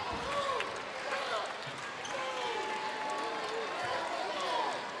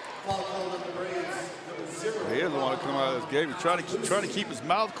 He doesn't want to come out of this game. He's trying to keep his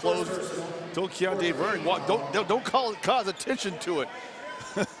mouth closed until Keontae Vernon. Don't cause attention to it.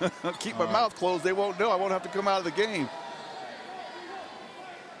 Keep my mouth closed. They won't know. I won't have to come out of the game.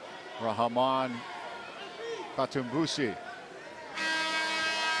 Rahman Katumbusi.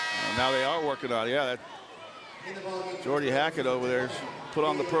 Now they are working on it. Yeah, Jordy Hackett over there put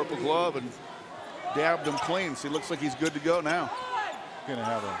on the purple glove and dabbed him clean. So he looks like he's good to go now. Gonna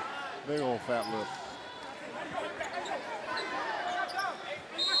have a big old fat lip.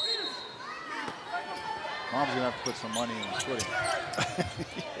 Mom's gonna have to put some money in his footing.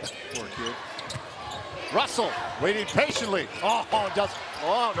 Poor kid. Russell waiting patiently. Oh,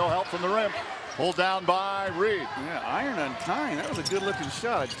 no help from the rim. Pulled down by Reed. Yeah, iron on time. That was a good-looking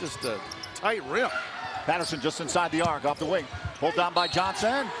shot. Just a tight rim. Patterson just inside the arc, off the wing. Pulled down by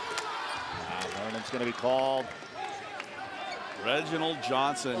Johnson. Vernon's going to be called. Reginald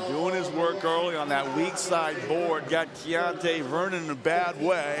Johnson doing his work early on that weak side board. Got Keontae Vernon in a bad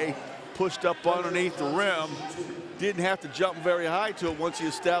way. Pushed up underneath the rim. Didn't have to jump very high to it once he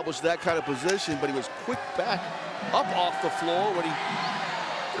established that kind of position, but he was quick back up off the floor when he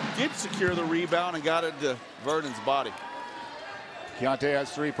did secure the rebound and got it to Vernon's body. Keontae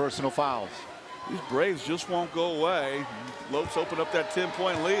has 3 personal fouls. These Braves just won't go away. Lopes opened up that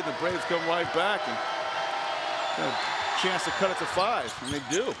 10-point lead. The Braves come right back and got a chance to cut it to 5, and they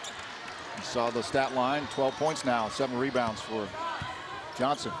do. You saw the stat line, 12 points now, 7 rebounds for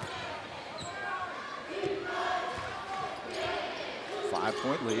Johnson.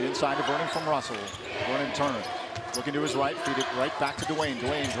 5-point lead inside to Vernon from Russell. Vernon Turner looking to his right, feed it right back to Dwayne.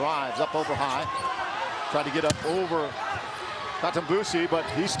 Dwayne drives up over high. Tried to get up over Katambusi, but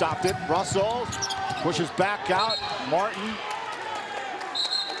he stopped it. Russell pushes back out. Martin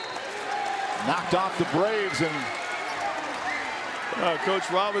knocked off the Braves, and Coach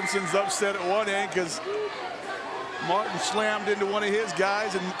Robinson's upset at one end because Martin slammed into one of his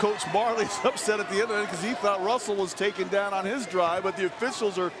guys, and Coach Marley's upset at the other end because he thought Russell was taken down on his drive, but the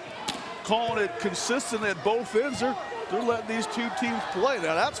officials are calling it consistent at both ends. They're letting these two teams play.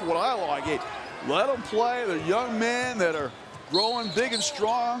 Now, that's what I like. Hey, let them play. They're young men that are growing big and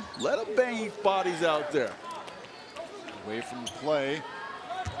strong. Let them bang each bodies out there. Away from the play.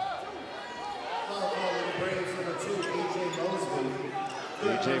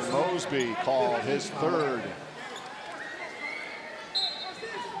 A.J. Mosby called his third.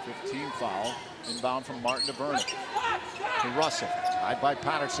 15 foul. Inbound from Martin to Vernon. To Russell. Tied by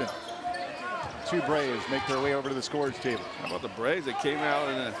Patterson. Two Braves make their way over to the scorers table. How about the Braves? They came out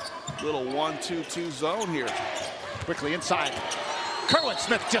in a little 1-2-2 zone here. Quickly inside. Kerwin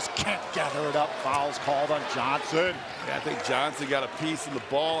Smith just can't gather it up. Fouls called on Johnson. Yeah, I think Johnson got a piece of the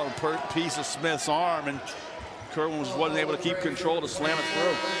ball and a piece of Smith's arm, and Kerwin wasn't able to keep control to slam it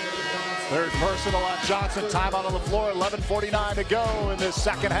through. Third personal on Johnson. Timeout on the floor. 11:49 to go in this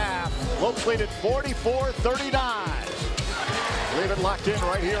second half. Lopes lead at 44-39. Leave it locked in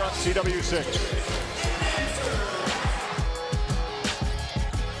right here on CW6.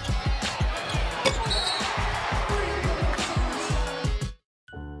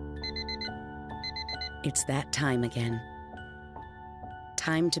 It's that time again.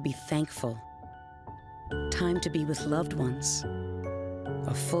 Time to be thankful. Time to be with loved ones.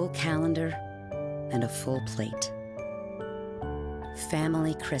 A full calendar and a full plate.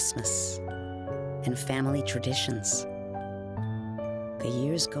 Family Christmas and family traditions. The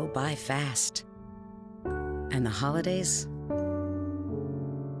years go by fast. And the holidays,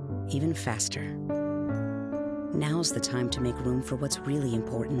 even faster. Now's the time to make room for what's really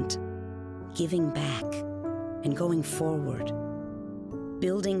important. Giving back and going forward.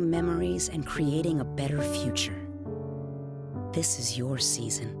 Building memories and creating a better future. This is your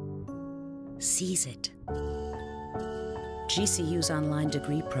season. Seize it. GCU's online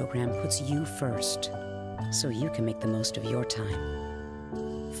degree program puts you first, so you can make the most of your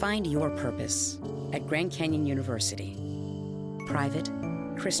time. Find your purpose at Grand Canyon University. Private,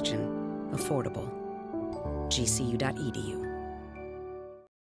 Christian, affordable. GCU.edu.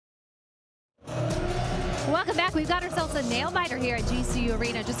 Welcome back. We've got ourselves a nail-biter here at GCU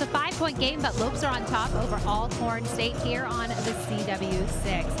Arena. Just a 5-point game, but Lopes are on top over Alcorn State here on the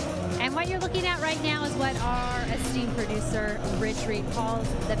CW6. And what you're looking at right now is what our esteemed producer, Rich Reed, calls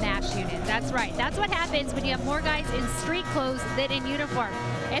the MASH unit. That's right. That's what happens when you have more guys in street clothes than in uniform.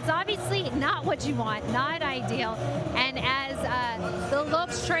 It's obviously not what you want, not ideal. And as the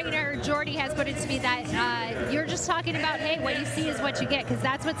Lopes trainer, Jordy, has put it to me, that you're just talking about, hey, what you see is what you get, because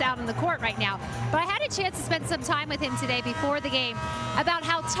that's what's out on the court right now. But I had a chance to spend some time with him today before the game about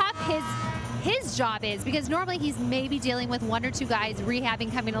how tough his job is, because normally he's maybe dealing with 1 or 2 guys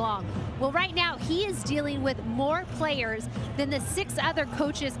rehabbing coming along. Well, right now he is dealing with more players than the 6 other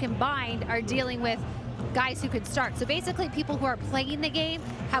coaches combined are dealing with guys who could start. So basically people who are playing the game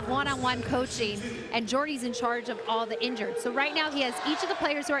have one-on-one coaching, and Jordy's in charge of all the injured. So right now he has each of the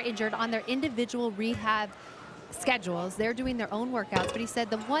players who are injured on their individual rehab schedules. They're doing their own workouts, but he said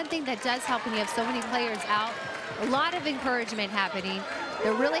the one thing that does help when you have so many players out, a lot of encouragement happening.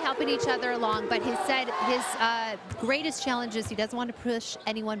 They're really helping each other along, but he said his greatest challenge is he doesn't want to push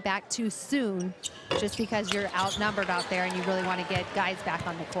anyone back too soon, just because you're outnumbered out there and you really want to get guys back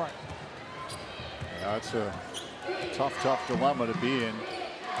on the court. Yeah, it's a tough dilemma to be in.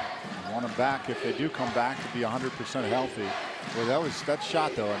 You want them back, if they do come back, to be 100% healthy. Well, that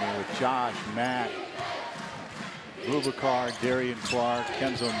shot though, I mean, with Josh, Matt, Bubakar, Darian Clark,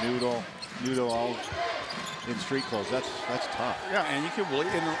 Kenzo Nudo all in street clothes. That's tough. Yeah, and you can believe,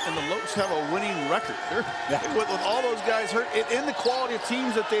 and the Lopes have a winning record. With all those guys hurt, in the quality of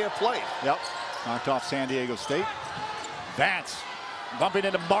teams that they have played. Yep. Knocked off San Diego State. Vance bumping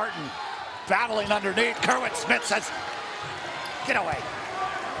into Martin, battling underneath. Kerwin Smith says, "Get away."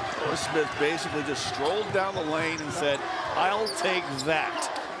 Kerwin Smith basically just strolled down the lane and said, "I'll take that."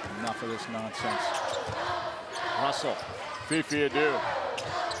 Enough of this nonsense. Russell, Fifi Adu.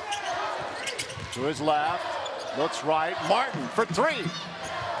 To his left, looks right. Martin for 3.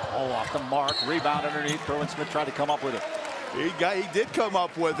 Oh, off the mark. Rebound underneath. Kerwin Smith tried to come up with it. He did come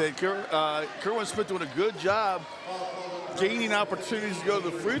up with it. Kerwin Smith doing a good job gaining opportunities to go to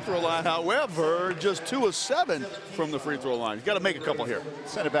the free throw line. However, just 2 of 7 from the free throw line. He's got to make a couple here.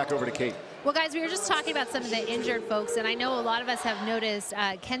 Send it back over to Kate. Well, guys, we were just talking about some of the injured folks, and I know a lot of us have noticed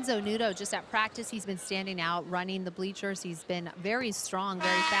Kenzo Nudo just at practice. He's been standing out, running the bleachers. He's been very strong,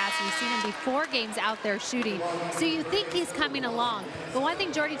 very fast. We've seen him before games out there shooting. So you think he's coming along. But one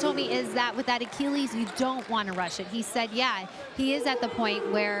thing Jordy told me is that with that Achilles, you don't want to rush it. He said, yeah, he is at the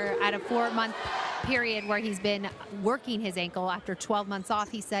point where at a 4-month period where he's been working his ankle after 12 months off.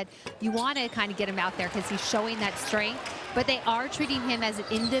 He said you want to kind of get him out there because he's showing that strength, but they are treating him as an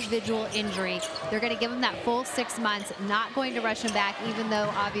individual injury. They're going to give him that full 6 months, not going to rush him back, even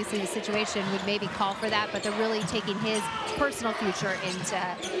though obviously the situation would maybe call for that, but they're really taking his personal future into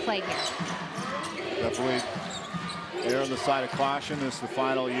play here. Definitely err on the side of caution. This is the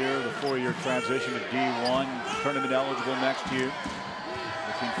final year, the 4-year transition to D1, tournament eligible next year.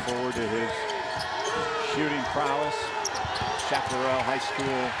 Looking forward to his shooting prowess. Chaparral High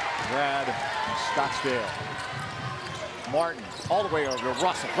School grad in Scottsdale. Martin all the way over to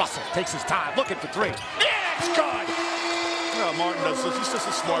Russell. Russell takes his time, looking for three. Yeah, it's good! Yeah, Martin does this. He's just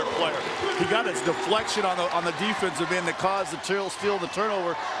a smart player. He got his deflection on the defensive end that caused the steal the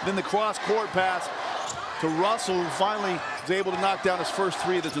turnover. Then the cross-court pass to Russell, who finally is able to knock down his first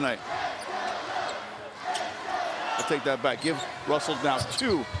three of the night. I'll take that back. Give Russell now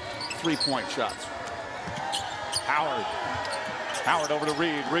 2 3-point shots. Howard over to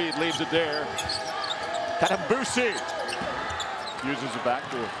Reed. Reed leaves it there. Katambusi uses the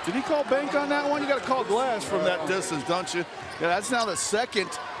backdoor. Did he call bank on that one? You got to call glass from that distance, don't you? Yeah, that's now the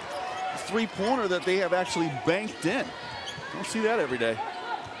second 3-pointer that they have actually banked in. Don't see that every day.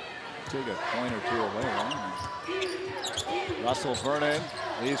 Take a point or two away, right? Russell Vernon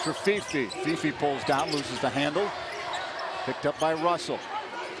leaves for Fifi. Fifi pulls down, loses the handle. Picked up by Russell.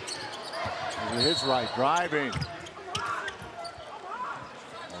 Over his right, driving.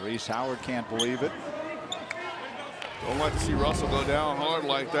 Maurice Howard can't believe it. Don't like to see Russell go down hard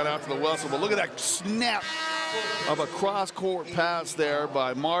like that after the whistle, but look at that snap of a cross-court pass there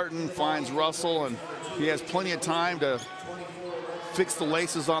by Martin. Finds Russell, and he has plenty of time to fix the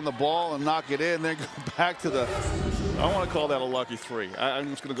laces on the ball and knock it in, then go back to the, I don't want to call that a lucky three. I'm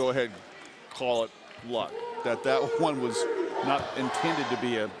just going to go ahead and call it luck. That one was not intended to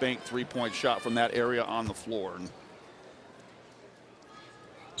be a bank 3-point shot from that area on the floor.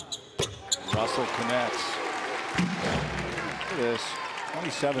 Russell connects. Look at this.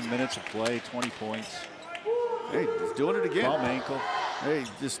 27 minutes of play, 20 points. Hey, he's doing it again. Bum ankle. Hey,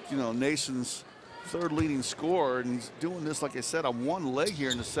 just, you know, nation's third leading scorer, and he's doing this, like I said, on one leg here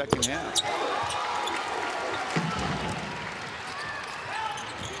in the second half.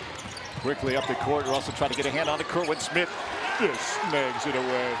 Quickly up the court. Russell trying to get a hand on it. Kerwin Smith just snags it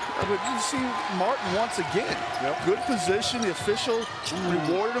away. But you see Martin once again. Yep. Good position. The official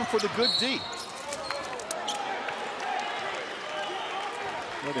rewarded him for the good D.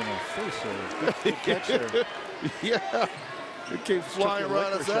 What in the face of good catch there. Yeah. It came flying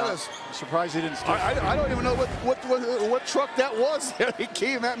right at us. Surprised he didn't stick. I don't even know what truck that was. He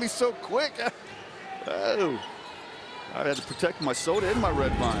came at me so quick. Oh. I had to protect my soda and my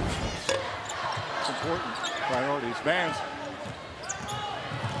red vines. It's important. Priorities. Vance.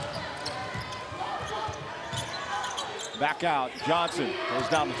 Back out. Johnson goes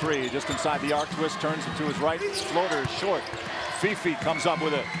down the three. Just inside the arc. Twist, turns it to his right. Floater is short. Fifi comes up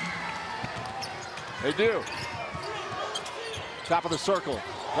with it. They do. Top of the circle.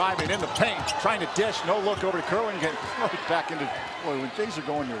 Driving in the paint. Trying to dish. No look over to Kerwin. Again. Right back into. Boy, when things are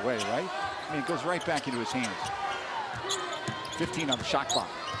going your way, right? I mean, it goes right back into his hands. 15 on the shot clock.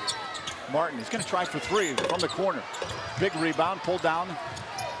 Martin is going to try for three from the corner. Big rebound, pulled down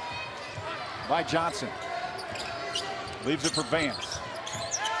by Johnson. Leaves it for Vance.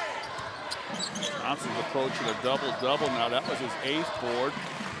 Johnson's approaching a double-double now. That was his 8th board.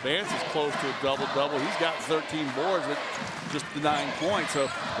 Vance is close to a double-double. He's got 13 boards at just the 9 points. So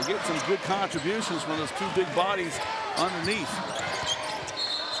we get some good contributions from those two big bodies underneath.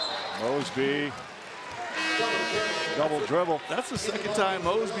 Mosby. Double dribble. That's the second time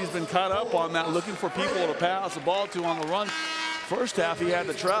Mosby's been caught up on that, looking for people to pass the ball to on the run. First half he had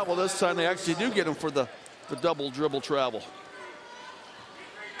to travel. This time they actually do get him for the double dribble travel.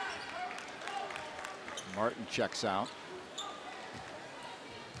 Martin checks out.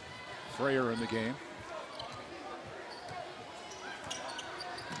 Freyer in the game.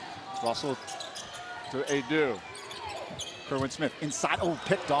 Russell to Adu. Kerwin Smith inside. Oh,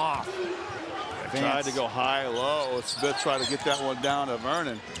 picked off. Tried to go high-low. Smith tried to get that one down to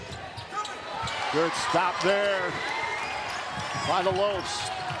Vernon. Good stop there by the Lopes.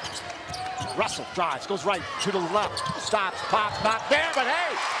 Russell drives, goes right to the left, stops, pops, not there, but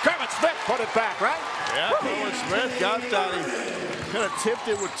hey, Kerwin Smith put it back, right? Yeah, Kerwin Smith got that. He kind of tipped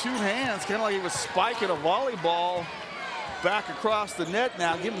it with 2 hands, kind of like he was spiking a volleyball back across the net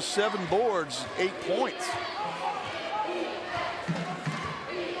now. Give him 7 boards, 8 points.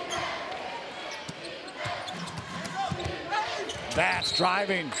 That's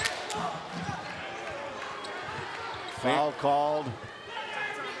driving. Foul called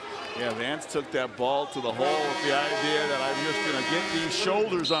Yeah, Vance took that ball to the hole with the idea that I'm just going to get these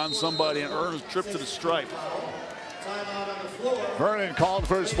shoulders on somebody and earn a trip to the stripe. Vernon called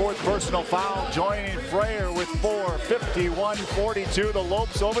for his 4th personal foul, joining Freyer with 4. 51-42, the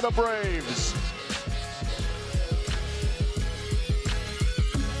Lopes over the Braves.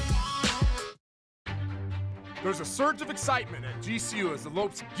 There's a surge of excitement at GCU as the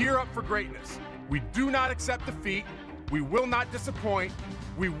Lopes gear up for greatness. We do not accept defeat. We will not disappoint.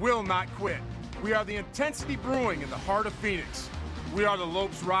 We will not quit. We are the intensity brewing in the heart of Phoenix. We are the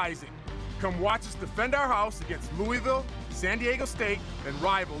Lopes rising. Come watch us defend our house against Louisville, San Diego State, and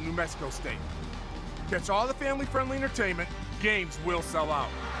rival New Mexico State. Catch all the family-friendly entertainment. Games will sell out.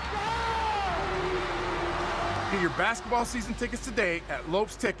 Get your basketball season tickets today at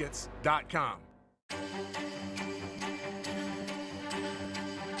lopestickets.com.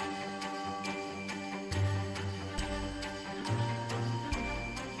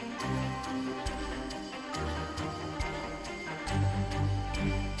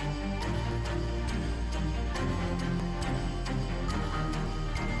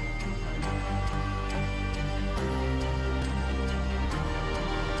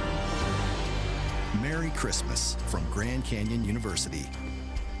 Merry Christmas from Grand Canyon University.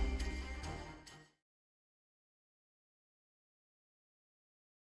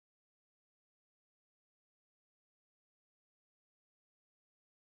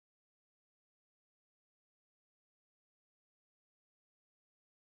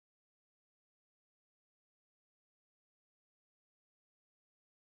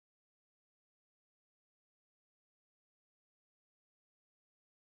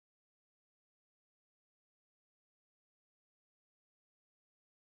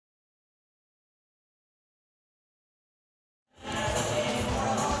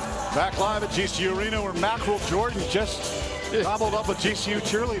 Back live at GCU Arena where Mackerel Jordan just gobbled up a GCU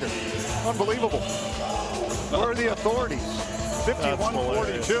cheerleader. Unbelievable. Where are the authorities?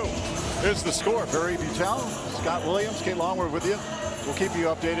 51-42 is the score. Barry Butel, Scott Williams, Kate Longworth with you. We'll keep you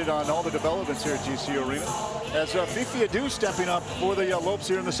updated on all the developments here at GCU Arena. As Fifi Adu stepping up for the Lopes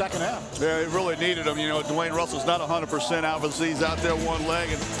here in the second half. Yeah, he really needed him. You know, Dwayne Russell's not 100% out, but he's out there one leg,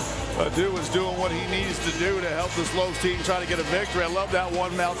 and Adu is doing what he needs to do to help this Lopes team try to get a victory. I love that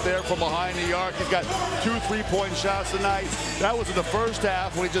one out there from behind the arc. He's got 2 3-point shots tonight. That was in the first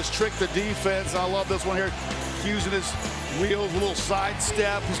half when he just tricked the defense. I love this one here, using his wheels, a little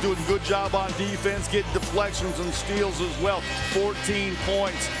sidestep. He's doing a good job on defense, getting deflections and steals as well. 14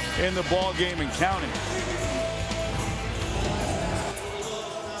 points in the ball game and counting.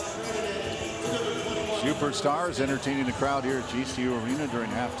 Superstars entertaining the crowd here at GCU Arena during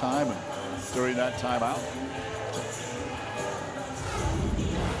halftime and during that timeout.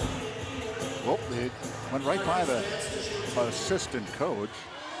 Well, they went right by the assistant coach.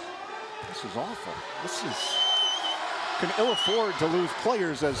 This is awful. This is can ill afford to lose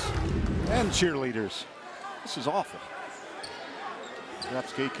players and cheerleaders. This is awful.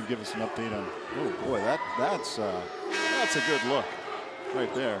 Perhaps Kate can give us an update on. Oh boy, that's a good look.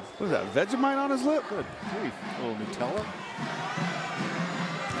 Right there. What is that, Vegemite on his lip? Good grief. A little Nutella.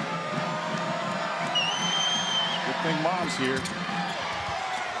 Good thing Mom's here.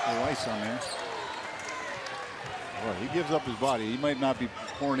 A little ice on there. Boy, he gives up his body. He might not be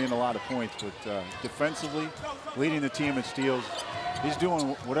pouring in a lot of points, but defensively, leading the team in steals. He's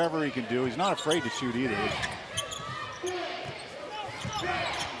doing whatever he can do. He's not afraid to shoot either.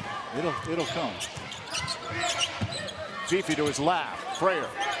 It'll come. Fifi to his left. Freyer.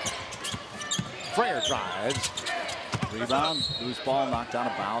 Freyer drives. Rebound. Loose ball knocked out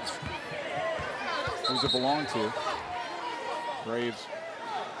of bounds. Who's it belong to? Braves.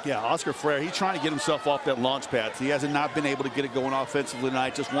 Yeah, Oscar Freyer, he's trying to get himself off that launch pad. He hasn't not been able to get it going offensively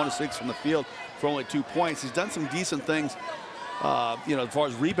tonight. Just 1 of 6 from the field for only 2 points. He's done some decent things, you know, as far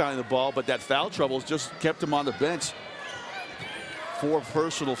as rebounding the ball, but that foul trouble has just kept him on the bench. 4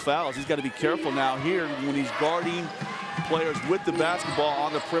 personal fouls. He's got to be careful now here when he's guarding players with the basketball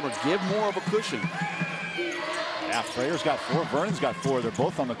on the perimeter. Give more of a cushion. Yeah, Freyer's got 4. Vernon's got 4. They're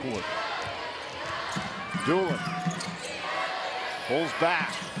both on the court. Doolin pulls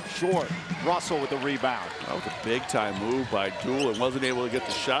back. Short. Russell with the rebound. That was a big-time move by Doolin. Wasn't able to get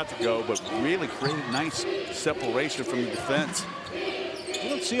the shot to go, but really created nice separation from the defense. You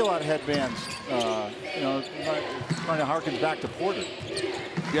don't see a lot of headbands, you know, kind of harkens back to Porter.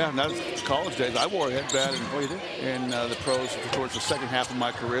 Yeah, that's college days. I wore a headband in the pros towards the second half of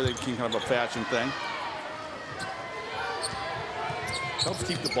my career. They became kind of a fashion thing. Helps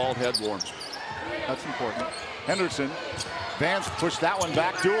keep the bald head warm. That's important. Henderson. Vance pushed that one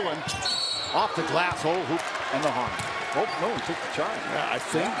back. Doolin off the glass. Oh, hoop and the harm. Oh, no, he took the charge.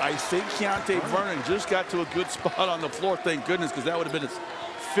 Yeah, I think Keontae Vernon just got to a good spot on the floor, thank goodness, because that would have been his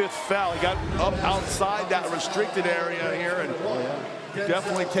 5th foul. He got up outside that restricted area here and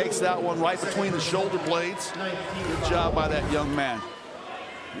definitely takes that one right between the shoulder blades. Good job by that young man.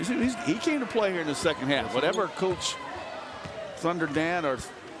 He came to play here in the second half. Whatever Coach Thunder Dan or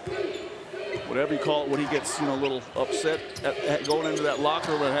whatever you call it when he gets, a little upset at going into that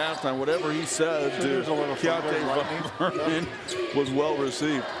locker room at halftime, whatever he said to Keontae Vernon was well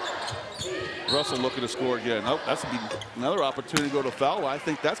received. Russell looking to score again. Oh, that's going to be another opportunity to go to foul. I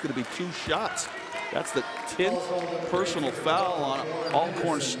think that's going to be 2 shots. That's the 10th personal foul on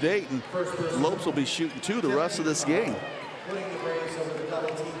Alcorn State, and Lopes will be shooting 2 the rest of this game.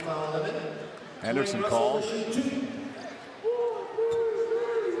 Henderson called.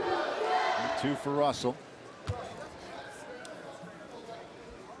 2 for Russell.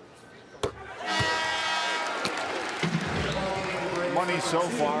 Money so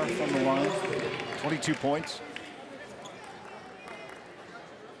far from the line. 22 points.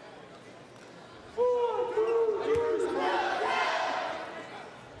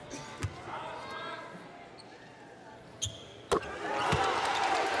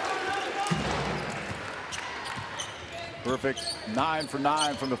 Perfect 9 for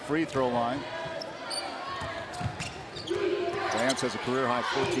 9 from the free throw line. Vance has a career high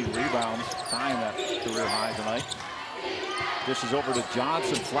 14 rebounds, tying that career high tonight. Dishes over to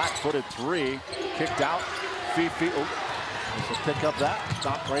Johnson, flat-footed 3, kicked out. Fifi, will pick up that,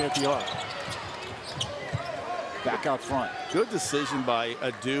 stopped right at the arc. Back out front. Good decision by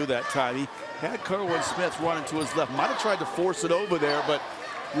Adu that time. He had Kerwin Smith running to his left. Might have tried to force it over there, but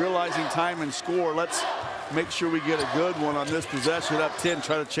realizing time and score, let's make sure we get a good one on this possession. Up 10,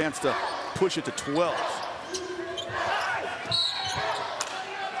 try a chance to push it to 12.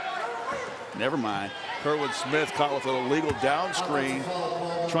 Never mind. Kerwin Smith caught with an illegal down screen,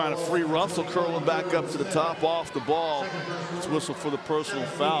 trying to free Russell. Kerwin back up to the top off the ball. It's whistle for the personal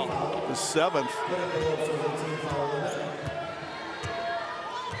foul, the 7th.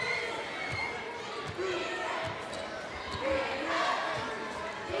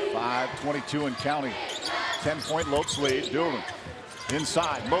 .22 and counting. 10-point Lopes lead. Doolan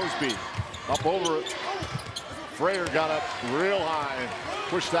inside. Mosby up over it. Frayer got up real high.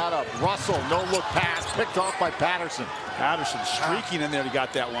 Pushed that up. Russell, no look pass. Picked off by Patterson. Patterson streaking in there. He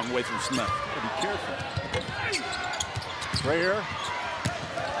got that one away from Smith. Be careful. Frayer.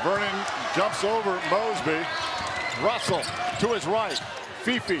 Vernon jumps over Mosby. Russell to his right.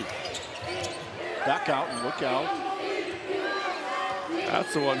 Fifi. Back out and look out.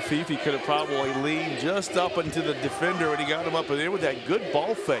 That's the one Fifi could have probably leaned just up into the defender, and he got him up in there with that good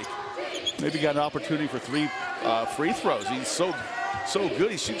ball fake. Maybe got an opportunity for 3 free throws. He's so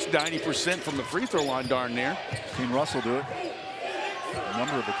good. He shoots 90% from the free throw line darn near. Seen Russell do it a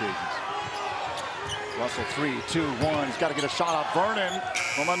number of occasions. Russell 3, 2, 1. He's got to get a shot off Vernon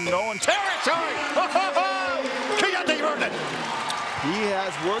from unknown territory. Keontae Vernon. He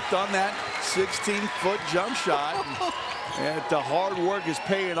has worked on that 16-foot jump shot. And the hard work is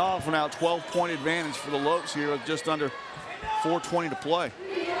paying off. Now 12-point advantage for the Lopes here with just under 4:20 to play.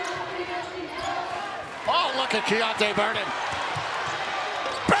 Oh, look at Keontae Vernon.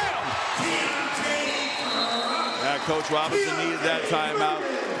 Bam! Yeah, Coach Robinson needed that timeout.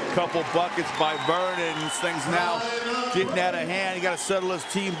 Couple buckets by Vernon. Things now getting out of hand. He got to settle his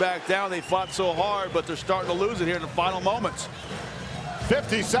team back down. They fought so hard, but they're starting to lose it here in the final moments.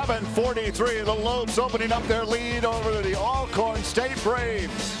 57-43, the Lopes opening up their lead over the Alcorn State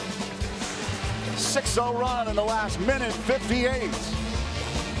Braves. 6-0 run in the last minute, 58.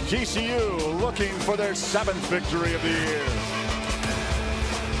 GCU looking for their 7th victory of the year.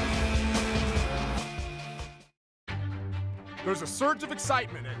 There's a surge of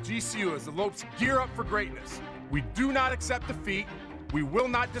excitement at GCU as the Lopes gear up for greatness. We do not accept defeat. We will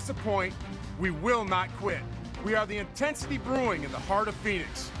not disappoint. We will not quit. We are the intensity brewing in the heart of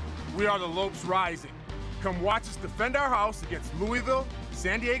Phoenix. We are the Lopes rising. Come watch us defend our house against Louisville,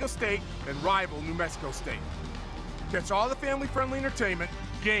 San Diego State, and rival New Mexico State. Catch all the family-friendly entertainment.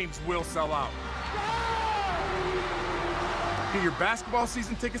 Games will sell out. Get your basketball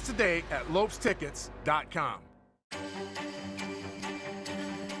season tickets today at lopestickets.com.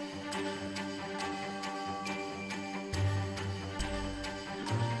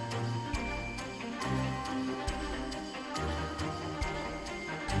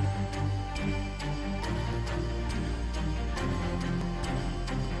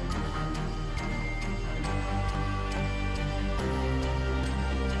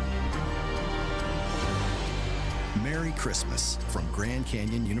 Merry Christmas from Grand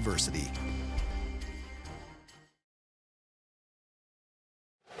Canyon University.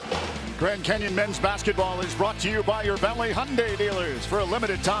 Grand Canyon men's basketball is brought to you by your Valley Hyundai dealers. For a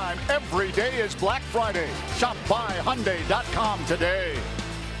limited time, every day is Black Friday. Shop buyhyundai.com today.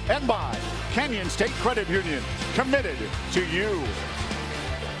 And by Canyon State Credit Union, committed to you.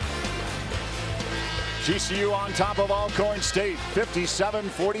 GCU on top of Alcorn State,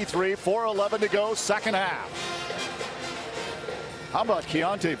 57-43, 4:11 to go, second half. How about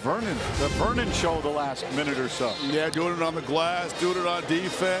Keontae Vernon? The Vernon show the last minute or so. Yeah, doing it on the glass, doing it on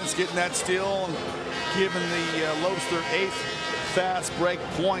defense, getting that steal, and giving the Lobes their 8th fast break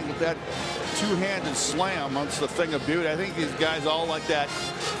point with that two-handed slam. That's the thing of beauty. I think these guys all like that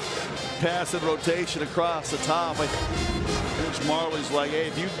pass and rotation across the top. Coach Marley's like, hey,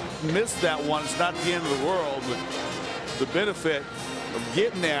 if you miss that one, it's not the end of the world, but the benefit of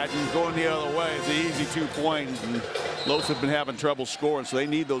getting that and going the other way is an easy 2-point. And Lobes have been having trouble scoring, so they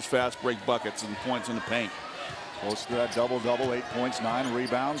need those fast break buckets and points in the paint. Close to that double-double, 8 points, 9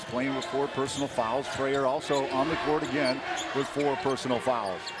 rebounds, playing with 4 personal fouls. Frayer also on the court again with 4 personal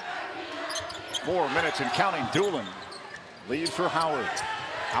fouls. 4 minutes and counting. Doolin leaves for Howard.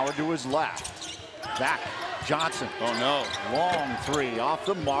 Howard to his left. Back. Johnson. Oh, no. Long 3 off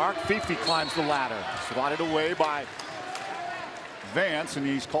the mark. Fifi climbs the ladder. Swatted away by Vance, and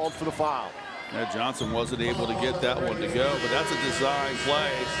he's called for the foul. Yeah, Johnson wasn't able to get that one to go, but that's a design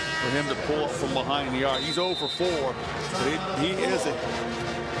play for him to pull up from behind the arc. He's 0 for 4, but he is a,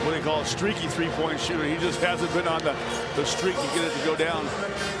 what they call a streaky 3-point shooter. He just hasn't been on the streak to get it to go down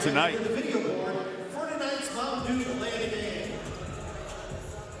tonight.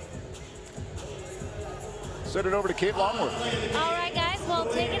 Send it over to Kate Longworth. All right, guys. Well,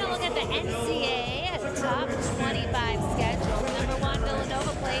 taking a look at the NCAA top 25 schedule. Number 1,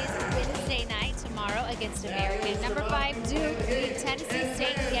 Villanova plays Wednesday night tomorrow against American. Number 5, Duke beat Tennessee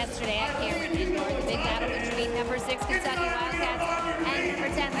State yesterday at Cameron Indoor. The big battle between number 6 Kentucky Wildcats and number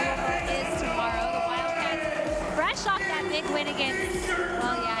 10 Louisville is tomorrow. The Wildcats, fresh off that big win against,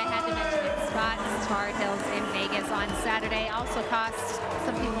 well, yeah, I had to mention it, Scott's Tar Heels in Vegas on Saturday. Also cost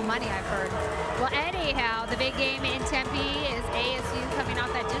some people money, I've heard. Well, anyhow, the big game in Tempe is ASU coming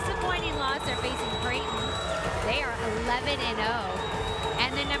off that disappointing loss. They're facing Creighton. They are 11-0. And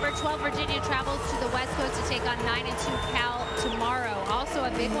then number 12, Virginia travels to the West Coast to take on 9-2 Cal tomorrow. Also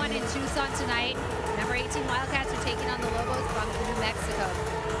a big one in Tucson tonight. Number 18, Wildcats are taking on the Lobos from New Mexico.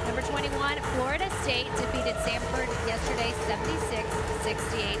 Number 21, Florida State defeated Samford yesterday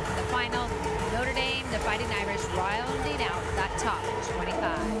 76-68. The final, Notre Dame, the Fighting Irish, rounding out that top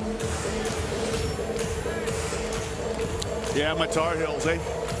 25. Yeah, my Tar Heels, they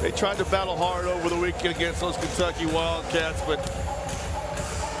tried to battle hard over the weekend against those Kentucky Wildcats, but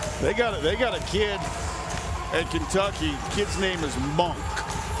they got a kid at Kentucky. The kid's name is Monk.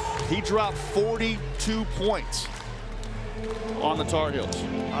 He dropped 42 points on the Tar Heels.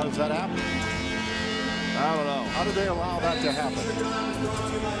 How does that happen? I don't know. How do they allow that to happen?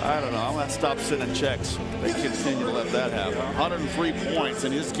 I don't know. I'm going to stop sending checks. They continue to let that happen. 103 points,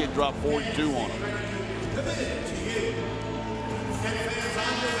 and this kid dropped 42 on him.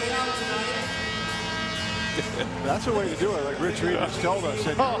 That's the way to do it, like Rich Reed has told us.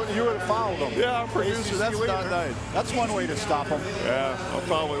 You would have fouled them. Yeah, our producer, that's not nice. That's one way to stop them. Yeah, I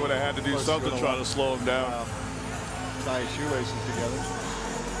probably would have had to do something to try to slow him down. Tie his shoelaces together.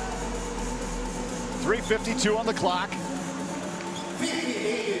 3:52 on the clock.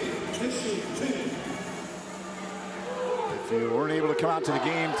 If you weren't able to come out to the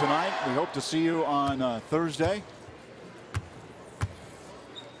game tonight, we hope to see you on Thursday.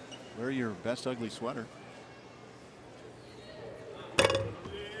 Wear your best ugly sweater.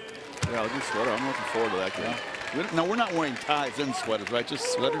 Yeah, I'll do sweater. I'm looking forward to that game. Yeah. No, we're not wearing ties and sweaters, right?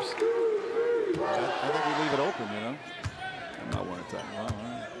 Just sweaters. I think we leave it open, you know. I'm not wearing a tie. Well, all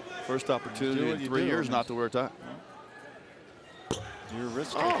right. First opportunity in 3 years not to wear a tie. Your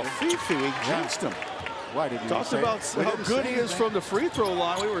wrist. Oh, Fifi, we jinxed him. Why did you talked about how good he is from the free throw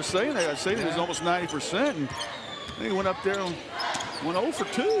line? We were saying that. I said he was almost 90%, and then he went up there and went 0 for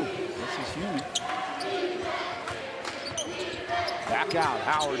 2. This is human. Back out.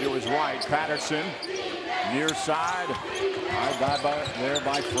 Howard to his right. Patterson near side. There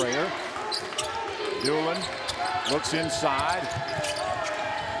by Frayer. Doolin looks inside.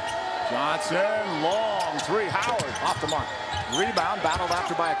 Johnson, long 3. Howard off the mark. Rebound, battled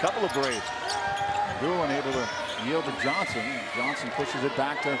after by a couple of Braves. Doolin able to yield to Johnson. Johnson pushes it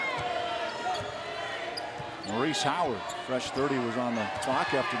back to Maurice Howard. Fresh 30 was on the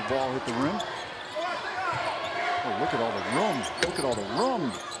clock after the ball hit the rim. Oh, look at all the room. Look at all the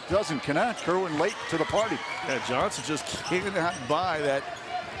room. Doesn't connect. Kerwin late to the party. Yeah, Johnson just cannot buy that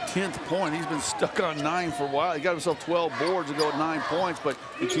 10th point. He's been stuck on 9 for a while. He got himself 12 boards to go at 9 points, but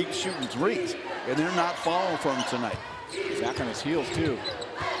he keeps shooting threes, and they're not falling for him tonight. Zach on his heels, too.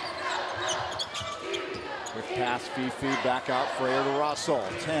 Quick pass, Fifi, back out, Frayer to Russell.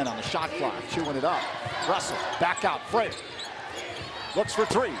 10 on the shot clock, chewing it up. Russell, back out, Frayer. Looks for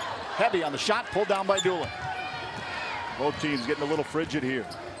 3. Heavy on the shot, pulled down by Doolin. Both teams getting a little frigid here.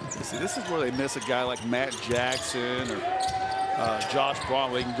 See, this is where they miss a guy like Matt Jackson or Josh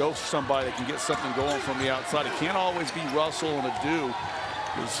Braun. They can go for somebody that can get something going from the outside. It can't always be Russell and Adu,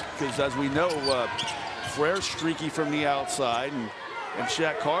 because as we know, Freyer's streaky from the outside, and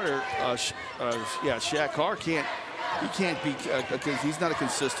Shaq Carter, Shaq Carr can't be, because he's not a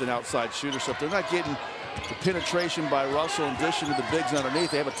consistent outside shooter. So if they're not getting the penetration by Russell in addition to the bigs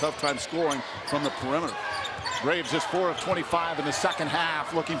underneath, they have a tough time scoring from the perimeter. Braves just 4 of 25 in the second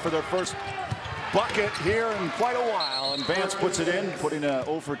half, looking for their first bucket here in quite a while. And Vance puts it in, putting a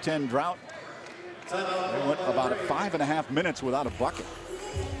 0 for 10 drought. They went about 5.5 minutes without a bucket.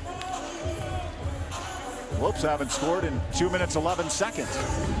 Lopes haven't scored in 2 minutes 11 seconds.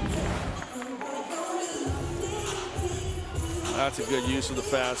 That's a good use of the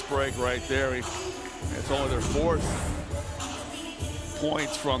fast break right there. It's only their 4th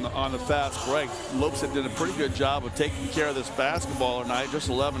points on the fast break. Lopes did a pretty good job of taking care of this basketball tonight. Just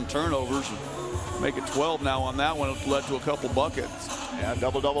 11 turnovers. Make it 12 now on that one. It led to a couple buckets. Yeah,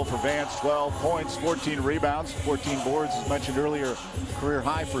 double-double for Vance. 12 points, 14 rebounds, 14 boards, as mentioned earlier. Career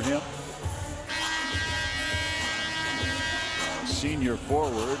high for him. Senior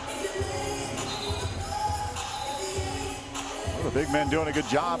forward. Well, the big men doing a good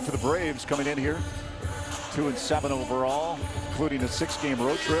job for the Braves coming in here. 2 and 7 overall, including a 6-game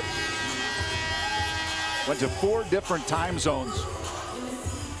road trip. Went to 4 different time zones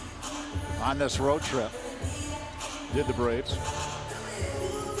on this road trip. Did the Braves.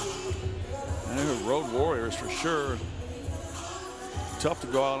 And they're road warriors for sure. Tough to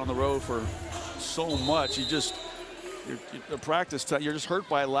go out on the road for so much. The practice time, you're just hurt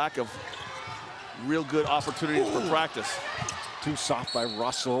by a lack of real good opportunities for practice. Too soft by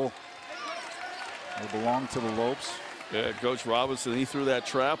Russell. They belong to the Lopes. Yeah, Coach Robinson, he threw that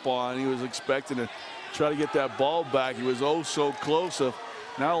trap on. He was expecting to try to get that ball back. He was oh so close to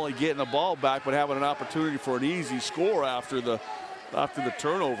not only getting the ball back, but having an opportunity for an easy score after the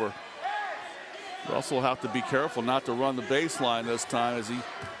turnover. Russell will have to be careful not to run the baseline this time, as he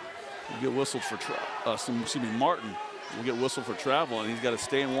will get whistled for Martin will get whistled for travel, and he's got to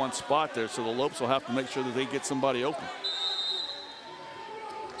stay in one spot there. So the Lopes will have to make sure that they get somebody open.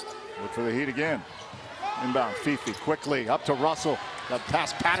 Look for the Heat again. Inbound, Fifi quickly up to Russell. Got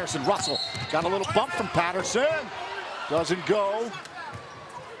past Patterson. Russell got a little bump from Patterson. Doesn't go.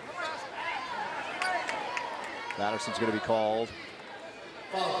 Patterson's going to be called.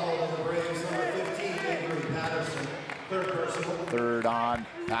 Foul called on the Braves, number 15, Avery Patterson. Third personal. Third on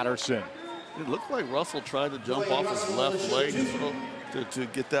Patterson. It looked like Russell tried to jump off his left leg to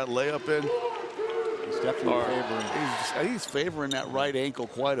get that layup in. He's definitely favoring. I think he's favoring that right ankle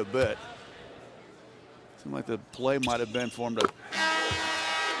quite a bit. Seemed like the play might have been for him to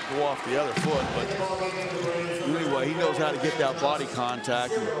go off the other foot, but anyway, he knows how to get that body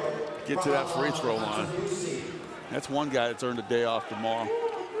contact and get to that free throw line. That's one guy that's earned a day off tomorrow.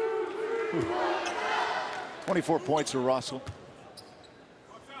 24 points for Russell.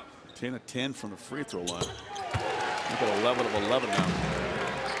 10 of 10 from the free throw line. Look at 11 of 11 now.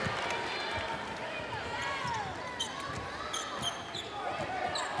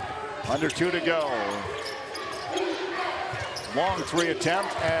 Under 2 to go. Long 3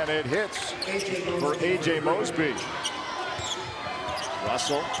 attempt, and it hits for A.J. Mosby.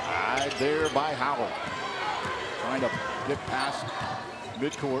 Russell tied there by Howard. Trying to get past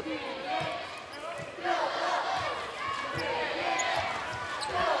midcourt.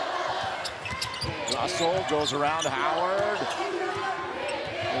 Russell goes around Howard.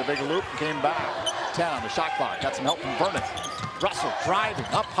 Did a big loop and came back. 10 on the shot clock. Got some help from Vernon. Russell driving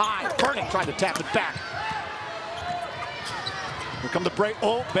up high. Vernon tried to tap it back. Here come the break.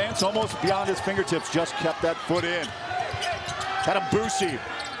 Oh, Vance almost beyond his fingertips. Just kept that foot in. Katabusi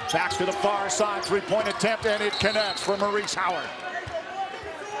backs to the far side. 3-point attempt, and it connects for Maurice Howard.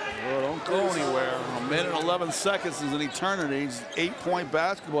 Well, don't go anywhere. A minute and 11 seconds is an eternity. It's an 8-point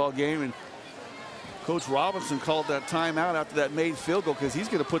basketball game, and Coach Robinson called that timeout after that made field goal because he's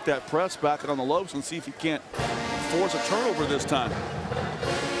going to put that press back on the Lopes and see if he can't force a turnover this time.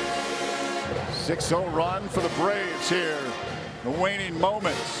 6-0 run for the Braves here. The waning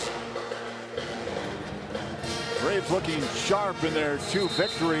moments. Braves looking sharp in their 2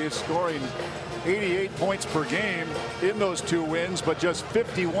 victories, scoring 88 points per game in those 2 wins, but just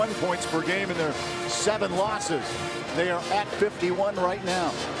 51 points per game in their 7 losses. They are at 51 right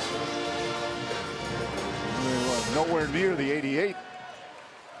now. Nowhere near the 88.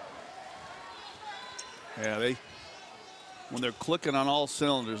 Yeah, when they're clicking on all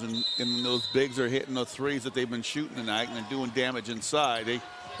cylinders and those bigs are hitting the threes that they've been shooting tonight and they're doing damage inside, they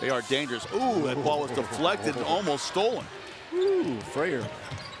are dangerous. Ooh, that ball was deflected and almost stolen. Ooh, Frayer.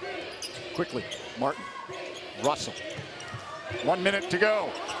 Quickly, Martin, Russell. 1 minute to go.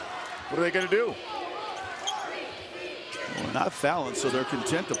 What are they going to do? Well, not fouling, so they're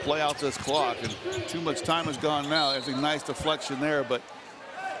content to play out this clock. And too much time has gone now. There's a nice deflection there, but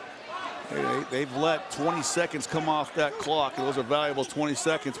they've let 20 seconds come off that clock. And those are valuable 20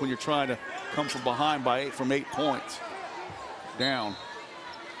 seconds when you're trying to come from behind by 8 points. Down.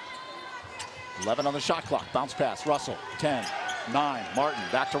 11 on the shot clock. Bounce pass. Russell. 10, 9. Martin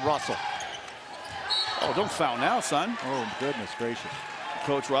back to Russell. Oh, don't foul now, son. Oh, goodness gracious.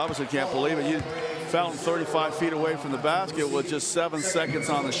 Coach Robinson can't believe it. You fouled 35 feet away from the basket with just 7 seconds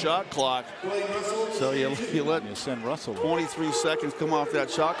on the shot clock. So you let send Russell 23 seconds come off that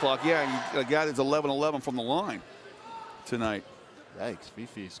shot clock. Yeah, a guy that's 11-11 from the line tonight. Yikes,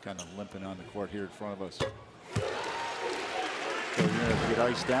 Fifi's kind of limping on the court here in front of us. So you're going to get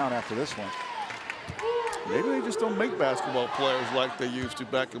iced down after this one. Maybe they just don't make basketball players like they used to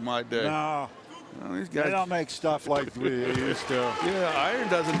back in my day. No. Well, these guys they don't make stuff like we used to. Yeah, iron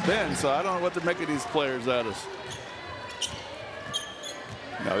doesn't bend, so I don't know what they're making these players out of.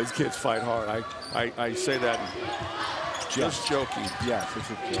 No, these kids fight hard. I say that just joking. Yes,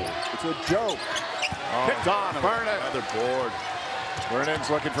 it's a joke. It's a joke. Oh, Picked on. Vernon. Another board. Vernon's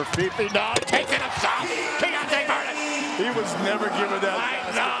looking for Fifi. No, takes it himself. Keontae Vernon. He was never given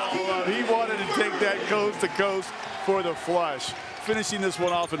that. He wanted to take that coast to coast for the flush. Finishing this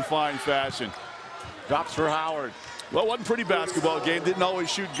one off in fine fashion. Drops for Howard. Well, wasn't a pretty basketball game. Didn't always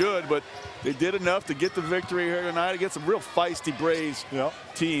shoot good, but they did enough to get the victory here tonight against some real feisty Braves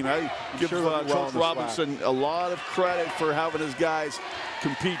team. I give Coach Robinson a lot of credit for having his guys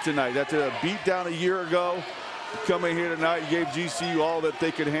compete tonight. After a beat down a year ago, coming here tonight, he gave GCU all that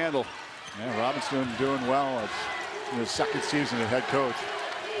they could handle. Yeah, Robinson doing well. It's his 2nd season as head coach.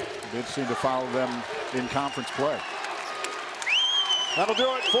 Did seem to follow them in conference play. That'll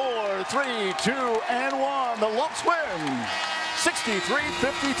do it for 3, 2, and 1. The Lumps win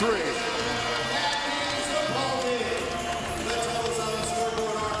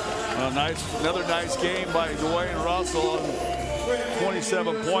 63-53. Another nice game by Dwayne Russell.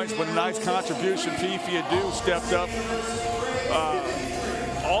 27 points, but a nice contribution. Fifi Adu stepped up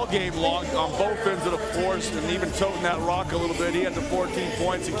all game long on both ends of the force and even toting that rock a little bit. He had the 14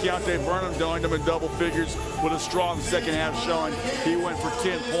 points, and Keontae Vernon joined him in double figures with a strong second half showing. He went for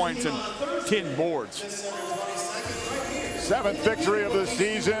 10 points and 10 boards. 7th victory of the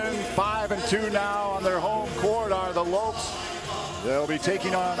season. 5-2 now on their home court are the Lopes. They'll be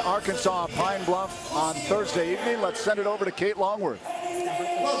taking on Arkansas Pine Bluff on Thursday evening. Let's send it over to Kate Longworth.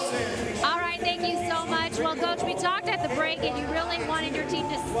 All right, thank you so much. Well, Coach, we talked at the break, and you really wanted your team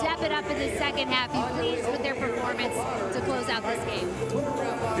to step it up in the second half. You pleased with their performance to close out this game?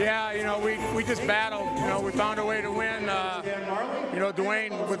 Yeah, you know, we just battled. You know, we found a way to win. You know,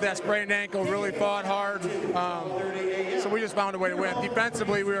 Dwayne with that sprained ankle really fought hard. So we just found a way to win.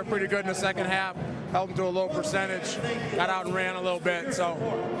 Defensively, we were pretty good in the second half. Held them to a low percentage. Got out and ran a little bit, so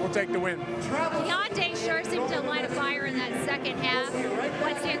we'll take the win. Keontae sure seemed to light a fire in that second half.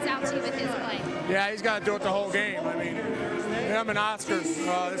 What stands out to you with his play? Yeah, he's got to do it the whole game. I mean, him and Oscar's,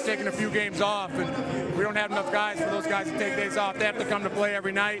 they're taking a few games off, and we don't have enough guys for those guys to take days off. They have to come to play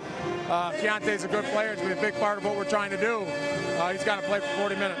every night. Keontae's a good player. It's been a big part of what we're trying to do. He's got to play for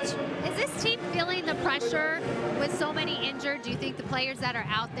 40 minutes. Is this team feeling the pressure with so many injured? Do you think the players that are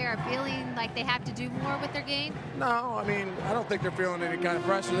out there are feeling like they have to do more with their game? No, I mean, I don't think they're feeling any kind of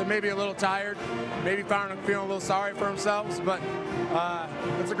pressure. They may be a little tired, maybe feeling a little sorry for themselves, but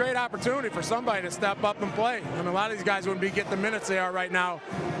it's a great opportunity for somebody to step up and play. I mean, a lot of these guys wouldn't be getting the minutes they are right now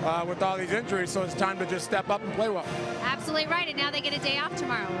with all these injuries, so it's time to just step up and play well. Absolutely right, and now they get a day off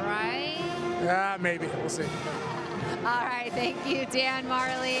tomorrow, right? Yeah, maybe. We'll see. All right, thank you, Dan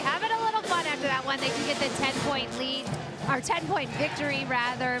Marley. Having a little fun after that one. They can get the 10-point lead, or 10-point victory,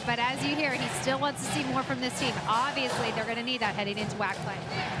 rather. But as you hear, he still wants to see more from this team. Obviously, they're going to need that heading into WAC play.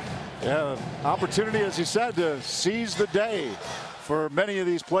 Yeah, opportunity, as you said, to seize the day for many of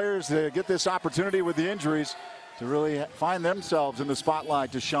these players to get this opportunity with the injuries to really find themselves in the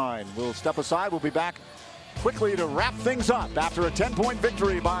spotlight to shine. We'll step aside. We'll be back quickly to wrap things up after a 10-point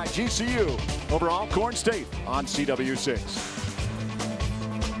victory by GCU over Alcorn State on CW6.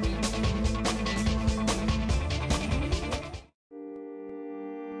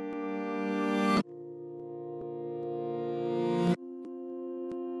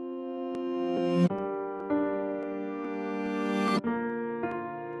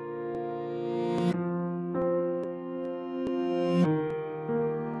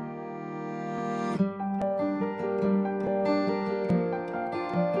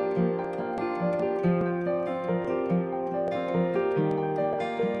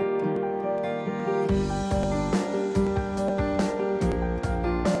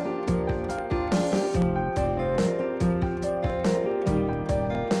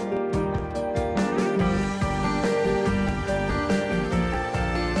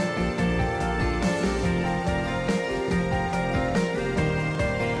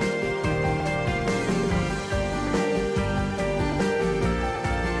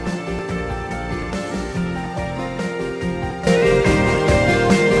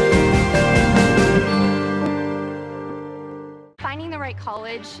 right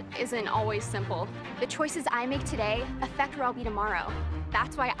college isn't always simple. The choices I make today affect where I'll be tomorrow.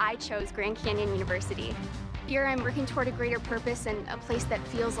 That's why I chose Grand Canyon University. Here I'm working toward a greater purpose and a place that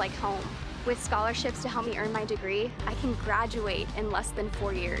feels like home. With scholarships to help me earn my degree, I can graduate in less than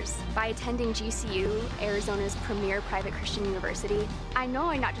 4 years. By attending GCU, Arizona's premier private Christian university, I know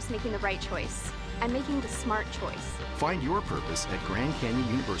I'm not just making the right choice, I'm making the smart choice. Find your purpose at Grand Canyon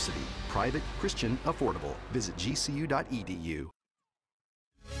University. Private, Christian, affordable. Visit gcu.edu.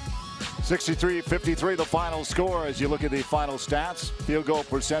 63-53 the final score as you look at the final stats. Field goal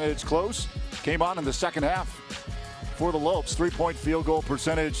percentage close. Came on in the second half for the Lopes. 3-point field goal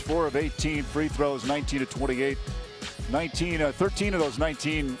percentage, 4 of 18. Free throws, 19 of 28. 13 of those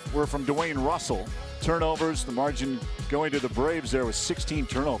 19 were from Dwayne Russell. Turnovers, the margin going to the Braves there was 16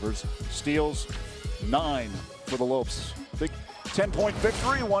 turnovers. Steals, 9 for the Lopes. Big 10-point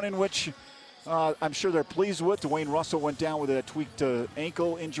victory, one in which I'm sure they're pleased with. Dwayne Russell went down with a tweaked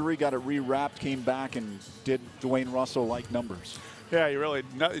ankle injury, got it rewrapped, came back and did Dwayne Russell-like numbers. Yeah,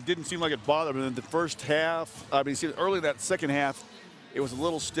 it didn't seem like it bothered him in the first half. I mean, early in that second half, it was a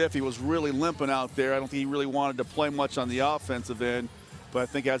little stiff. He was really limping out there. I don't think he really wanted to play much on the offensive end. But I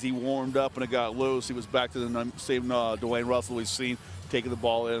think as he warmed up and it got loose, he was back to the same Dwayne Russell we've seen, taking the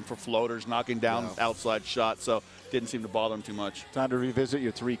ball in for floaters, knocking down outside shots. So didn't seem to bother him too much. Time to revisit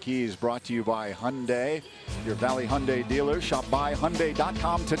your 3 keys, brought to you by Hyundai, your Valley Hyundai dealer. Shop by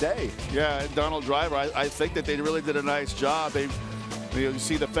Hyundai.com today. Yeah, Donald Driver, I think that they really did a nice job. You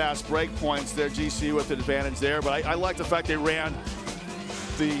see the fast break points there, GCU with the advantage there. But I like the fact they ran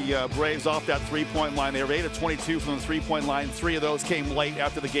the Braves off that 3-point line. They were 8 of 22 from the 3-point line. 3 of those came late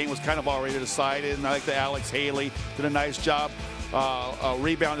after the game was kind of already decided. And I like that Alex Haley did a nice job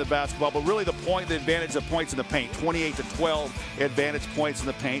rebounding the basketball. But really the advantage of points in the paint. 28 to 12 advantage points in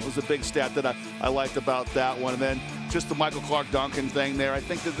the paint was a big stat that I liked about that one. And then just the Michael Clark-Duncan thing there. I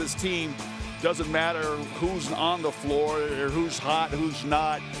think that this team, doesn't matter who's on the floor or who's hot, who's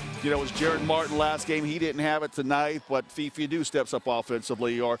not. It was Jared Martin last game. He didn't have it tonight, but Fifi Adu steps up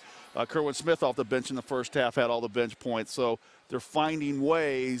offensively. Or Kerwin Smith off the bench in the first half had all the bench points. So they're finding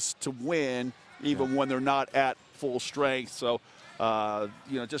ways to win even when they're not at full strength. So,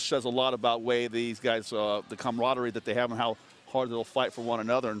 it just says a lot about way these guys, the camaraderie that they have and how hard they'll fight for one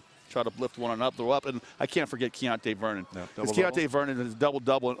another and try to lift one another up. And I can't forget Keontae Vernon. Because Keontae Vernon is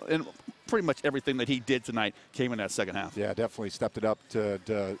double-double, and pretty much everything that he did tonight came in that second half. Yeah, definitely stepped it up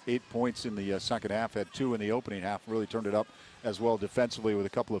to 8 points in the second half, had 2 in the opening half, really turned it up as well defensively with a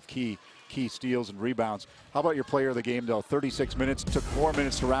couple of key steals and rebounds. How about your player of the game, though? 36 minutes, took 4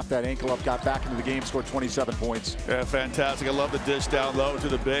 minutes to wrap that ankle up, got back into the game, scored 27 points. Yeah, fantastic. I love the dish down low to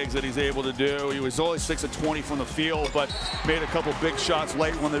the bigs that he's able to do. He was only 6 of 20 from the field, but made a couple big shots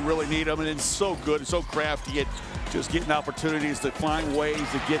late when they really need them. And it's so good and so crafty at just getting opportunities to find ways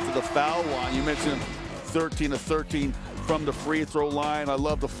to get to the foul line. You mentioned 13 of 13 from the free throw line. I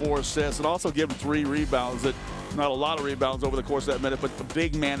love the 4 assists, and also give him 3 rebounds. Not a lot of rebounds over the course of that minute, but the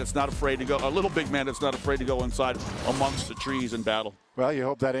big man that's not afraid to go, a little big man that's not afraid to go inside amongst the trees and battle. Well, you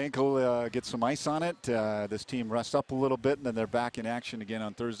hope that ankle gets some ice on it. This team rests up a little bit, and then they're back in action again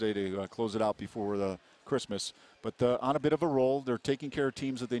on Thursday to close it out before the Christmas. But on a bit of a roll, they're taking care of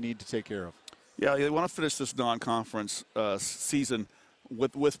teams that they need to take care of. Yeah, they want to finish this non-conference season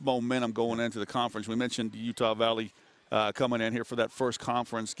with momentum going into the conference. We mentioned Utah Valley coming in here for that first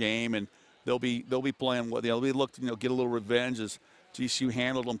conference game, and they'll be playing what they'll be looking get a little revenge as GCU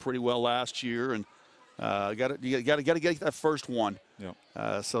handled them pretty well last year, and you got to get that first one.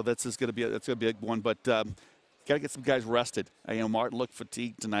 Yeah. So that's just going to be a big one, but got to get some guys rested. Martin looked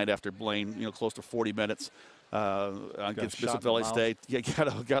fatigued tonight after playing close to 40 minutes against Bishop Valley State. Yeah,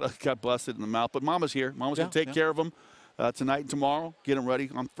 got busted in the mouth, but Mama's here. Mama's going to take care of them tonight and tomorrow. Get them ready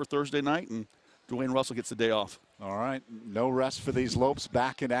for Thursday night, and Dwayne Russell gets the day off. All right, no rest for these Lopes.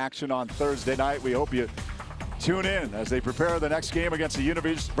 Back in action on Thursday night. We hope you tune in as they prepare the next game against the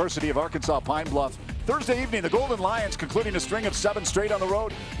University of Arkansas Pine Bluff. Thursday evening, the Golden Lions concluding a string of 7 straight on the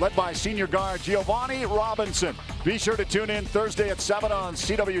road, led by senior guard Giovanni Robinson. Be sure to tune in Thursday at 7 on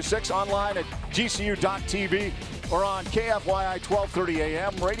CW6, online at gcu.tv, or on KFYI 1230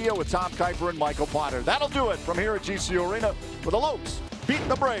 AM radio with Tom Kuiper and Michael Potter. That'll do it from here at GCU Arena with the Lopes beating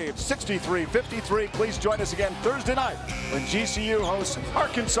the Braves 63-53. Please join us again Thursday night when GCU hosts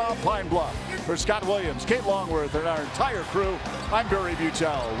Arkansas Pine Bluff. For Scott Williams, Kate Longworth, and our entire crew, I'm Barry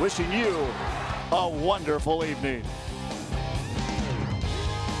Butel, wishing you a wonderful evening.